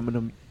cut, but I'm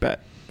going to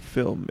bet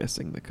Phil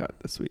missing the cut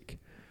this week.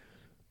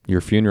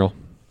 Your funeral.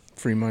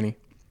 free money.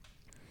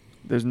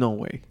 There's no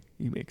way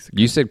he makes it.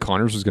 You said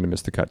Connors was going to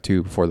miss the cut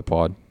too before the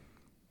pod.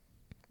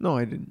 No,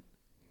 I didn't.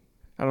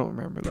 I don't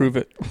remember that. Prove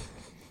it.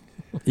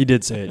 He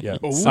did say it, yeah.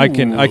 I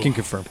can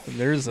confirm.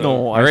 There's a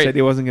No, I right. said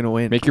he wasn't going to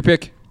win. Make your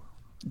pick.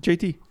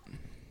 JT.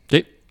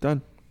 Okay.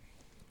 Done.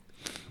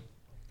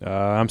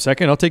 I'm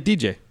second. I'll take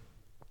DJ.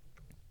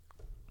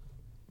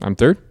 I'm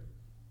third.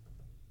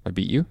 I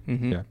beat you.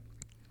 Mhm. Yeah.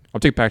 I'll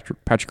take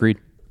Patrick Reed.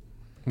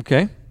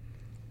 Okay.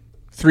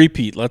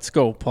 three-peat. Let's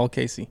go, Paul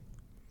Casey.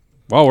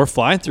 Wow, we're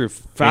flying through.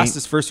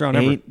 Fastest first round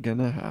ever. Ain't going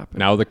to happen.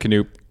 Now the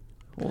Canoe.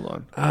 Hold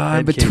on.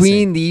 Ed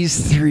Between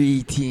these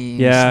 3 teams.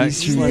 Yeah,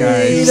 these these 3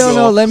 guys. guys. don't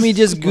know. Let me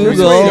just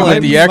Google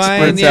what the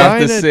experts have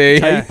to say.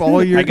 Type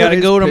all your I gotta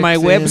guys' go to my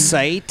picks in.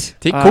 website.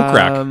 Take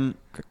Kokrak. I'm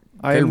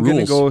Very going to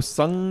rules. go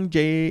Sung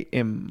J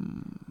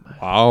M.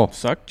 Wow.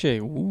 Suck Jay.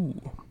 Ooh.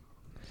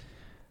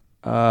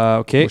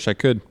 Okay. Wish I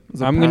could.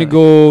 I'm going to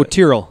go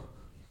Tyrrell.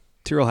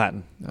 Tyrrell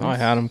Hatton. Oh, I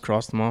had him.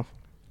 Crossed him off.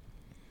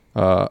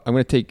 I'm going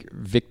to take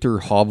Victor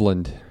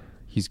Hovland.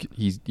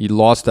 He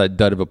lost that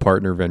dud of a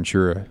partner,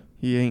 Ventura.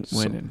 He ain't So-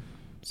 winning.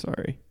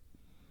 Sorry.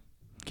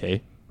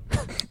 Okay.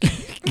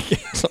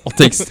 So I'll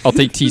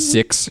take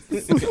T6.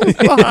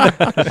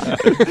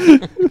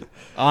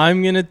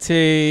 I'm going to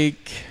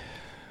take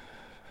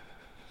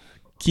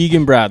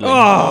Keegan Bradley.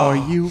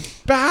 Oh, you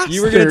bastard.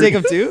 You were going to take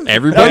him too? That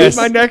Everybody. was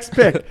my next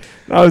pick.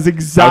 That was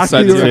exactly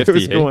Outside the where I 50,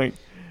 was hey? going.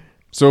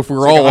 So if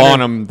we're all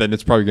on him, then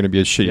it's probably going to be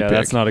a shitty Yeah, pick.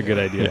 that's not a good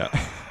idea.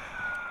 Yeah.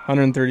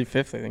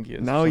 135th, I think he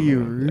is. Now you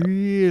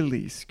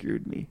really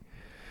screwed me.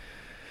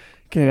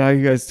 Okay, now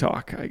you guys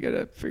talk. I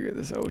gotta figure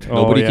this out.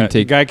 Nobody can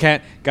take- Guy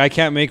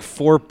can't make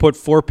put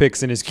four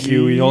picks in his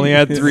queue. He only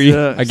had 3.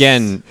 Jesus.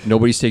 Again,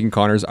 nobody's taking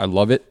Connors. I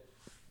love it.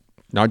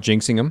 Not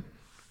jinxing him.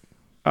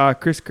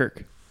 Chris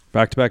Kirk.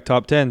 Back-to-back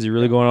top 10s. You're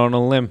really going out on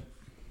a limb.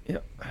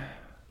 Yep.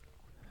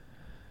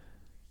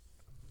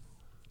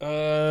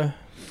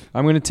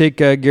 I'm going to take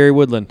Gary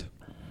Woodland.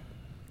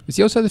 Is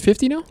he outside the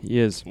 50 now? He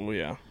is. Oh,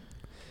 yeah.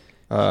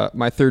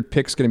 My third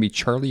pick's going to be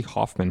Charlie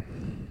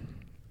Hoffman.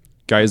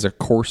 Guy is a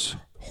course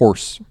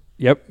horse.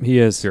 Yep, he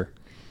is. Here.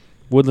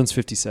 Woodland's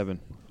 57.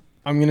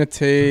 I'm going to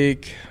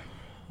take...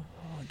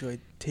 do I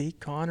take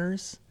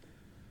Connors?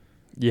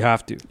 You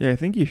have to. Yeah, I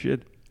think you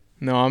should.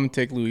 No, I'm going to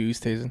take Louis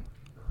Oosthuizen.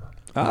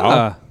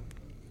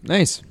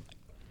 Nice.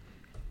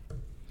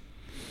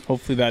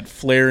 Hopefully that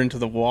flare into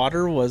the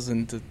water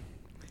wasn't...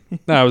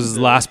 That was his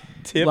last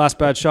Tip.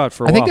 bad shot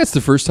for a I while. think that's the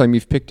first time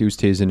you've picked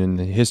Oosthuizen in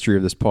the history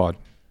of this pod.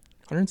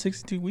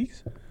 162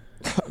 weeks?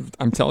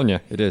 I'm telling you,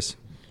 it is.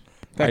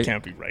 That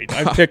can't be right.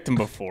 I picked him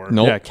before.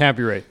 No. Yeah, can't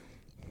be right.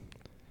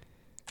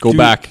 Go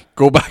back.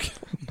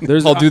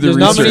 There's I'll do the there's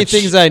not many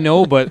research. things I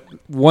know, but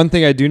one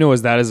thing I do know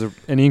is that is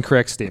an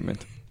incorrect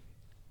statement.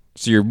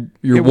 So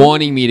you're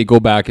wanting me to go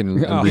back and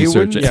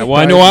research it. Yeah, well,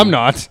 I know I'm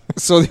not.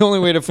 So the only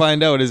way to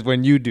find out is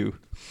when you do.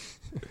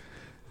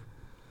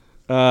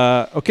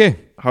 Okay.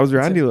 How's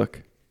Randy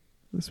look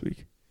this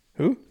week?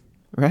 Who?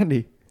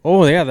 Randy.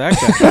 Oh, yeah, that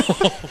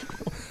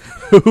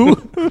guy. Who?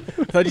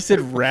 I thought you said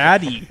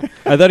Ratty.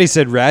 I thought he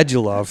said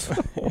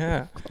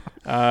Radulov.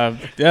 Yeah.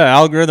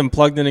 Algorithm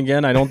plugged in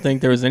again. I don't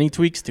think there was any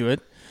tweaks to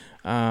it.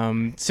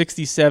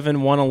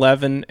 67,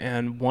 111,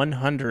 and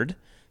 100.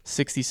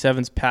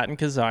 67's Patton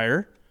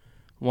Kazire.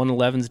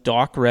 111's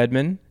Doc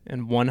Redman.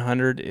 And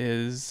 100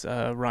 is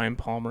Ryan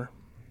Palmer.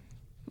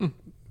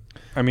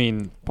 I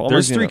mean,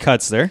 Palmer's there's 3 gonna-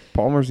 cuts there.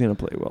 Palmer's going to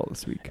play well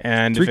this week.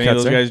 And 3 if any of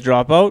cuts those there. guys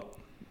drop out,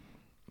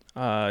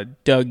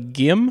 Doug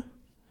Gim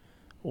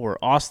or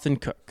Austin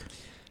Cook.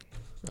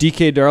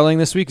 DK Darling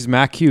this week is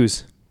Mac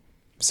Hughes,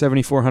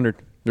 7,400.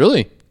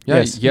 Really? Yeah,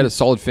 Yes. he had a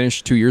solid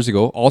finish 2 years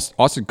ago.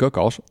 Austin Cook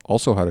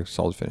also had a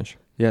solid finish.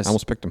 Yes. I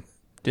almost picked him.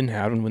 Didn't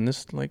have him win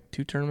this like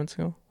 2 tournaments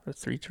ago or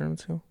 3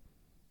 tournaments ago.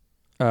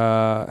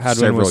 Hadwin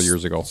several was,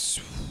 years ago.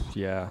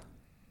 Yeah,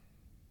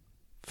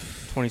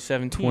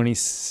 2017.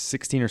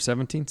 2016 or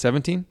 17?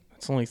 17?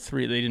 It's only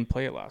 3. They didn't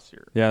play it last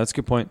year. Yeah, that's a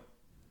good point.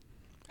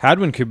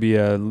 Hadwin could be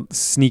a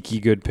sneaky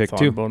good pick Thought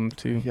too. about him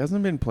too. He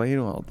hasn't been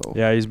playing well though.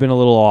 Yeah, he's been a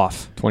little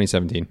off.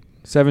 2017.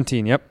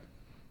 17. Yep.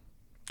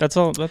 That's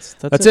all. That's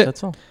it.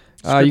 That's all.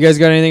 You guys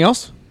got anything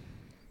else?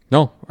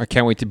 No, I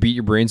can't wait to beat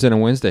your brains in on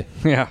Wednesday.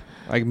 Yeah,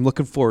 I'm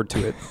looking forward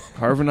to it.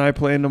 Harv and I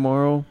playing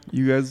tomorrow.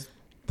 You guys,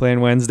 Playing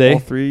Wednesday. all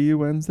three of you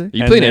Wednesday. Are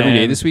you And playing every day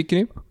then- this week,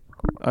 Canoe?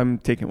 I'm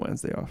taking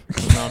Wednesday off.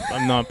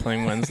 I'm not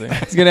playing Wednesday.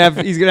 He's gonna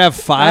have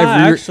five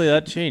Actually,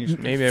 that changed.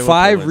 Maybe I will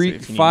five play re-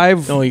 Wednesday if you need-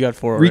 five No, you got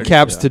 4 already.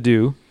 recaps Yeah. to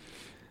do,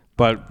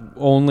 but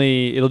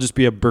only it'll just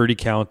be a birdie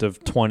count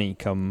of 20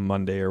 come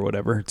Monday or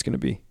whatever it's gonna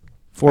be.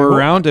 For I a hope-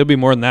 round, it'll be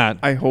more than that.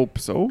 I hope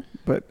so,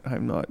 but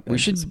I'm not We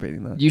should-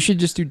 anticipating that. You should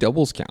just do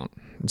doubles count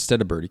instead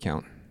of birdie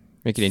count.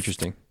 Make it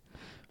interesting.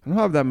 I don't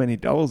have that many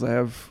doubles. I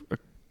have.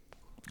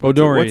 Oh,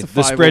 don't worry. What's a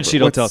The five spreadsheet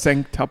will what's tell.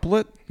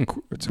 Sextuplet,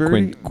 It's a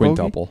Birdie,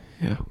 quintuple.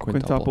 yeah,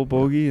 quintuple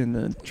bogey, and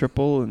then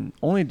triple, and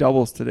only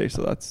doubles today.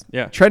 So that's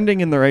Yeah.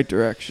 trending in the right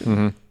direction.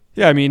 Mm-hmm.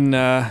 Yeah, I mean,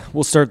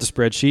 we'll start the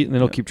spreadsheet and then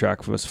it'll Yeah. keep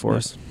track of us for Yeah.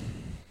 us.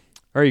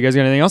 All right, you guys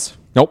got anything else?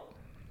 Nope.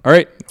 All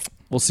right,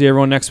 we'll see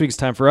everyone next week. It's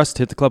time for us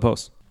to hit the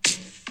clubhouse.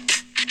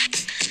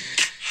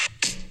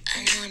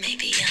 I know I may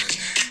be young,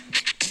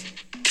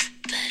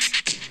 but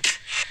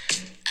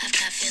I've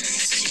got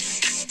feelings too.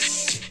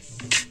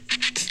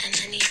 And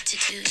I need to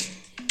do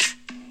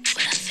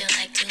what I feel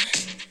like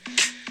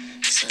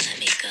doing. So let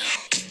me go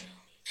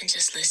and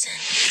just listen.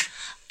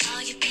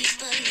 All you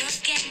people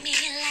look at me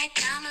like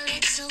I'm a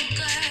little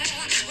girl.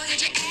 Well,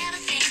 did you ever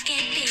think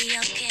it'd be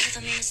okay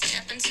for me to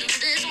step into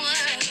this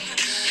world?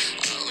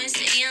 Always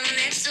say a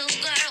little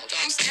girl,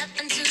 don't step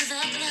into the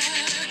club.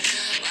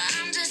 Well,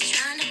 I'm just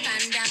trying to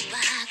find out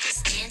why,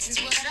 'cause dancing's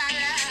what I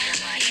love.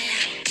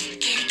 Yeah.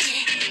 Get it,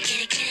 get it,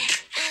 get it, get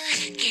it.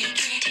 Get it, get it,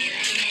 get it, get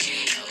it. Get it,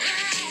 get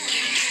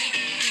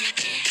it,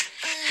 get it.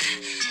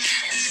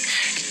 Just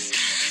feels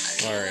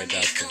good. All right,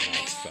 that's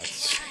enough.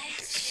 That's